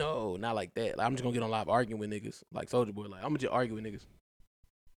 No, not like that. Like, I'm just gonna get on live arguing with niggas. Like Soulja Boy. Like, I'm gonna just argue with niggas.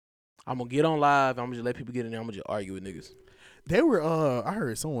 I'm gonna get on live. I'm gonna just let people get in there. I'm gonna just argue with niggas. They were I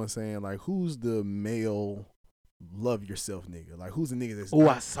heard someone saying like, who's the male love yourself nigga? Like, who's the nigga that's Oh,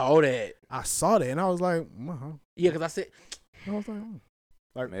 I saw that. I saw that and I was like, Yeah, because I said, I was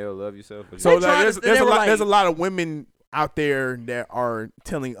like, Male, love yourself. so They tried like, to- there's they a were lot like- there's a lot of women out there that are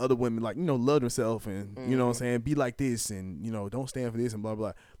telling other women like, love themselves and you know what I'm saying, be like this and don't stand for this and blah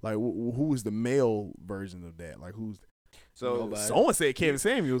blah. Like who is the male version of that? Like who's So Nobody. someone said Kevin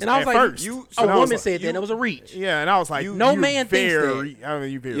Samuels And I was at like, first. you- So a I was woman like, said that. And it was a reach. yeah, and I was like, No you're man thinks very, I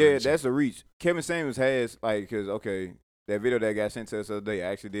mean, you very yeah, rich. that's a reach. Kevin Samuels has like, cause okay, that video that got sent to us the other day, I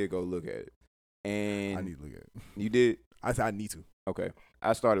actually did go look at it, and I need to look at it. you did. I said I need to. Okay,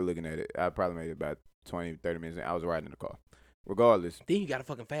 I started looking at it. I probably made it about 20, 30 minutes. I was riding in the car. Regardless, Then you gotta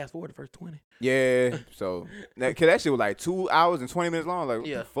fucking fast forward the first 20. yeah. So cause that shit was like 2 hours and 20 minutes long. Like what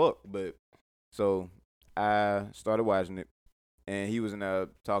Yeah. the fuck? But so I started watching it, and he was in there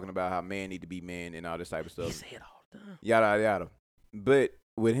talking about how men need to be men and all this type of He stuff. said all the time. Yada yada yada. But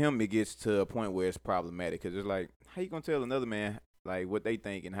with him, it gets to a point where it's problematic because it's like, how you gonna tell another man like what they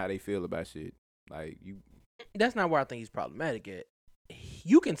think and how they feel about shit? Like you, That's not where I think he's problematic at.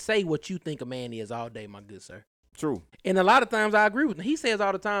 You can say what you think a man is all day, my good sir. true. And a lot of times I agree with him. He says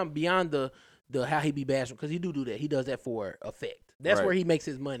all the time beyond the how he be bashing, because he do that. He does that for effect. That's Right. where he makes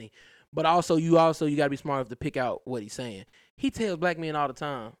his money. But also you gotta be smart enough to pick out what he's saying. He tells black men all the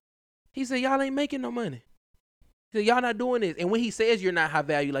time. He said, y'all ain't making no money. He said, y'all not doing this. And when he says you're not high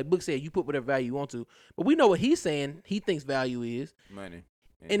value, like Book said, you put whatever value you want to. But we know what he's saying he thinks value is. Money.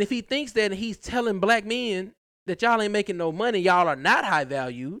 And if he thinks that he's telling black men that y'all ain't making no money, y'all are not high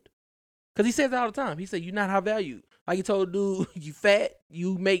valued. Because he says that all the time. He said, you're not high valued. Like he told dude, you fat,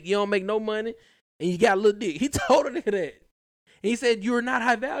 you don't make no money, and you got a little dick. He told her that. And he said, you're not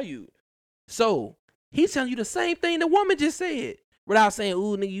high valued. So he's telling you the same thing the woman just said. Without saying,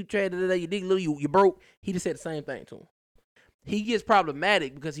 ooh, nigga, you tried to you dick little, you broke. He just said the same thing to him. He gets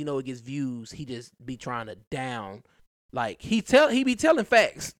problematic because he know it gets views. He just be trying to down. Like he be telling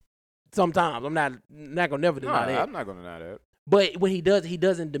facts sometimes. I'm not gonna never No, deny that. I'm not gonna deny that. But when he does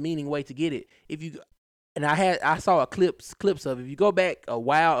in a demeaning way to get it. If you and I saw clips of it. If you go back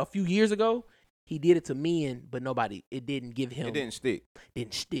a few years ago, he did it to men, but it didn't give him It didn't stick.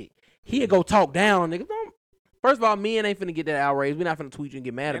 didn't stick. He'd go talk down on niggas. First of all, men ain't finna get that outraged. We're not finna tweet you and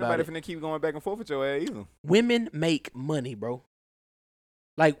get mad Ain't about nobody it. finna keep going back and forth with your ass either. Women make money, bro.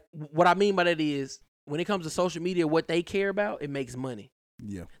 Like what I mean by that is when it comes to social media, what they care about, it makes money.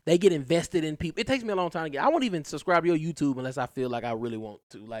 Yeah. They get invested in people. It takes me a long time to get. I won't even subscribe to your YouTube unless I feel like I really want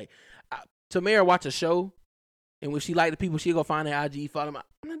to. Like, Tamara watch a show, and when she like the people, she'll go find their IG, follow them.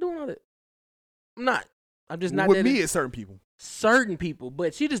 I'm not doing all that. I'm not. I'm just not. With that me, it's certain people. certain people,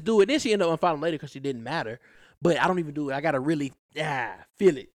 but she just do it. Then she end up unfollowing them later because she didn't matter. But I don't even do it. I gotta really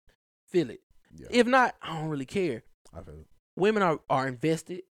feel it. Yeah. If not, I don't really care. I feel it. Women are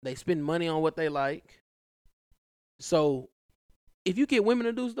invested. They spend money on what they like. So if you get women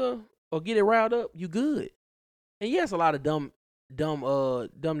to do stuff or get it riled up, you good. And yes, a lot of dumb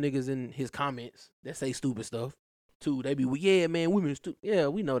niggas in his comments that say stupid stuff too. They be, well, yeah, man, women are stupid. Yeah,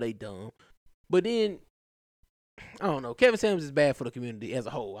 we know they dumb. But then I don't know. Kevin Samuels is bad for the community as a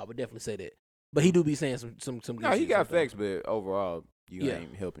whole. I would definitely say that. But he do be saying some good No, he shit got sometimes. facts, but overall, you Yeah.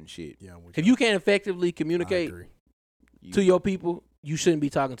 ain't helping shit. Yeah, I'm with If you can't effectively communicate I agree. to your people, you shouldn't be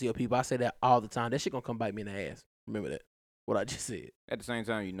talking to your people. I say that all the time. That shit gonna come bite me in the ass. Remember that. What I just said. At the same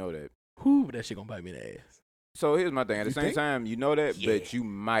time, you know that. Whew, that shit gonna bite me in the ass. So here's my thing. At the You same think? time, you know that, Yeah. but you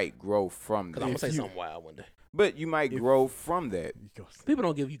might grow from Cause I'm that. gonna say you- something wild one day. But you might If- grow from that. People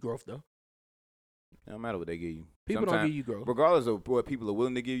don't give you growth though. No matter what they give you. People don't Sometime- give you growth. Regardless of what people are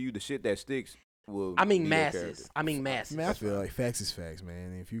willing to give you, the shit that sticks will. I mean be your masses. character. I mean masses. Man, I feel like facts is facts,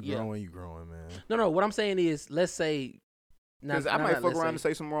 man. If you Yeah. growing, you growing, man. No. What I'm saying is, let's say. Because I might fuck around and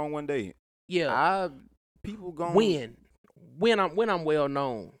say something wrong one day. Yeah. People going. When I'm well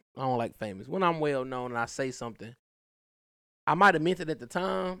known, I don't like famous. When I'm well known and I say something, I might have meant it at the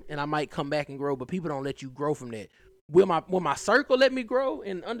time, and I might come back and grow. But people don't let you grow from that. Will my circle let me grow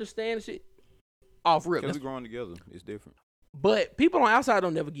and understand shit? Off rip. Because we're growing together. It's different. But people on the outside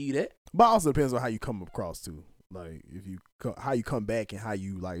don't never give you that. But it also depends on how you come across too. Like if you how you come back and how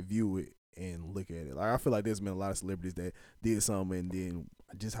you like view it and look at it. Like I feel like there's been a lot of celebrities that did something and then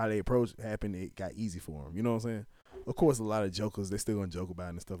just how they approach it happened, it got easy for them. You know what I'm saying? Of course, a lot of jokers, they still gonna joke about it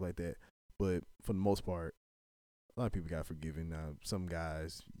and stuff like that. But for the most part, a lot of people got forgiven. Now, some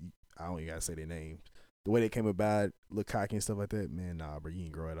guys, I don't even gotta say their names. The way they came about, look cocky and stuff like that, man, nah, bro, you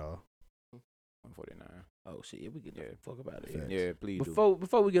ain't grow at all. 149. Oh shit, we get the fuck about it. Facts. Yeah, please do.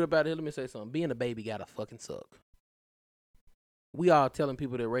 Before we get up out of here, let me say something. Being a baby gotta fucking suck. We all telling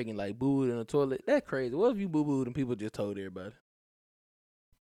people that Reagan like booed in the toilet. That's crazy. What if you boo booed and people just told everybody?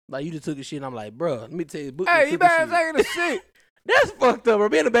 Like you just took a shit and I'm like, bruh, let me tell you. Hey, you better taking a shit. That's fucked up, bro.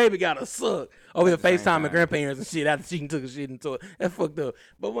 Being a baby gotta suck. Over here At the same FaceTiming time. grandparents and shit after she took a shit in the toilet. That's fucked up.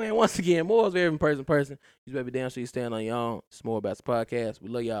 But man, once again, more is very person. You better be damn sure you stand on your own. It's more about the podcast. We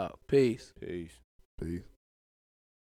love y'all. Peace. Peace. Peace.